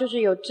要就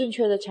是有正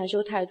确的禅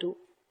修态度，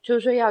就是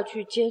说要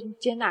去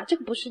接纳，这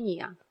个不是你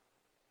啊，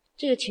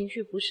这个情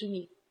绪不是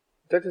你。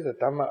That is a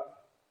dhamma.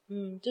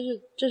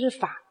 这是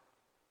法。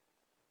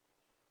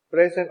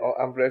Present or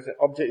unpleasant,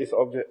 object is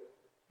object.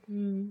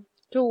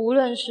 就无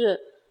论是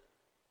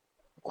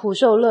苦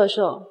受乐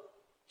受，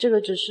这个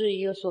只是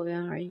一个所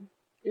缘而已。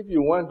If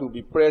you want to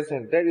be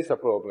present, that is a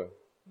problem.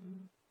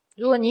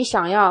 如果你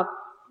想要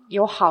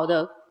有好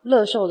的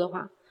乐受的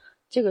话，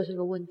这个是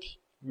个问题。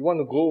You want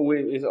to go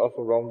away is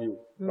also wrong view,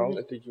 wrong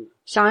attitude.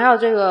 想要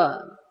这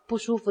个不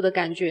舒服的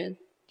感觉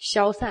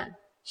消散、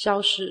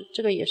消失，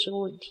这个也是个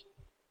问题。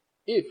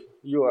If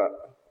you are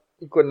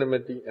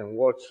equanimity and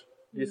watch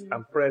this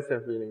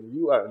unpleasant feeling,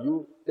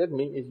 that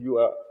means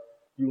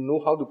you know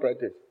how to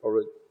practice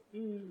already.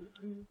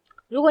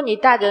 如果你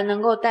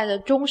能够带着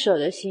中舍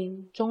的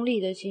心、中立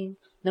的心，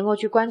能够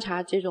去观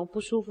察这种不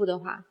舒服的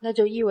话，那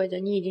就意味着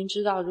你已经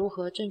知道如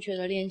何正确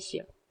的练习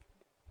了。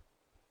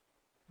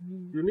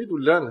You need to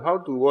learn how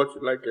to watch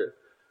like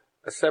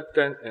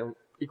acceptance and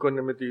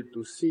equanimity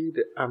to see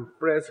the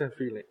unpleasant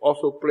feeling,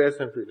 also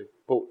pleasant feeling,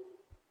 both.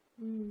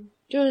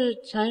 就是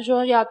禅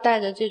说要带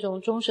着这种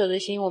中舍的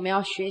心，我们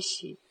要学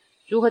习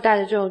如何带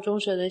着这种中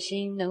舍的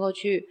心，能够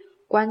去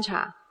观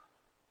察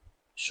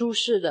舒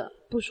适的、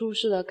不舒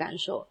适的感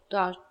受，都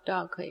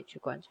要可以去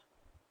观察。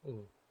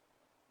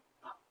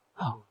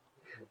好，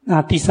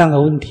那第三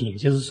个问题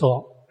就是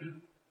说，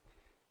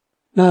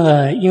那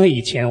个因为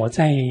以前我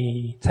在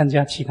参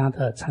加其他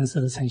的禅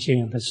师的禅修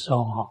营的时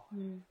候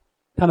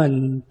他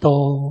们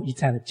都一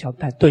再的交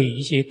代，对于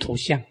一些图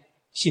像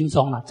心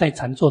中在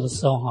禅坐的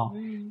时候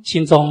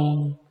心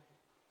中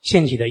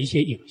现起的一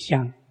些影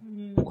像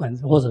不管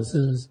或者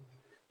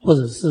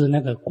是那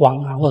个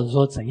光或者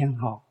说怎样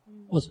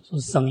或者说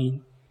声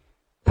音，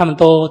他们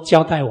都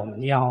交代我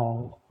们要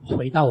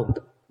回到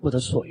我的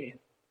所缘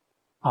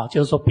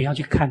就是说不要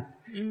去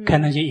看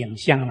那些影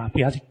像不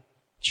要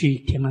去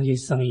听那些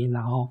声音，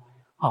然后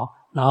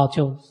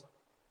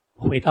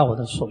回到我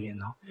的所缘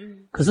哦。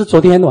可是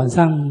昨天晚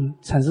上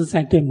禅师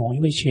在对某一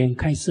位学员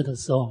开示的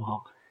时候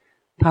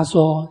他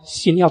说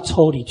心要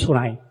抽离出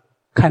来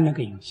看那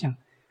个影像，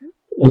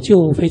我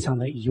就非常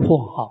的疑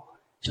惑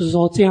就是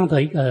说这样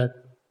的一个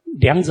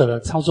两者的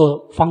操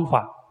作方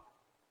法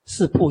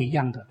是不一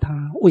样的，他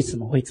为什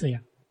么会这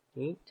样？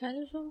禅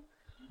师说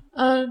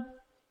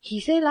，he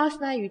said last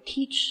night you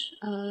teach,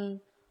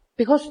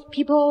 because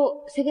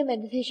people sitting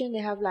meditation,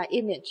 they have like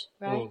image,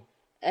 right?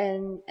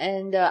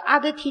 And the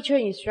other teacher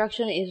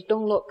instruction is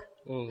don't look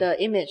the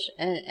image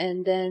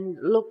and then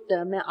look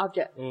the main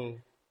object.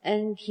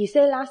 And he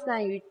said last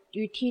night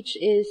you teach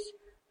is,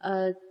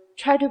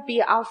 try to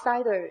be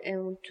outsider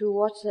and to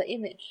watch the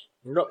image.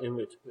 Not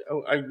image.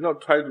 I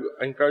not try to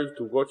encourage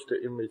to watch the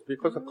image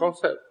because of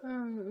concept.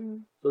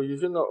 So you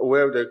should not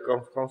aware of the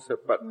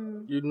concept, but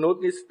you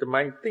notice the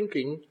mind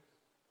thinking,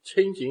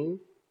 changing,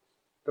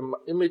 the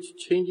image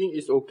changing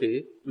is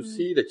okay. To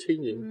see the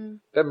changing,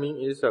 that means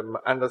it's an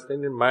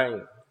understanding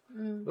mind.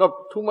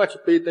 Not too much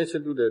pay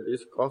attention to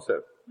this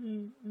concept.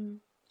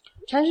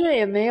 禅师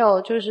也没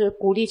有就是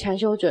鼓励禅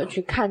修者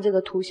去看这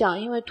个图像，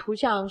因为图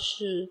像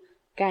是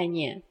概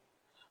念。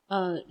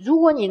如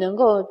果你能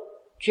够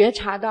觉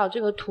察到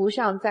这个图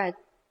像在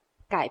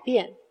改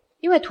变，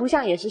因为图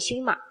像也是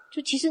心嘛，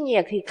就其实你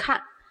也可以看，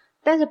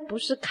但是不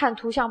是看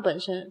图像本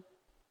身。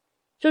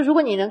就如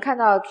果你能看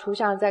到图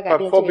像在改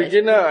变， But for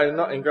beginner, I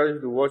not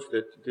encourage to watch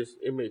this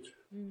image.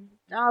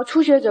 然后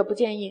初学者不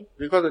建议。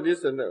Because of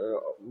this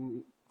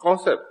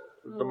concept,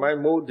 the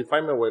mind more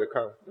definement will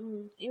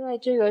come. 因为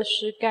这个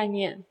是概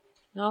念，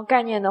然后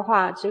概念的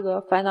话，这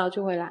个烦恼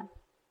就会来。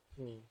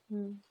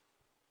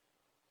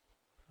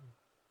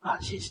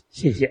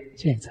谢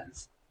谢禅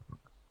师。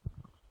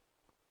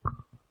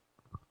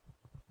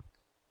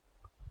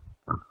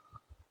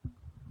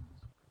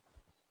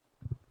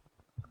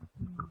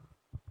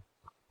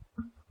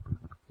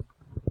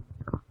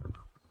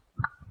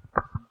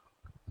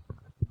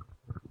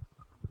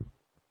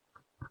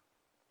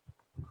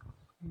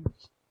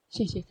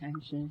谢谢禅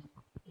师，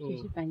谢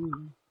谢翻译。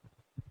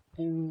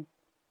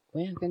我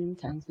要跟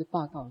禅师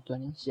报告昨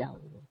天下午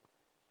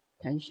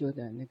禅修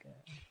的那个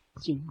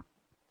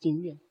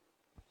经验。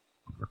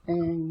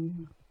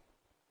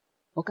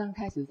我刚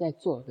开始在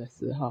做的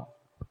时候，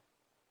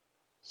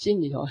心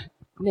里头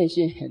内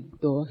心很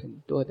多很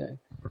多的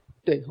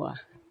对话，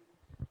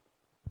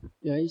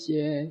有一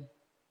些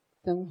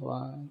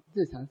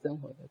日常生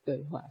活的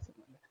对话什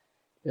么的。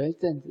有一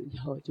阵子以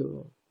后，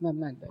就慢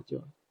慢的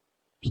就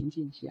平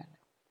静下来。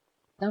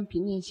当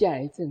平静下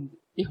来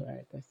一会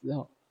儿的时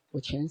候，我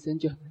全身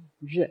就很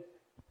热，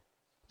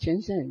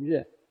全身很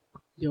热，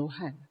流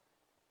汗，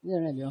热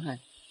流汗。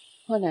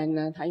后来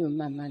呢，它又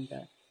慢慢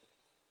的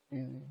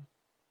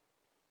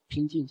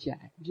平静下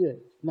来，热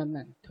慢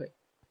慢退。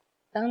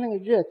当那个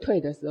热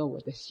退的时候，我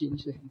的心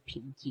是很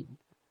平静的。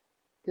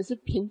可是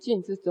平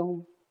静之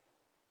中，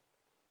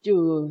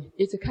就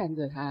一直看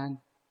着它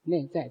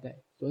内在的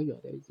所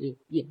有的一些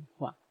变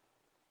化。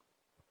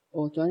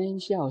我昨天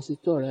下午是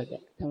做了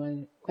他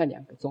们快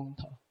2个钟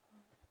头。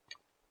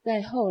再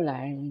后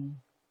来，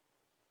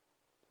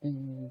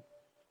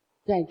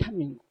在他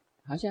们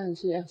好像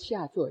是要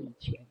下座以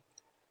前，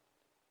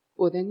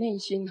我的内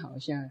心好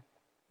像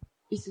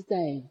一直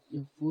在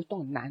有浮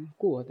动难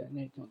过的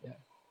那种的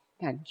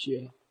感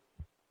觉，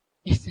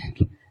一直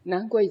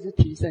难过一直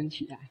提升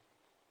起来，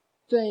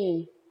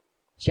最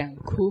想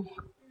哭，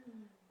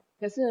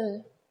可是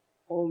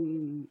我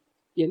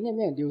眼泪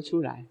没有流出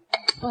来，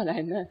后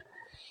来呢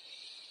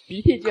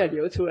鼻涕就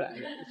流出来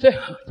了，所以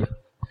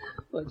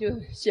我就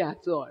下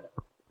座了。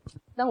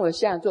当我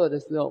下座的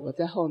时候，我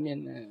在后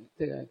面呢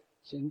这个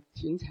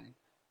行禅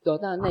走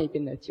到那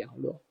边的角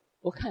落，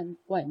我看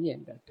外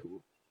面的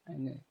图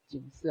那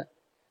景色，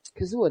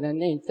可是我的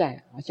内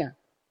在好像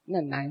那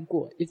难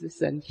过一直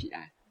升起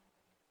来，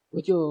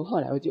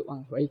后来我就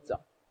往回走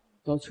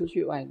出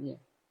去外面。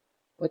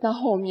我到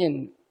后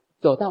面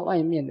走到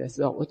外面的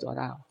时候，我走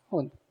到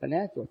本来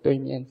要走对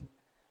面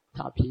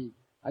草皮，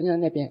好像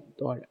那边很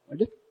多人，我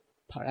就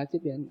跑到这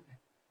边来。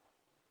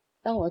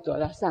当我走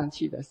到上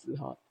去的时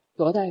候，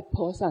走在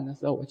坡上的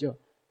时候，我就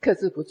克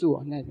制不住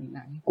我那种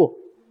难过，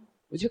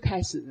我就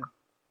开始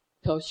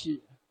抽泣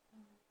了。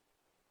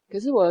可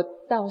是我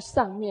到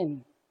上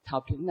面草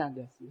坪那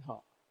的时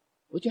候，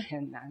我就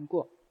很难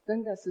过，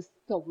真的是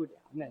受不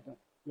了那种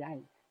压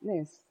抑，那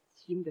种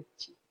心的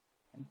紧，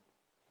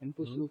很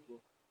不舒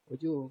服，我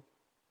就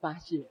发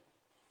泄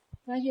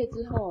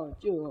之后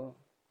就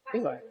一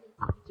会儿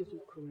就是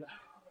哭了，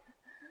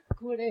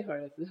哭了一会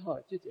儿之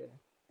后就觉得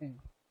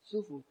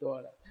舒服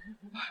多了。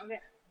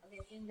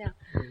Okay, 先这样。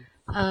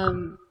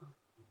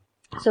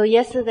So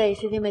yesterday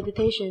sitting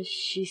meditation,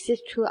 she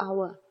sits 2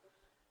 hours.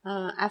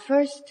 At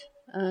first,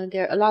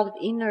 there are a lot of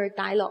inner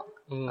dialogue,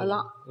 a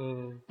lot,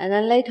 and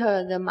then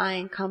later the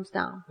mind comes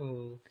down,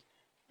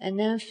 and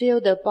then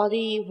feel the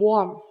body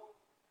warm,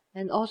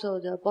 and also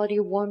the body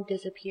warm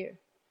disappear,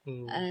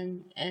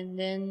 and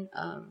then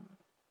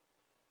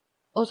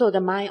also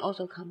the mind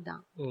also come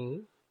down.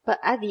 But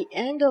at the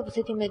end of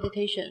sitting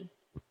meditation,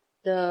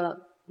 the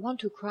want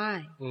to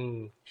cry,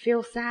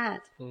 feel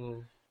sad.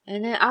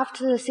 And then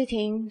after the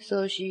sitting,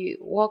 so she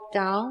walked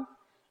down,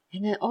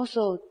 and then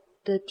also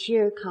the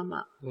tear come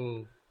up.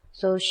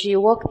 So she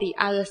walked the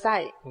other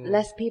side,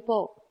 less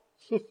people.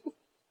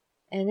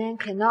 And then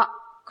cannot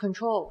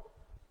control.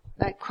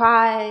 Like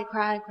cry.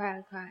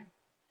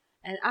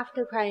 And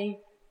after crying,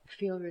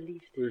 feel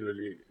relief. Feel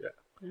relief,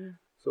 yeah.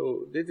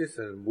 So this is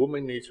a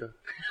woman nature.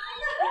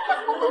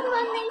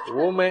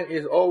 Woman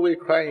is always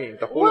crying.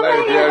 The whole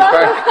life they are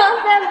crying.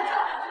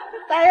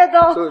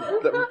 So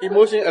the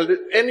emotion,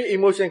 any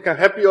emotion can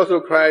happy also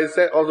cry,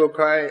 sad also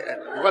cry,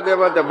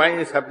 whatever the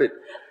mind is happy.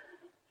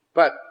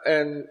 But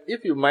and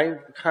if your mind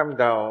calm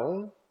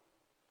down,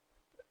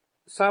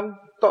 some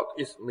thought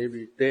is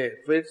maybe there,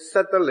 very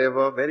subtle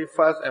level, very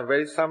fast and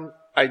very some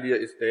idea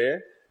is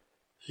there.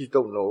 He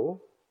don't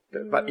know,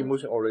 but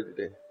emotion already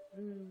there.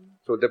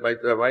 So the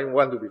mind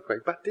want to be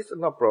quiet, but this is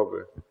not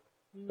problem.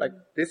 Like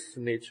this is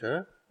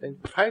nature, then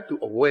try to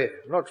aware,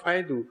 not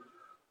try to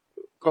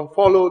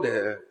follow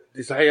the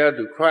desire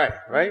to cry,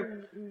 right?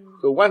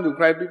 So want to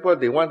cry, people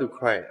they want to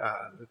cry,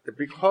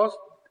 because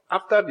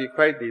after they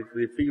cry,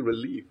 they feel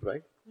relief,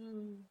 right?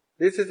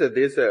 This is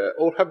a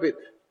old habit.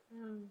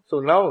 So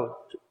now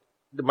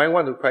the mind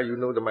want to cry, you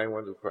know the mind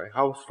want to cry.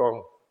 How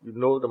strong? You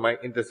know the mind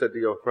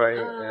intensity of crying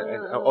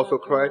and also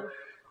cry.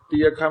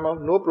 Tear come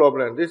out, no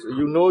problem. This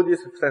you know this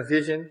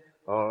sensation.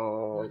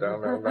 Oh,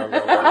 down,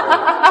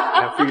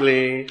 and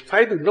feeling.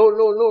 Try to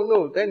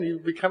no. Then you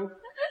become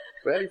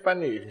very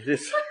funny.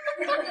 This.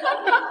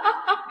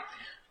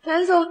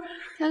 他说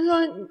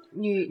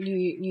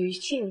女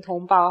性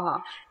同胞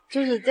哈，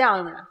就是这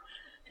样的，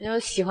就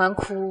喜欢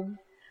哭，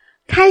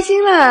开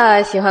心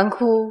了喜欢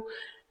哭，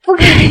不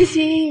开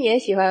心也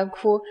喜欢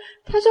哭。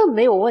他说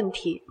没有问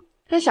题，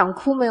他想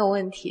哭没有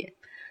问题，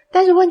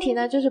但是问题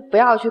呢，就是不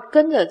要去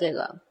跟着这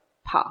个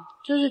跑，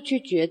就是去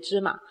觉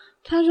知嘛。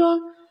他说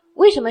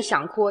为什么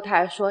想哭？他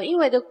还说因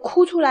为这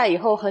哭出来以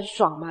后很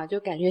爽嘛，就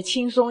感觉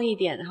轻松一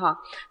点哈。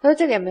他说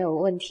这个也没有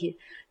问题，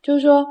就是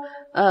说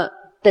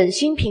等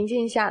心平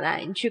静下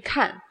来，你去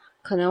看，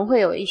可能会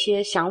有一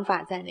些想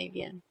法在那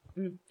边。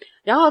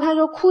然后他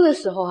说哭的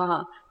时候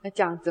哈，那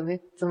讲怎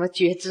么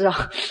觉知啊？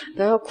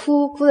他说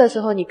哭的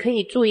时候，你可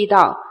以注意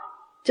到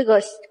这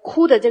个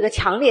哭的这个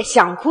强烈，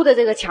想哭的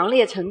这个强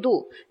烈程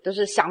度，都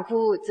是想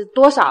哭这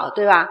多少，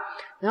对吧？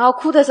然后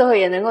哭的时候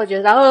也能够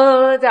觉得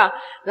这样，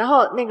然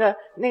后那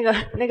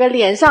个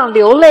脸上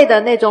流泪的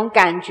那种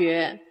感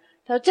觉，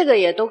他说这个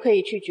也都可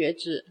以去觉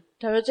知。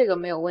他说这个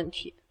没有问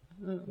题。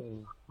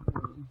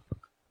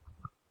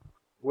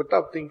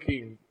Without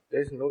thinking,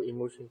 there's no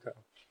emotion come.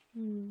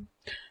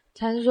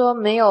 禅说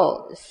没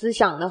有思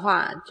想的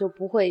话，就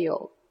不会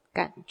有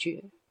感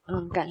觉，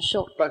感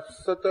受。But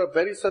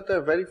very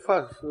subtle, very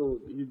fast, so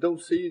you don't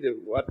see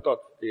what thought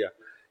there.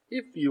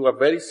 If you are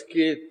very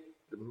scared,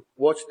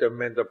 watch the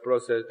mental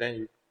process,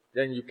 then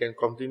you can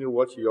continue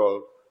watch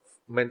your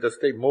mental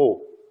state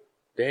more.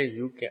 Then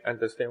you can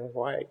understand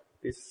why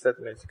this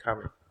sadness is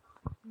coming.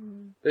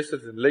 This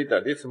is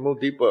later. This is more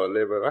deeper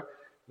level. Right?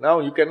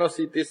 Now you cannot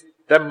see this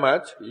that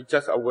much. You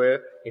just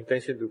aware,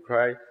 intention to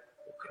cry,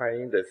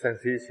 crying, the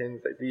sensation,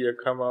 the tear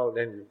come out,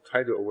 then you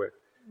try to aware.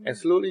 And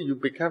slowly you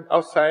become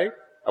outside,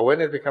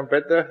 awareness become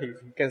better, you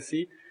can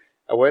see,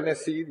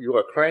 awareness see you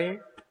are crying,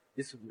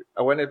 this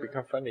awareness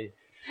become funny.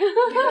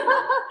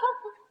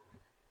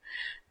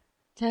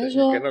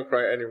 You cannot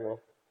cry anymore.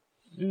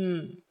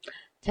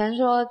 禅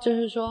说就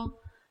是说，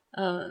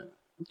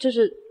就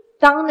是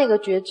当那个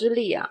觉知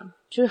力啊，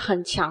就是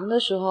很强的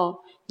时候，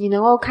你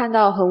能够看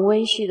到很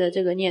微细的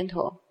这个念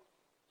头，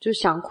就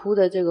想哭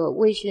的这个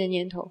微细的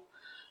念头。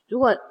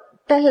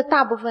但是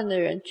大部分的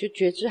人就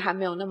觉知还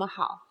没有那么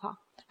好哈，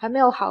还没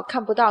有好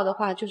看不到的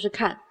话，就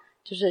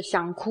是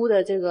想哭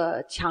的这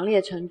个强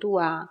烈程度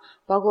啊，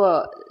包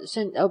括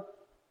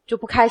就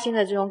不开心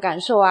的这种感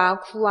受啊，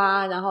哭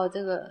啊，然后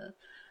这个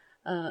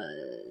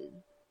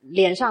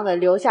脸上的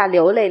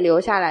流泪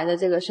流下来的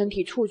这个身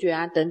体触觉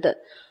啊等等。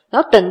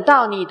然后等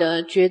到你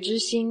的觉知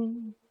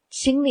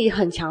心力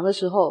很强的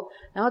时候，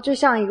然后就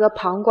像一个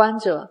旁观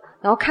者，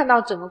然后看到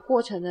整个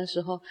过程的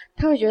时候，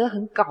他会觉得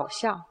很搞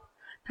笑。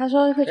他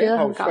说会觉得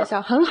很搞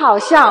笑，很好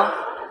笑，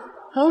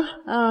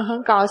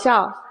很搞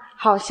笑，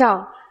好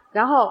笑，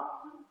然后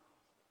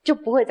就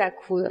不会再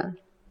哭了。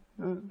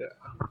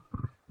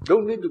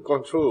Don't need to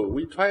control.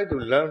 We try to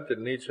learn the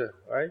nature,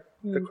 right?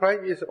 The cry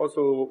is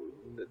also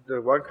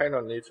the one kind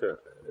of nature.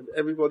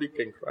 Everybody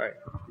can cry.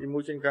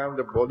 Emotion comes,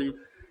 the body,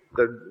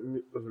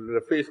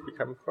 the face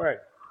become cry.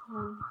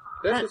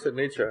 That is the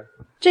nature.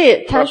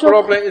 The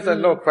problem is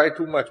not cry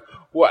too much.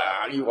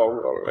 Wow, you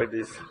are like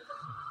this.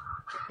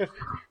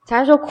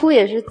 才说哭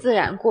也是自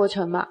然过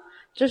程嘛，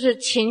就是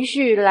情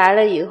绪来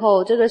了以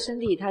后，这个身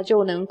体它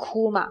就能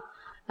哭嘛。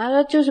然后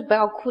说就是不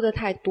要哭得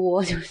太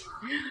多，就是。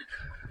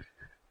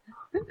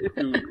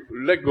If you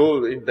let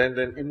go,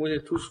 then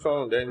emotion too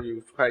strong, then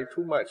you cry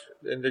too much,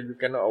 and then you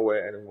cannot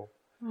aware anymore.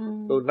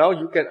 So now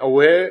you can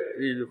aware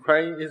if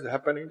crying is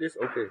happening. This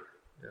okay.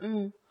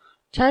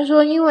 禅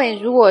说，因为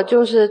如果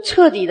就是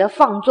彻底的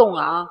放纵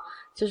啊，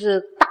就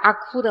是大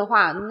哭的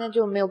话，那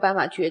就没有办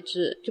法觉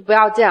知，就不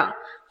要这样。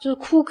就是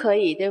哭可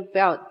以，就不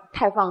要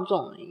太放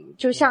纵。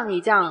就像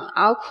你这样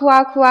哭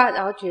啊，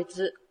然后觉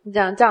知，这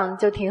样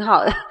就挺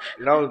好的。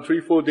Now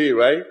 3-4 days,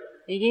 right?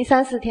 已经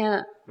3-4天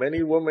了。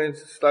Many women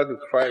start to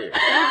cry.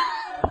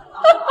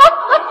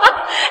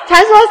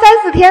 才说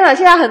3-4天了，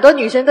现在很多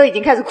女生都已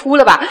经开始哭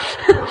了吧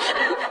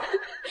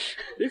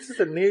？This is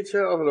the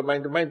nature of the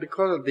mind. The mind,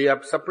 because they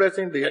are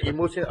suppressing their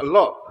emotion a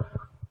lot.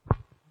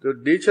 The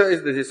nature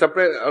is that they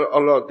suppress a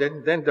lot.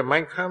 Then the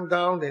mind calm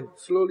down. Then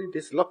slowly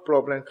this lot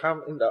problem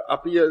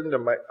appear in the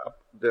mind,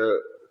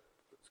 the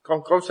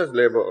conscious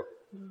level.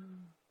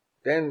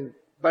 Then,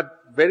 but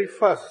very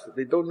fast,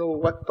 they don't know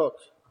what thought,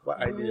 what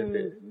idea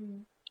there.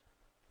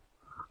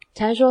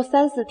 禅说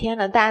3-4天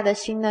了，大家的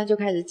心呢就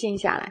开始静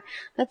下来。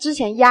那之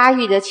前压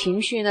抑的情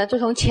绪呢，就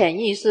从潜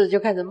意识就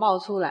开始冒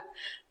出来。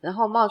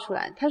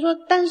他说，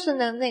但是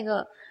呢，那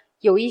个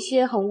有一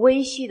些很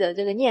微细的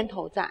这个念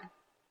头在，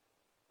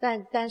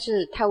但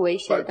是太危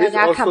险，大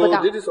家看不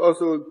到。This is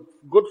also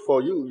good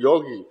for you,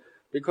 yogi,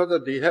 because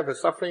they have a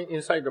suffering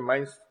inside the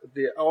mind.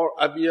 They all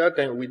appear.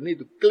 Then we need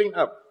to clean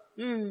up.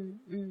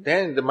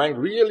 Then the mind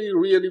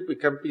really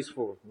become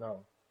peaceful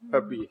now,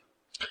 happy.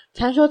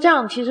 禅说这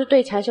样其实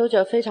对禅修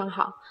者非常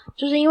好，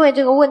就是因为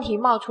这个问题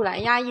冒出来，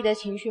压抑的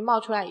情绪冒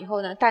出来以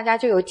后呢，大家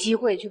就有机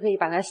会就可以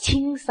把它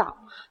清扫，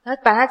那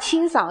把它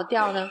清扫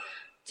掉呢，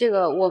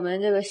我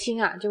们这个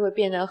心啊就会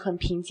变得很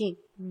平静。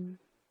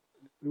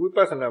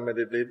Vipassana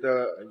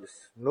meditator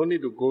no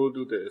need to go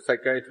to the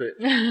psychiatrist.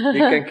 They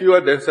can cure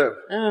themselves.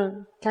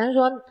 禅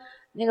说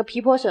那个毗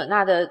婆舍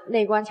那的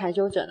内观禅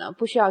修者呢，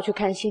不需要去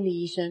看心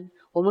理医生，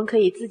我们可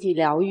以自己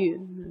疗愈。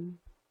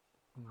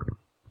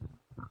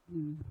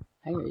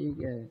还有一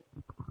个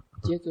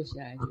接着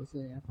下来就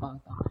是要报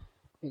道。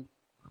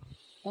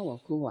当我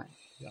哭完，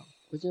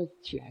我就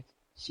起来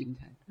行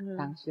禅，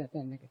当下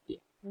在那个点，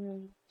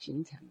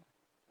行禅。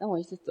当我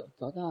一直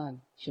走到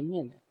前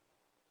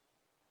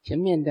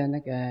面的那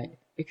个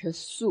一棵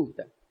树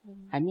的，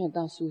还没有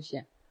到树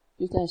下，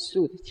就在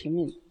树的前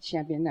面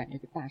下边那有一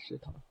个大石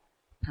头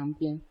旁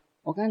边，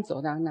我刚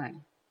走到那里，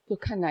就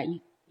看到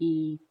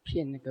一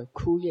片那个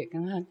枯叶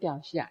刚刚掉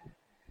下来，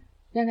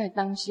但在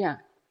当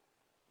下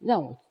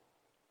让我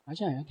好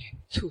像有点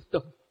触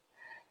动，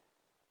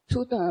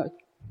就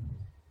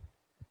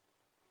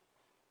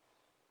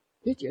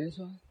觉得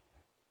说，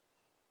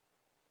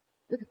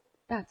这个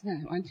大自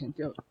然完全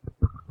就，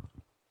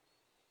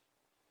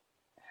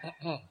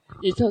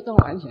宇宙中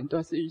完全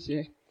都是一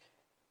些，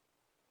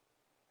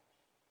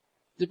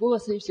只不过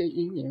是一些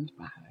因缘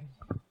法而已。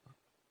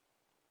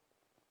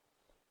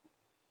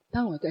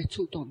当我在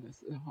触动的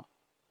时候，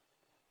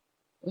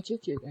我就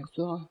觉得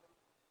说，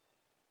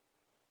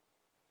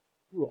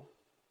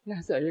那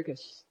时候有一个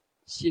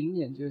信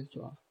念，就是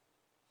说，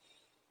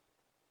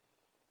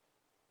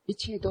一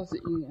切都是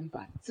因缘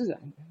法，自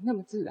然的，那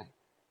么自然。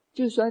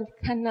就是说，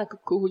看那个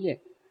枯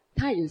叶，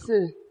它也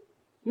是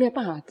没有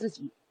办法自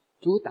己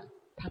阻挡，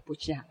它不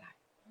下来，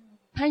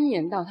它一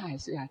眼到它还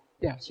是要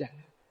掉下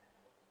来。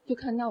就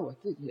看到我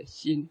自己的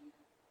心，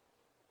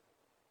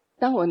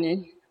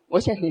我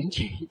现在年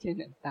纪已经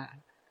很大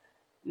了，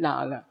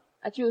老了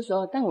就是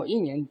说，当我一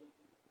年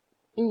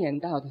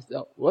到的时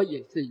候，我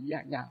也是一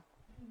样要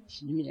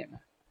熄灭嘛。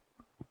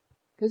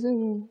可是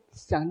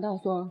想到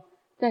说，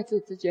在这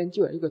之间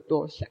就有一个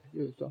多想，就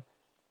是说，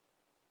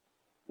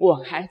我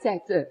还在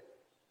这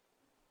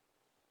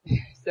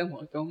生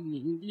活中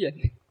迷恋，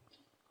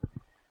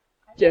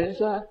觉得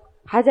说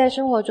还在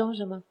生活中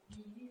什么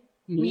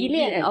迷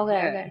恋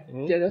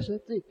 ？OK， 觉得说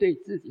自己对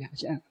自己好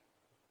像，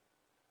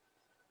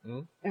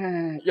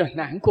有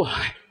难过。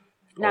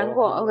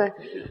Okay.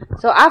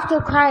 So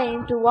after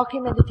crying, do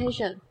walking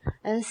meditation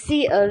and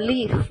see a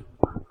leaf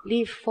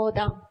fall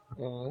down.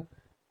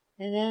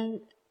 And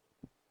then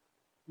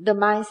the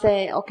mind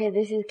say, okay,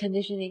 this is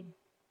conditioning.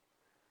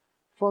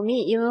 For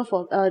me, even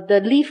for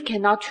the leaf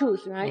cannot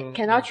choose, right?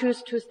 Cannot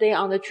choose to stay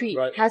on the tree.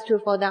 Right. Has to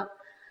fall down.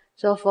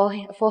 So for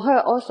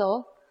her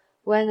also,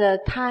 when the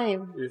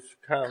time is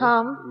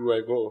come, you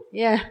will go.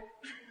 Yeah,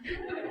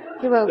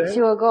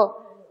 she will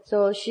go.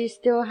 So she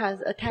still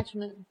has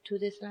attachment to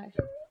this life.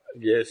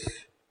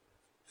 Yes.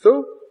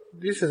 So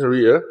this is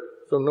real,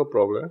 so no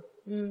problem.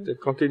 Then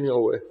continue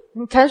away.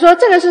 禅说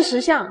这个是实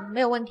相，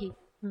没有问题。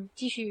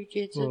继续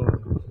觉知。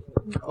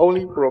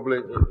Only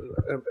problem,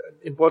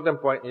 important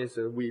point is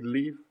we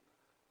live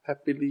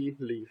happily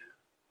live,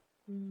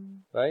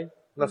 right?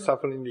 Not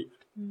suffering live.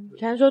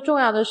 禅说重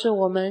要的是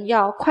我们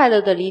要快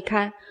乐的离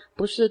开，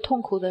不是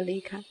痛苦的离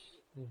开。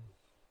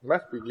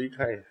Must be 离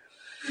开。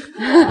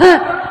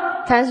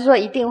禅师说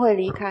一定会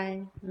离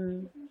开。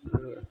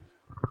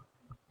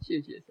谢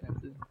谢禅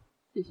师，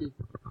谢谢。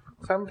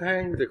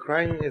Sometimes the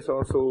crying is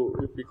also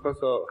because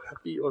of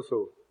happy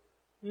also.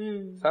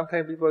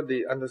 Sometimes people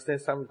they understand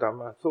some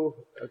dharma, so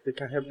they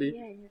can happy.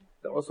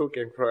 They also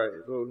can cry.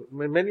 So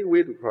many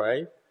ways to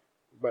cry,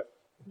 but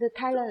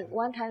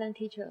one Thailand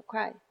teacher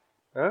cried.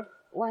 Huh?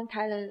 One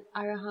Thailand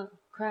Arahant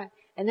cried,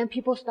 and then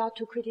people start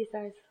to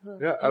criticize her.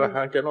 Yeah,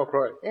 Arahant cannot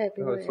cry. Yeah,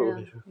 people,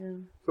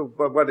 so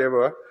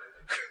whatever.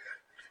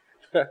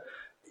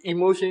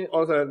 emotion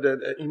also,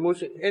 the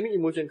emotion, any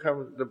emotion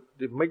comes,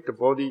 they make the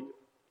body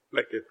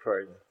like a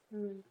crying.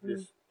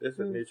 That's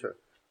the nature.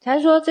 他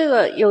说这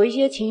个有一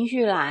些情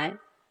绪来，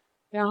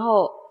然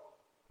后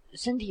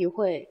身体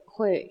会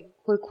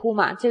哭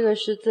嘛，这个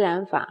是自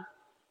然法。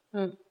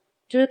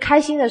就是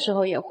开心的时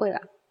候也会啦。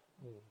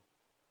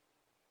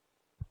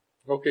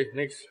Okay,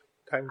 next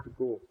time to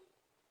go.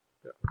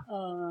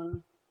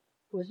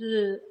 我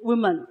是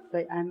woman，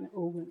 对 ，I'm a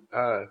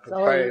woman。want to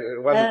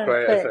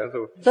cry as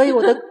well. 所以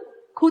我的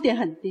哭点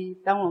很低。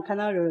当我看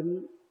到有人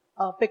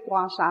被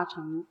刮痧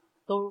成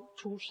都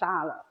出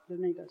痧了，就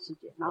那个时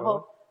间，然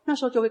后那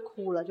时候就会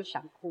哭了，就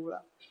想哭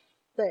了。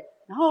对，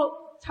然后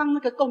唱那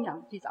个供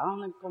养祭，早上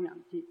那个供养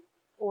祭，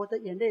我的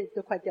眼泪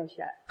都快掉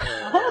下来。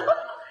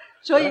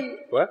所以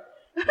What?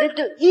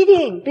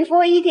 Eating,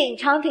 before eating,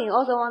 chanting,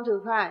 also want to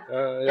cry.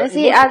 Yeah, and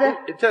see other.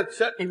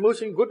 That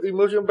emotion, good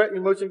emotion, bad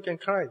emotion can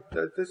cry.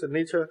 That's the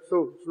nature.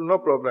 So no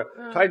problem.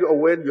 Try to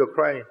avoid your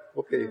crying.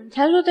 Okay.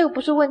 才说这个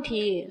不是问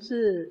题。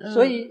是，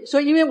所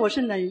以因为我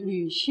是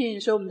女性，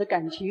所以我们的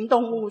感情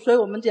动物，所以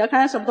我们只要看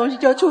到什么东西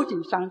就会触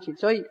景伤情，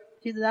所以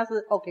其实那是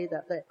OK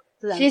的，对。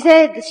She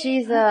said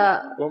she's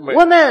a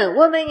woman.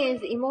 Woman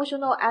is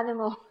emotional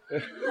animal.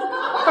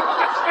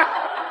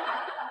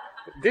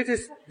 This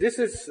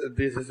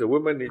is a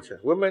woman nature.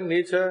 Woman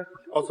nature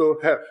also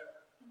have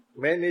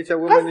man nature,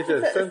 woman nature.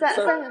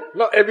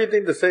 Not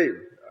everything the same.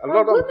 A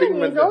lot of things.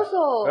 Woman is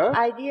also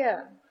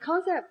idea,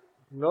 concept.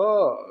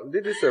 No,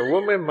 this is a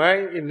woman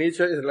mind in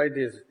nature is like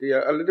this. They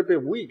are a little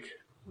bit weak,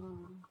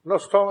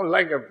 not strong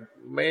like a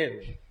man.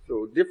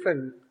 So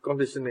different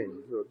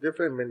conditioning, so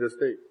different mental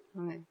state.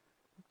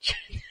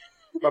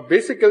 But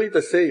basically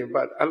the same,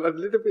 but a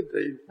little bit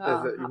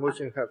the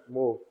emotion have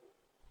more.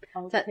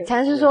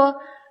 才是说。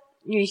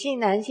女性、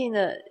男性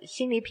的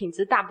心理品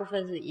质大部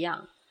分是一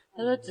样，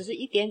他说只是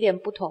一点点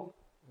不同。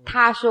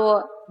他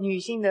说女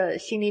性的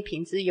心理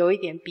品质有一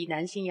点比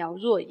男性要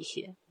弱一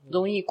些，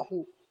容易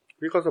哭。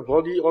Because the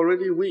body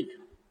already weak.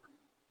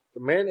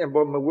 The man and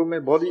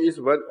woman body is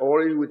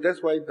already weak.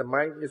 That's why the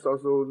mind is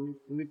also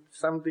need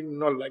something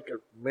not like a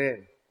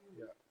man.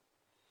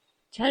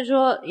 他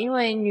说因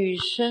为女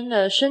生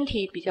的身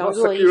体比较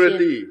弱一些。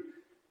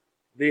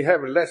They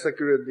have less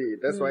security.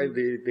 That's why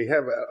they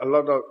have a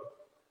lot of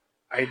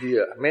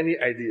many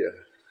ideas.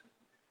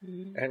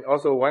 And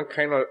also one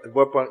kind of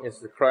weapon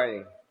is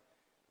crying.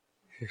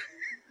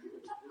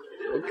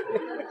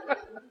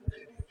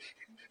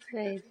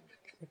 对。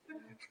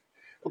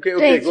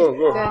Okay,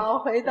 go. 好，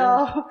回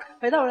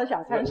到我的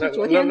小餐室。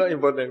昨天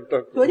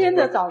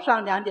的早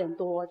上2点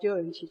多就有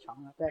人起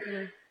床了，对。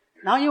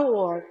然后因为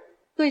我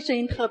对声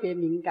音特别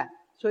敏感，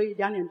所以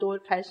2点多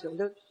开始我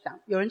就想，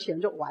有人起来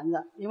就完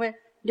了，因为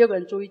6个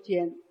人住一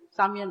间，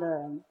上面的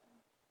人。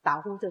打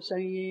呼的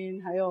声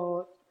音，还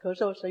有咳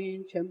嗽声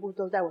音，全部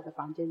都在我的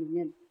房间里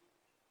面。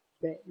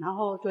对，然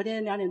后昨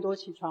天2点多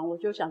起床，我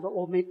就想说，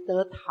我没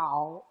得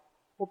逃，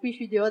我必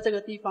须留在这个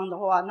地方的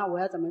话，那我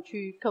要怎么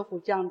去克服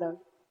这样的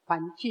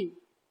环境？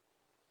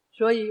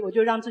所以我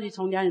就让自己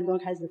从2点多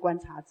开始观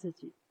察自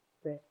己。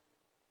对，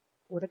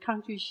我的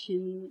抗拒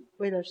心，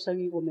为了生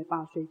育，我没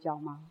办法睡觉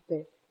吗？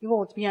对，因为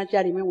我平常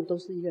家里面我都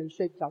是一个人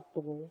睡比较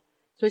多，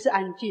所以是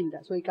安静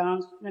的。所以刚刚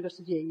那个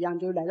师姐一样，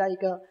就来到一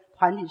个。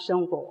团体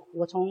生活，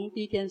我从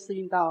第一天适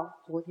应到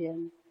昨天，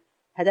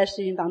还在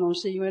适应当中，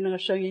是因为那个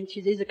声音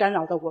其实一直干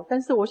扰到我。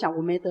但是我想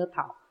我没得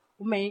逃，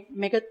我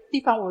每个地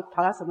方我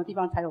跑到什么地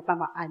方才有办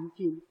法安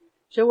静？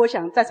所以我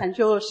想在禅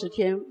修10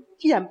天，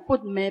既然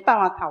没办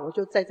法逃，我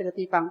就在这个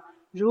地方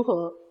如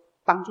何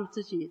帮助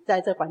自己，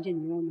在这环境里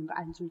面能够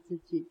安住自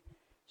己。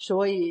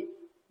所以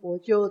我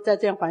就在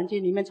这样环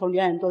境里面，从2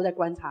点多在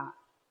观察，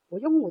我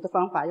用我的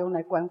方法用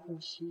来观呼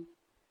吸。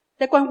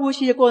在观呼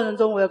吸的过程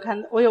中，我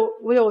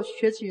有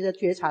学习的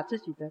觉察自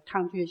己的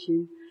抗拒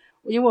心，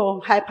因为我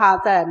很害怕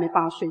再没办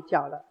法睡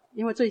觉了，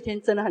因为这几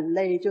天真的很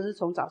累，就是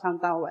从早上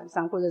到晚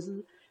上，或者是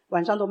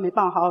晚上都没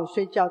办法好好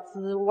睡觉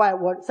之外，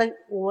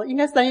我应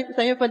该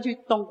3月份去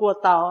动过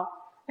刀，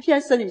现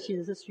在身体其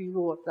实是虚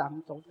弱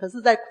当中，可是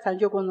在禅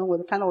修过程中，我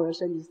都看到我的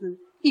身体是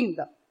硬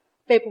的，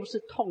背部是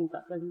痛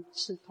的跟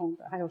刺痛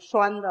的，还有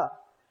酸的。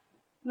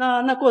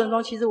那过程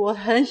中，其实我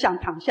很想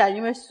躺下，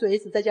因为随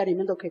时在家里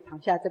面都可以躺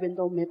下，这边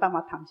都没办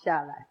法躺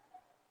下来。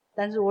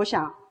但是我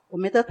想，我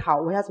没得逃，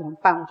我要怎么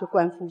办？我就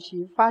观呼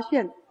吸，发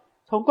现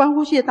从观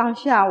呼吸的当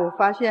下，我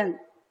发现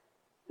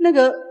那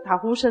个打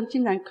呼声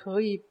竟然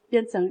可以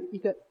变成一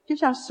个，就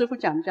像师父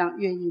讲这样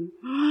乐音，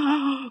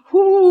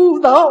呼，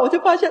然后我就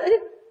发现，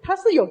它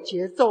是有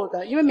节奏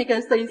的，因为每个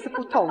人声音是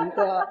不同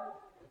的。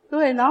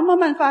对，然后慢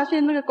慢发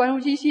现那个观呼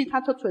吸系它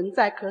都存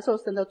在，咳嗽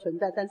声都存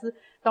在，但是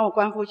当我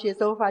观呼吸的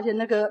时候，发现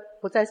那个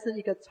不再是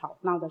一个吵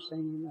闹的声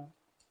音了。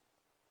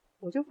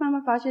我就慢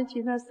慢发现，其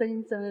实那声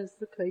音真的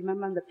是可以慢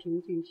慢的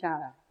平静下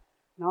来。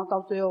然后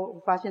到最后，我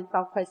发现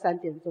到快3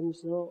点钟的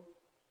时候，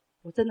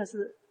我真的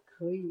是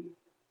可以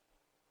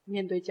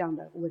面对这样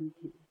的问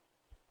题。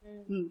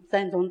3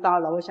点钟到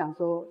了，我想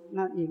说，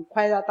那也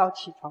快要到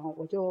起床了，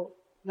我就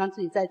让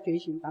自己在觉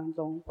醒当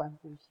中观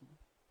呼吸。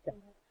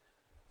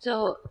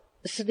就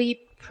sleep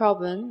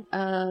problem,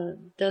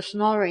 the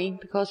snoring,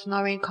 because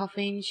snoring,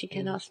 coughing, she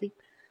cannot sleep.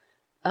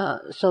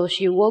 So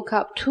she woke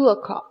up 2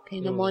 o'clock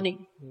in the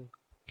morning.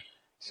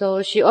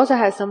 So she also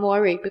has some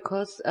worry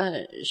because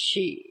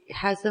she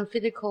has some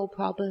physical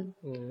problem.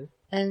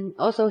 And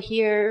also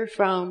here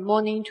from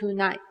morning to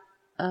night,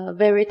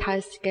 very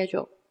tight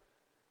schedule.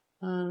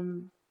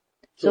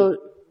 So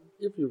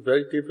if it's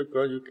very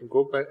difficult, you can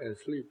go back and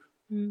sleep.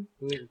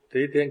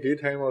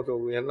 Daytime also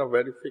we are not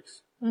very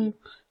fixed.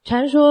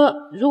 禅说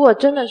如果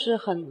真的是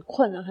很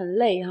困很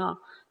累哈，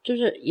就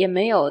是也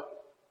没有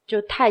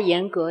就太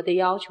严格的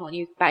要求，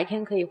你白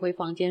天可以回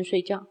房间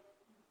睡觉。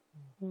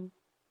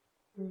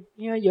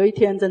因为有一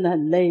天真的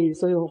很累，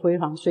所以我回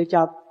房睡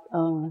觉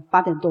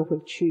，8点多回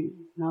去，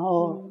然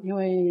后因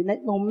为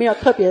我们没有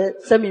特别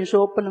声明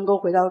说不能够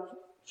回到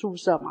宿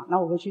舍嘛，那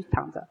我回去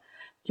躺着，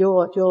结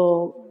果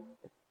就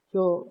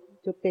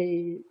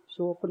被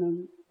说不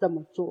能这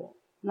么做。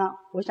那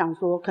我想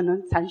说，可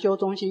能禅修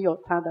中心有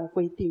它的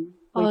规定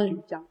规矩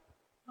这样。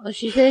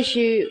She said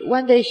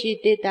one day she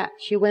did that.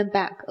 She went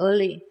back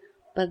early,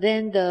 but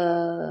then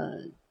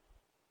the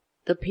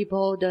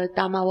people, the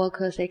Dharma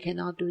workers, they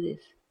cannot do this.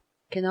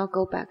 Cannot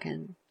go back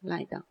and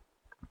lie down.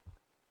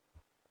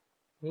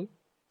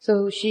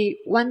 So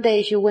one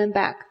day she went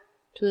back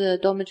to the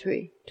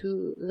dormitory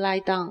to lie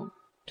down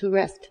to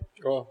rest.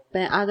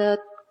 But other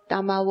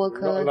Dharma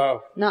workers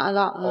not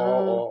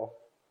allowed.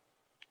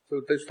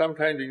 So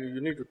sometimes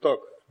you need to talk.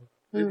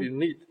 If you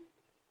need,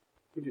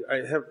 if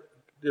I have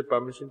the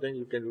permission, then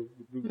you can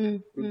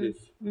do this.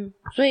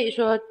 所以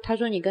说，他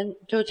说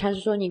就禅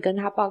师说你跟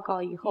他报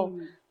告以后，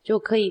就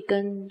可以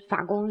跟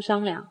法公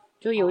商量。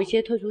就有一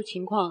些特殊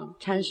情况，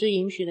禅师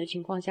允许的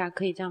情况下，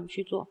可以这样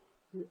去做。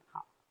好，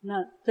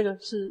那这个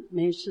是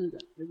没事的。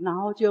然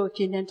后就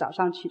今天早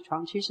上起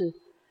床，其实今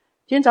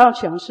天早上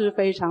起床是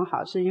非常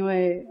好，是因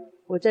为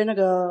我在那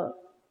个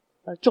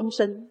钟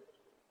声，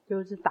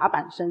就是打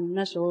板声，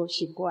那时候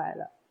醒过来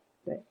了。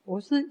对，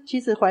我是其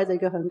实怀着一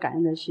个很感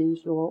恩的心，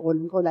说我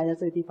能够来到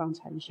这个地方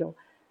禅修。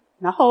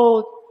然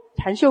后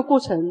禅修过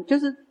程就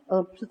是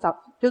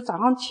早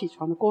上起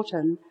床的过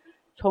程。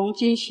从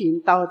惊醒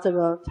到这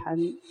个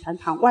禅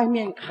堂外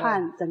面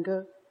看，整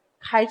个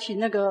开启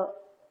那个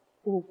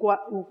五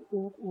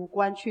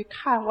官去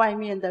看外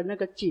面的那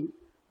个景，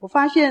我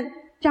发现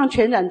这样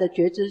全然的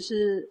觉知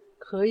是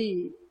可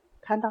以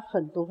看到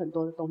很多很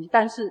多的东西，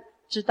但是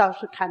知道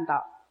是看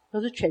到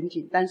都是全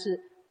景，但是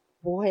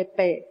不会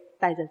被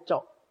带着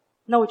走。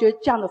那我觉得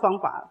这样的方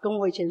法跟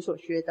我以前所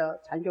学的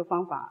禅修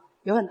方法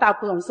有很大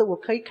不同，是我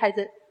可以开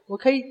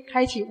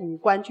启五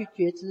官去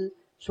觉知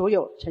所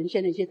有呈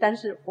现的一些，但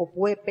是我不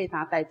会被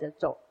它带着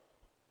走。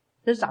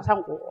这是早上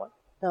我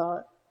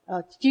的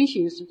惊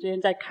醒时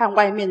间在看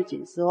外面的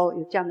景时候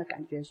有这样的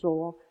感觉，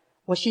说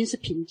我心是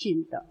平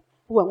静的，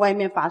不管外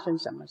面发生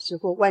什么事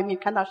或外面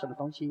看到什么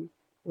东西，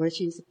我的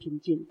心是平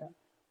静的。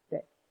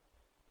对。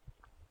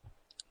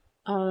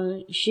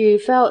She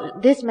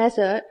felt this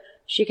method,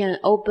 she can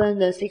open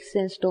the sixth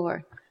sense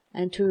door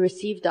and to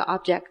receive the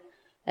object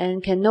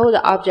and can know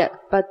the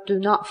object but do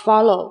not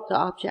follow the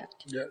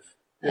object. Yes.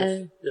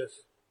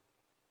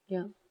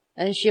 Yeah.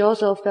 And she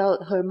also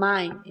felt her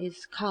mind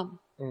is calm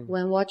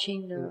when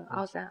watching the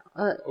outside,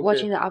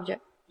 watching the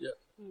object. Yeah.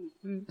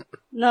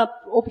 那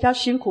我比较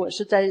辛苦的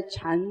是在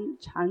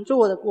禅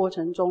坐的过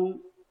程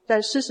中，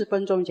在40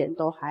分钟以前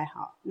都还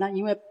好，那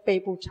因为背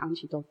部长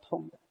期都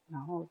痛的，然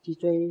后脊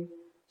椎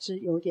是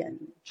有点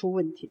出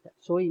问题的，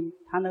所以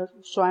它的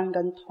酸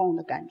跟痛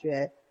的感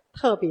觉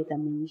特别的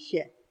明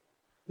显。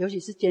尤其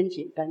是肩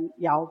颈跟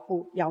腰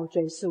部、腰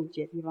椎4、5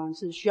节地方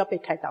是需要被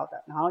开刀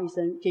的，然后医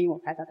生建议我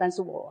开刀，但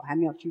是我还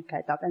没有去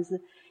开刀。但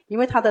是因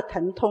为它的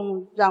疼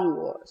痛让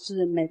我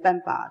是没办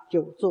法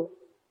久坐，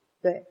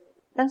对。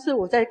但是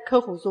我在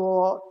克服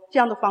说这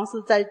样的方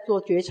式，在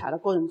做觉察的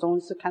过程中，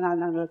是看到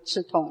那个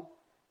刺痛，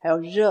还有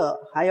热，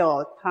还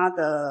有它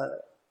的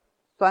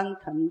酸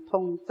疼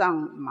痛胀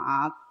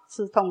麻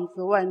刺痛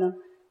之外呢，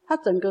它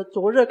整个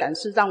灼热感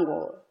是让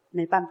我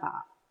没办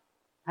法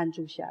安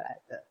住下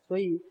来的，所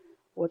以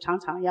我常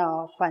常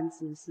要换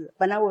姿势。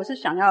本来我是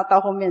想要到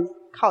后面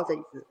靠着椅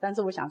子，但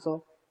是我想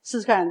说试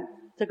试看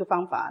这个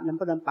方法能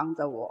不能帮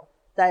着我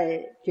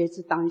在觉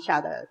知当下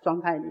的状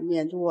态里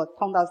面，如果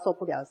痛到受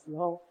不了的时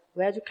候，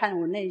我要去看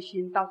我内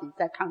心到底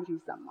在抗拒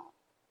什么。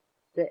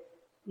对，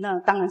那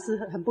当然是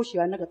很不喜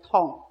欢那个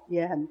痛，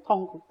也很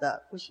痛苦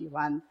的不喜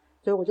欢，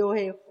所以我就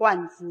会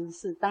换姿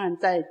势。当然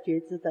在觉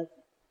知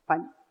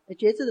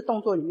的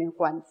动作里面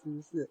换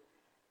姿势，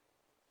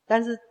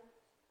但是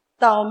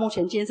到目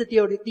前今天是第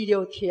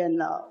六天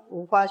了，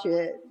我发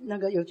觉那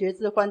个有觉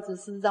知换姿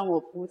势让我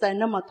不在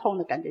那么痛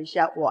的感觉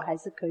下，我还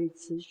是可以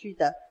持续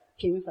的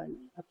平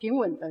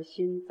稳的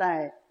心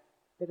在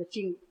这个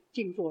静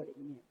坐里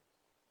面。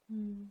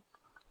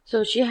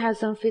So she has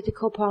some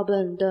physical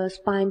problem, the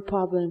spine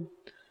problem.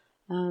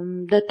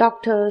 The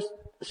doctors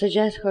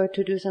suggest her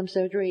to do some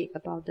surgery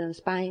about the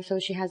spine, so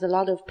she has a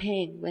lot of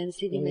pain when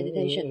sitting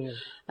meditation.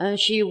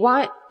 She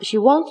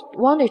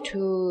wanted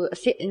to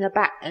sit in the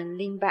back and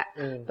lean back,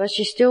 but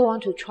she still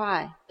want to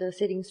try the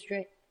sitting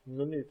straight.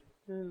 No need.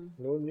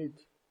 No need.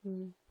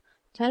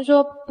 禅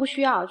说不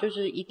需要，就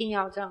是一定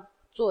要这样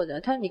坐着。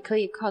他说你可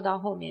以靠到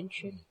后面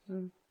去。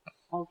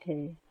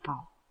OK，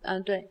 好。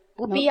对，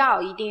不必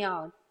要一定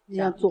要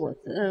坐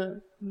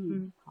着。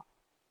好。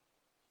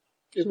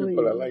If you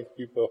paralyze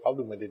people, how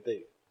to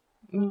meditate?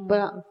 不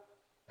要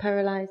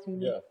paralyzing.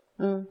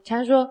 Yeah.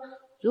 禅说，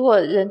如果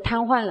人瘫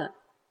痪了，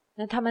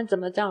那他们怎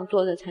么这样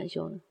坐着禅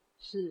修呢？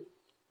是。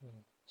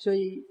所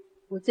以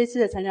我这次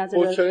的参加这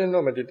个 posture is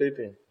not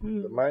meditating.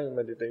 The mind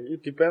meditating.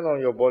 It depends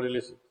on your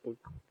bodily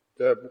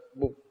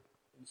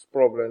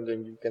problem,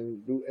 then you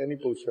can do any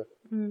posture.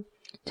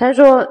 禅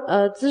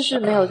说，姿势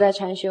没有在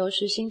禅修，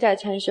是心在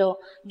禅修，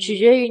取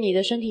决于你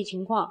的身体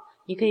情况，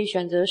你可以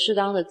选择适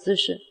当的姿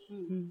势。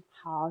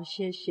好，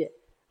谢谢。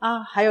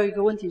还有一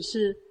个问题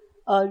是，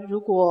如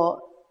果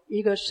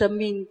一个生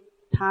命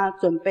他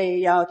准备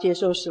要接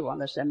受死亡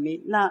的生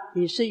命，那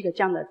你是一个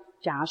这样的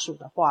家属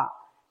的话，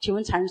请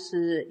问禅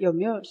师有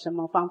没有什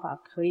么方法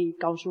可以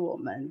告诉我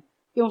们，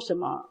用什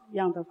么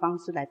样的方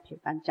式来陪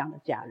伴这样的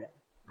家人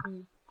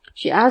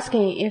？She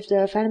asking if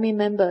the family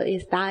member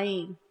is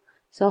dying,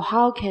 so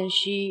how can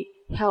she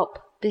help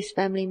this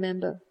family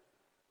member?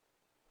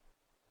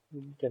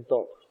 You can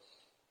talk.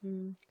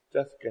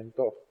 Just can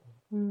talk.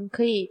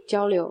 可以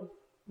交流。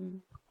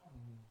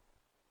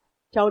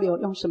交流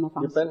用什么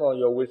方式 ？Depend on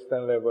your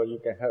wisdom level, you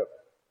can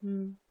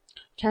help.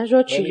 禅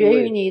说取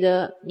决于你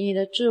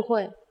的智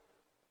慧，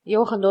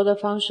有很多的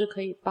方式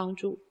可以帮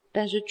助，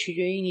但是取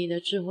决于你的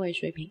智慧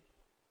水平。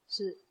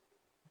是。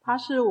他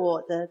是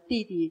我的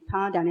弟弟，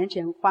他2年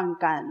前患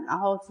肝，然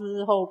后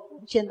之后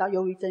陷到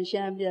忧郁症，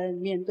现在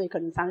面对可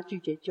能他拒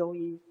绝就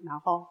医，然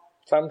后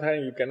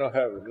Sometimes you cannot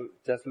help,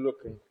 just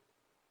looking.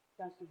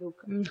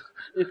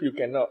 If you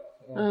cannot.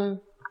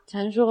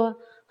 禅说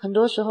很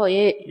多时候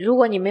如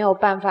果你没有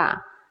办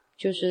法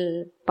就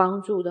是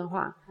帮助的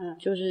话，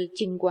就是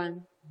静观。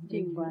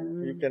You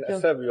can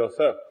accept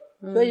yourself.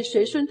 所以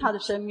随顺他的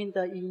生命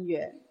的因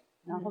缘，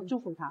然后祝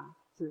福他，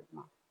是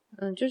吗？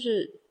就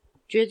是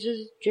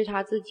觉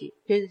察自己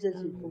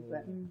部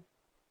分。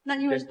那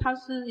因为他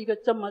是一个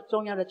这么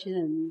重要的亲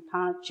人，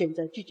他选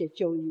择拒绝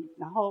就医，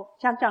然后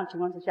像这样的情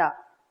况之下，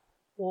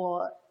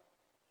我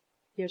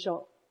接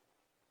受。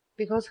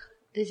Because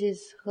this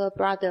is her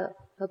brother.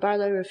 Her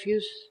brother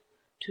refused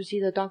to see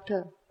the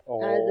doctor.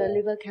 Has the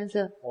liver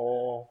cancer.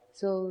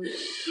 So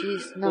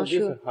she's not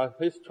sure.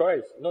 His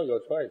choice, not your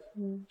choice.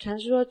 禅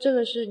师说这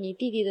个是你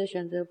弟弟的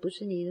选择，不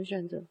是你的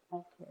选择。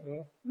OK.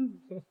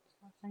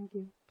 Thank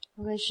you.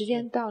 OK， 时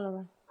间到了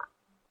吧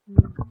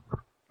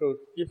So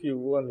if you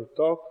want to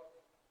talk,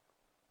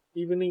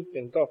 evening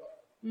can talk.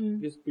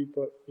 These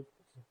people.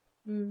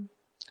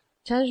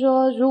 禅师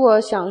说如果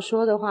想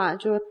说的话，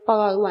就报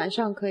告晚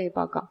上可以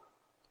报告，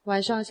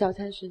晚上小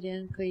餐时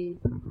间可以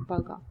报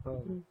告。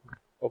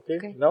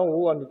Okay. Now who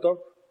want to talk?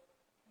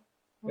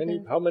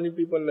 How many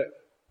people left?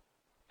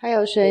 还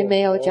有谁没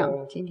有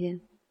讲今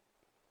天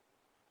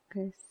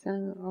 ？OK，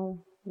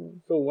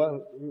 3、5。So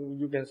one,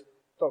 you can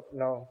talk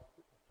now.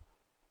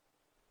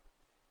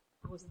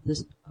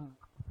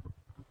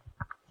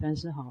 禅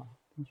师好，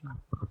同学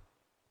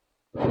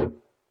好。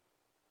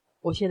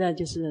我现在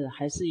就是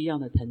还是一样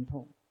的疼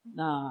痛，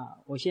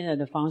那我现在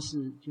的方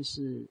式就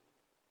是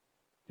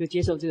就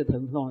接受这个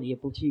疼痛，也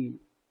不去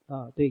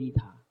对立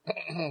它。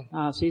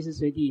随时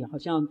随地好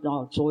像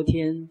到昨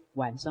天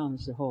晚上的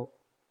时候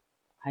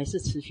还是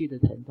持续的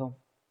疼痛。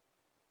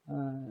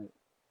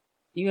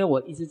因为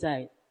我一直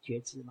在觉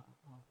知嘛，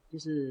就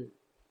是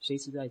随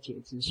时在觉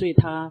知，所以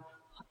它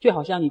就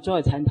好像你坐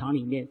在禅堂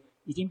里面，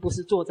已经不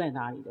是坐在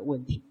哪里的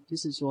问题，就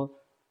是说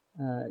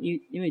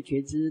因为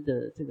觉知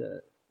的这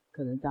个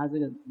可能它这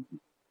个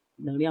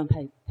能量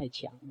太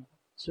强了，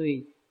所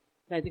以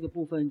在这个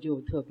部分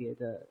就特别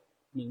的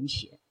明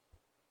显。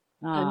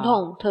疼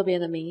痛特别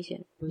的明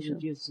显，不是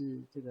就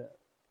是这个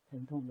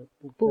疼痛的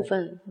部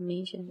分很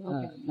明显。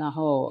然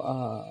后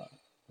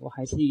我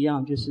还是一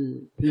样，就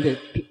是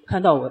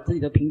看到我自己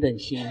的平等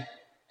心，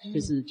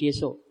就是接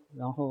受，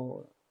然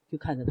后就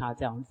看着他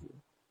这样子。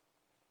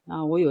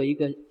那我有一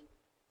个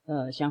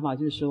想法，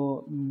就是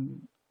说，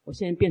我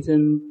现在变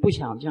成不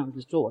想这样子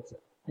坐着，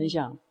很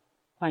想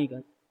换一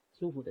个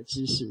舒服的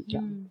姿势，这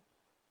样，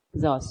不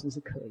知道是不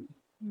是可以。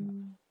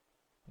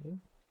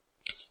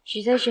She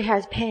says she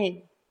has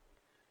pain,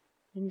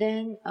 and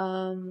then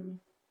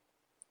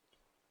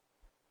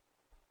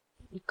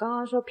你刚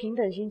刚说平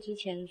等心之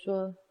前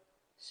说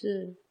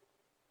是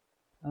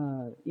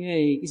因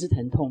为一直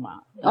疼痛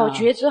嘛。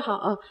觉知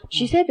好。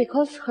She said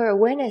because her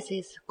awareness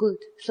is good,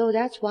 so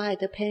that's why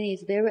the pain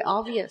is very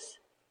obvious.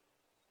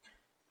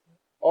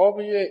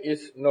 Obvious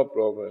is no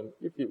problem.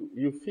 If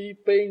you feel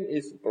pain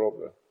is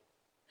problem.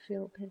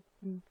 Feel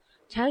pain.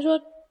 禅说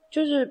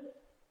就是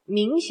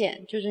明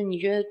显，就是你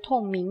觉得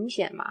痛明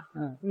显嘛？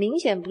明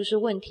显不是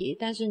问题，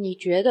但是你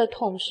觉得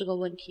痛是个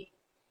问题。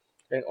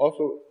And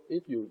also,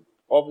 if you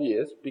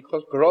obvious,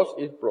 because gross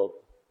is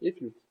problem.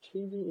 If you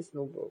changing is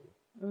no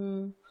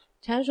problem.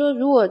 禅说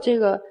如果这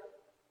个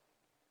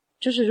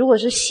就是如果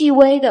是细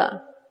微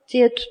的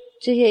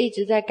这些一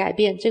直在改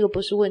变，这个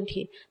不是问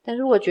题。但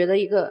如果觉得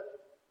一个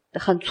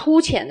很粗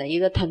浅的一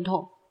个疼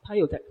痛。他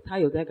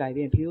有在改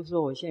变，比如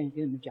说我现在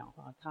跟你们讲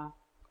话，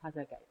他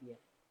在改变，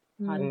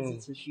他是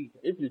持续的。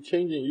If you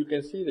changing, you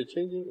can see the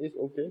changing is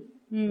okay.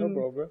 No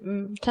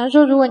problem. 禅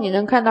说，如果你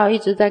能看到一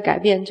直在改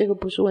变，这个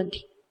不是问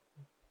题。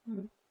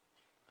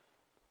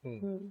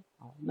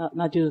好，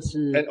那就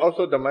是。And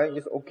also the mind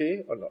is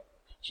okay or not?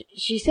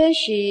 She says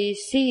she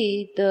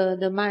see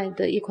the mind,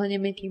 the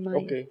equanimity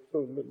mind. Okay,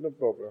 so no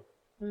problem.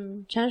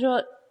 禅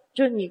说，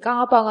就你刚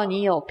刚报告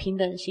你有平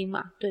等心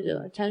嘛？对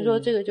的，禅说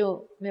这个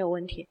就没有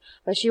问题。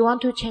But she want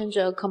to change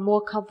a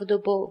more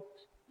comfortable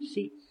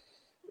see.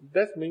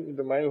 That means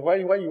the mind. Why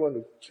you want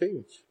to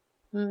change?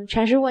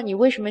 禅师问你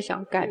为什么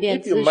想改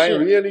变姿势 If your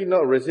mind really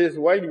not resist,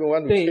 why do you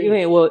want to change? 对，因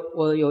为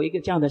我有一个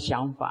这样的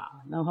想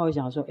法，然后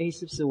想说，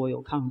是不是我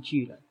有抗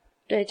拒了？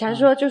对，禅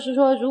说就是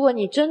说，如果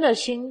你真的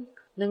心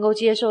能够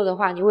接受的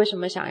话，你为什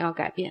么想要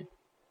改变？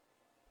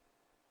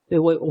对，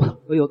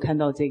我有看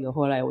到这个，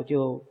后来我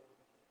就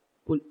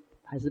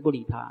还是不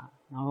理他，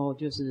然后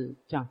就是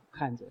这样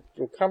看着。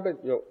To combat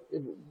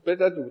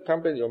better to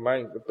combat your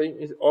mind. The pain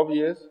is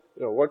obvious.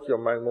 Watch your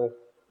mind move.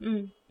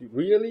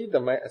 Really, the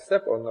mind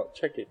accept or not?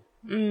 Check it.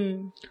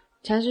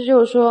 禅师就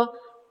是说，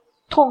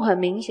痛很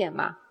明显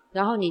嘛，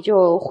然后你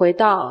就回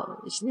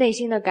到内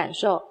心的感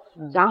受，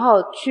然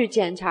后去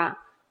检查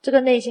这个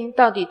内心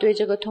到底对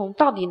这个痛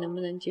到底能不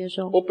能接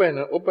受。Open,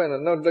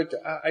 not like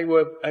I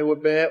will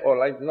bear or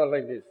like not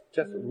like this.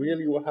 Just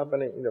really what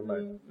happening in the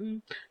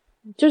mind.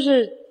 就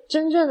是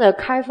真正的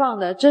开放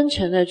的、真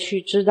诚的去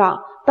知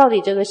道到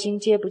底这个心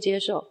接不接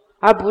受，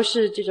而不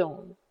是这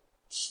种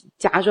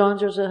假装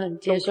就是很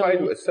接受。Don't try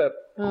to accept.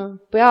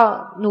 不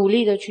要努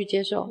力的去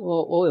接受。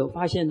我有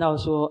发现到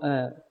说，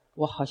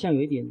我好像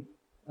有一点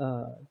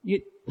因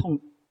为痛，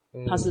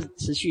它是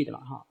持续的嘛，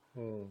哈。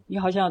你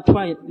好像突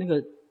然那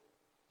个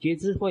觉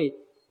知会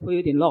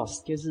有点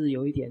lost， 就是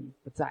有一点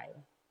不在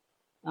了。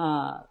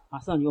那马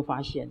上你就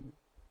发现，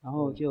然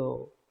后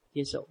就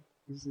接受，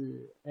就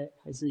是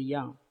还是一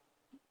样，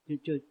就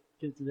这样。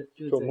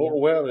So more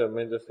aware of the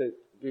mental state,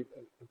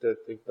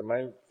 the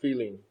mind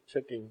feeling,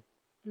 checking.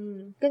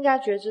 更加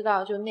觉知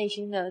到就内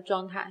心的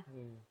状态，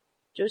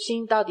就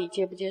心到底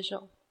接不接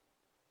受。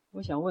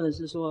我想问的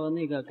是说，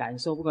那个感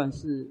受，不管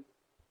是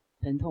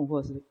疼痛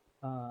或是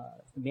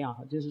怎么样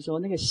哈，就是说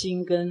那个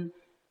心跟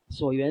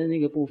所缘的那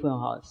个部分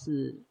哈，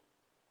是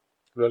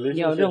你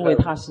要认为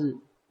它是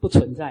不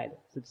存在的，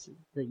是不是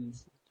这意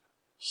思？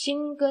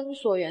心跟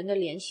所缘的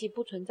联系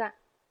不存在。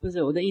不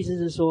是，我的意思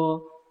是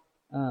说，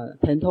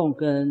疼痛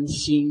跟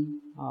心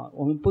啊，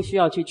我们不需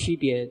要去区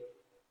别，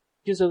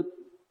就是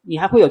你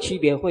还会有区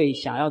别，会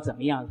想要怎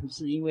么样？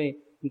是因为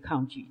你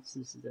抗拒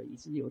事实的意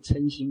思，有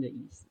嗔心的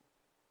意思。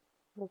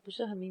我不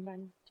是很明白。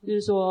就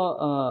是说，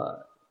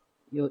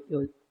有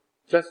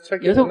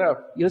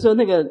时候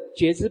那个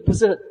觉知不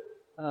是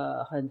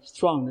很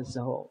strong 的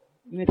时候，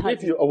因为它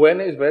If your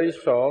awareness is very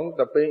strong,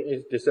 the pain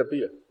is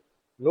disappear.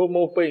 No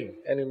more pain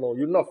anymore.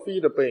 You not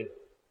feel the pain.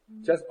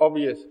 Just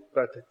obvious,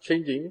 but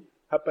changing,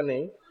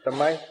 happening. The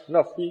mind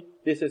not feel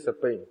this is a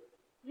pain.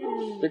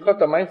 Because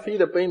the mind feel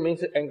the pain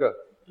means anger.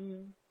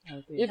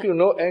 If you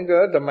know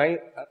anger, the mind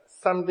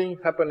something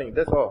happening.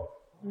 That's all.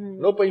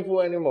 No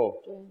painful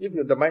anymore. If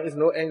the mind is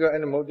no anger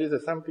anymore, this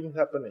is something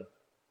happening.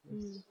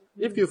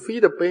 If you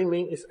feel the pain,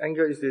 means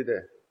anger is still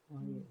there.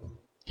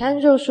 他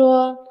就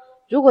说，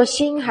如果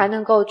心还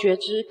能够觉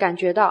知、感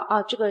觉到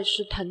这个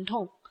是疼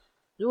痛，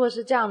如果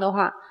是这样的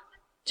话，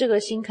这个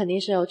心肯定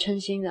是有嗔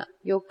心的，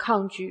有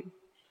抗拒。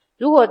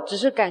如果只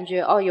是感觉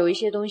有一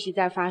些东西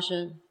在发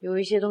生，有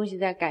一些东西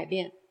在改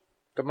变。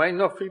The mind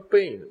not feel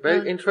pain.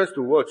 Very interested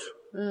to watch.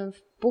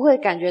 不会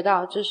感觉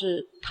到这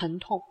是疼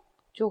痛，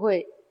就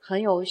会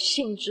很有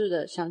兴致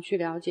的想去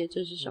了解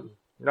这是什么。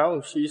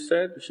Now she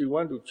said she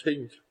want to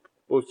change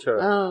posture.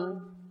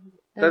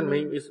 That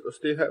means it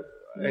still have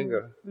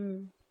anger.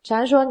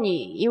 禅说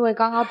你因为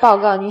刚刚报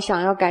告你想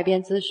要改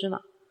变姿势嘛，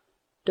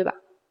对吧？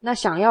那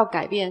想要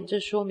改变，这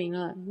说明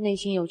了内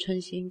心有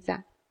嗔心在。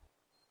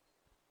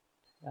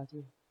了解。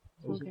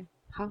OK，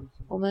 好，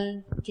我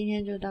们今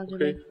天就到这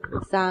边。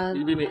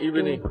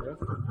Evening.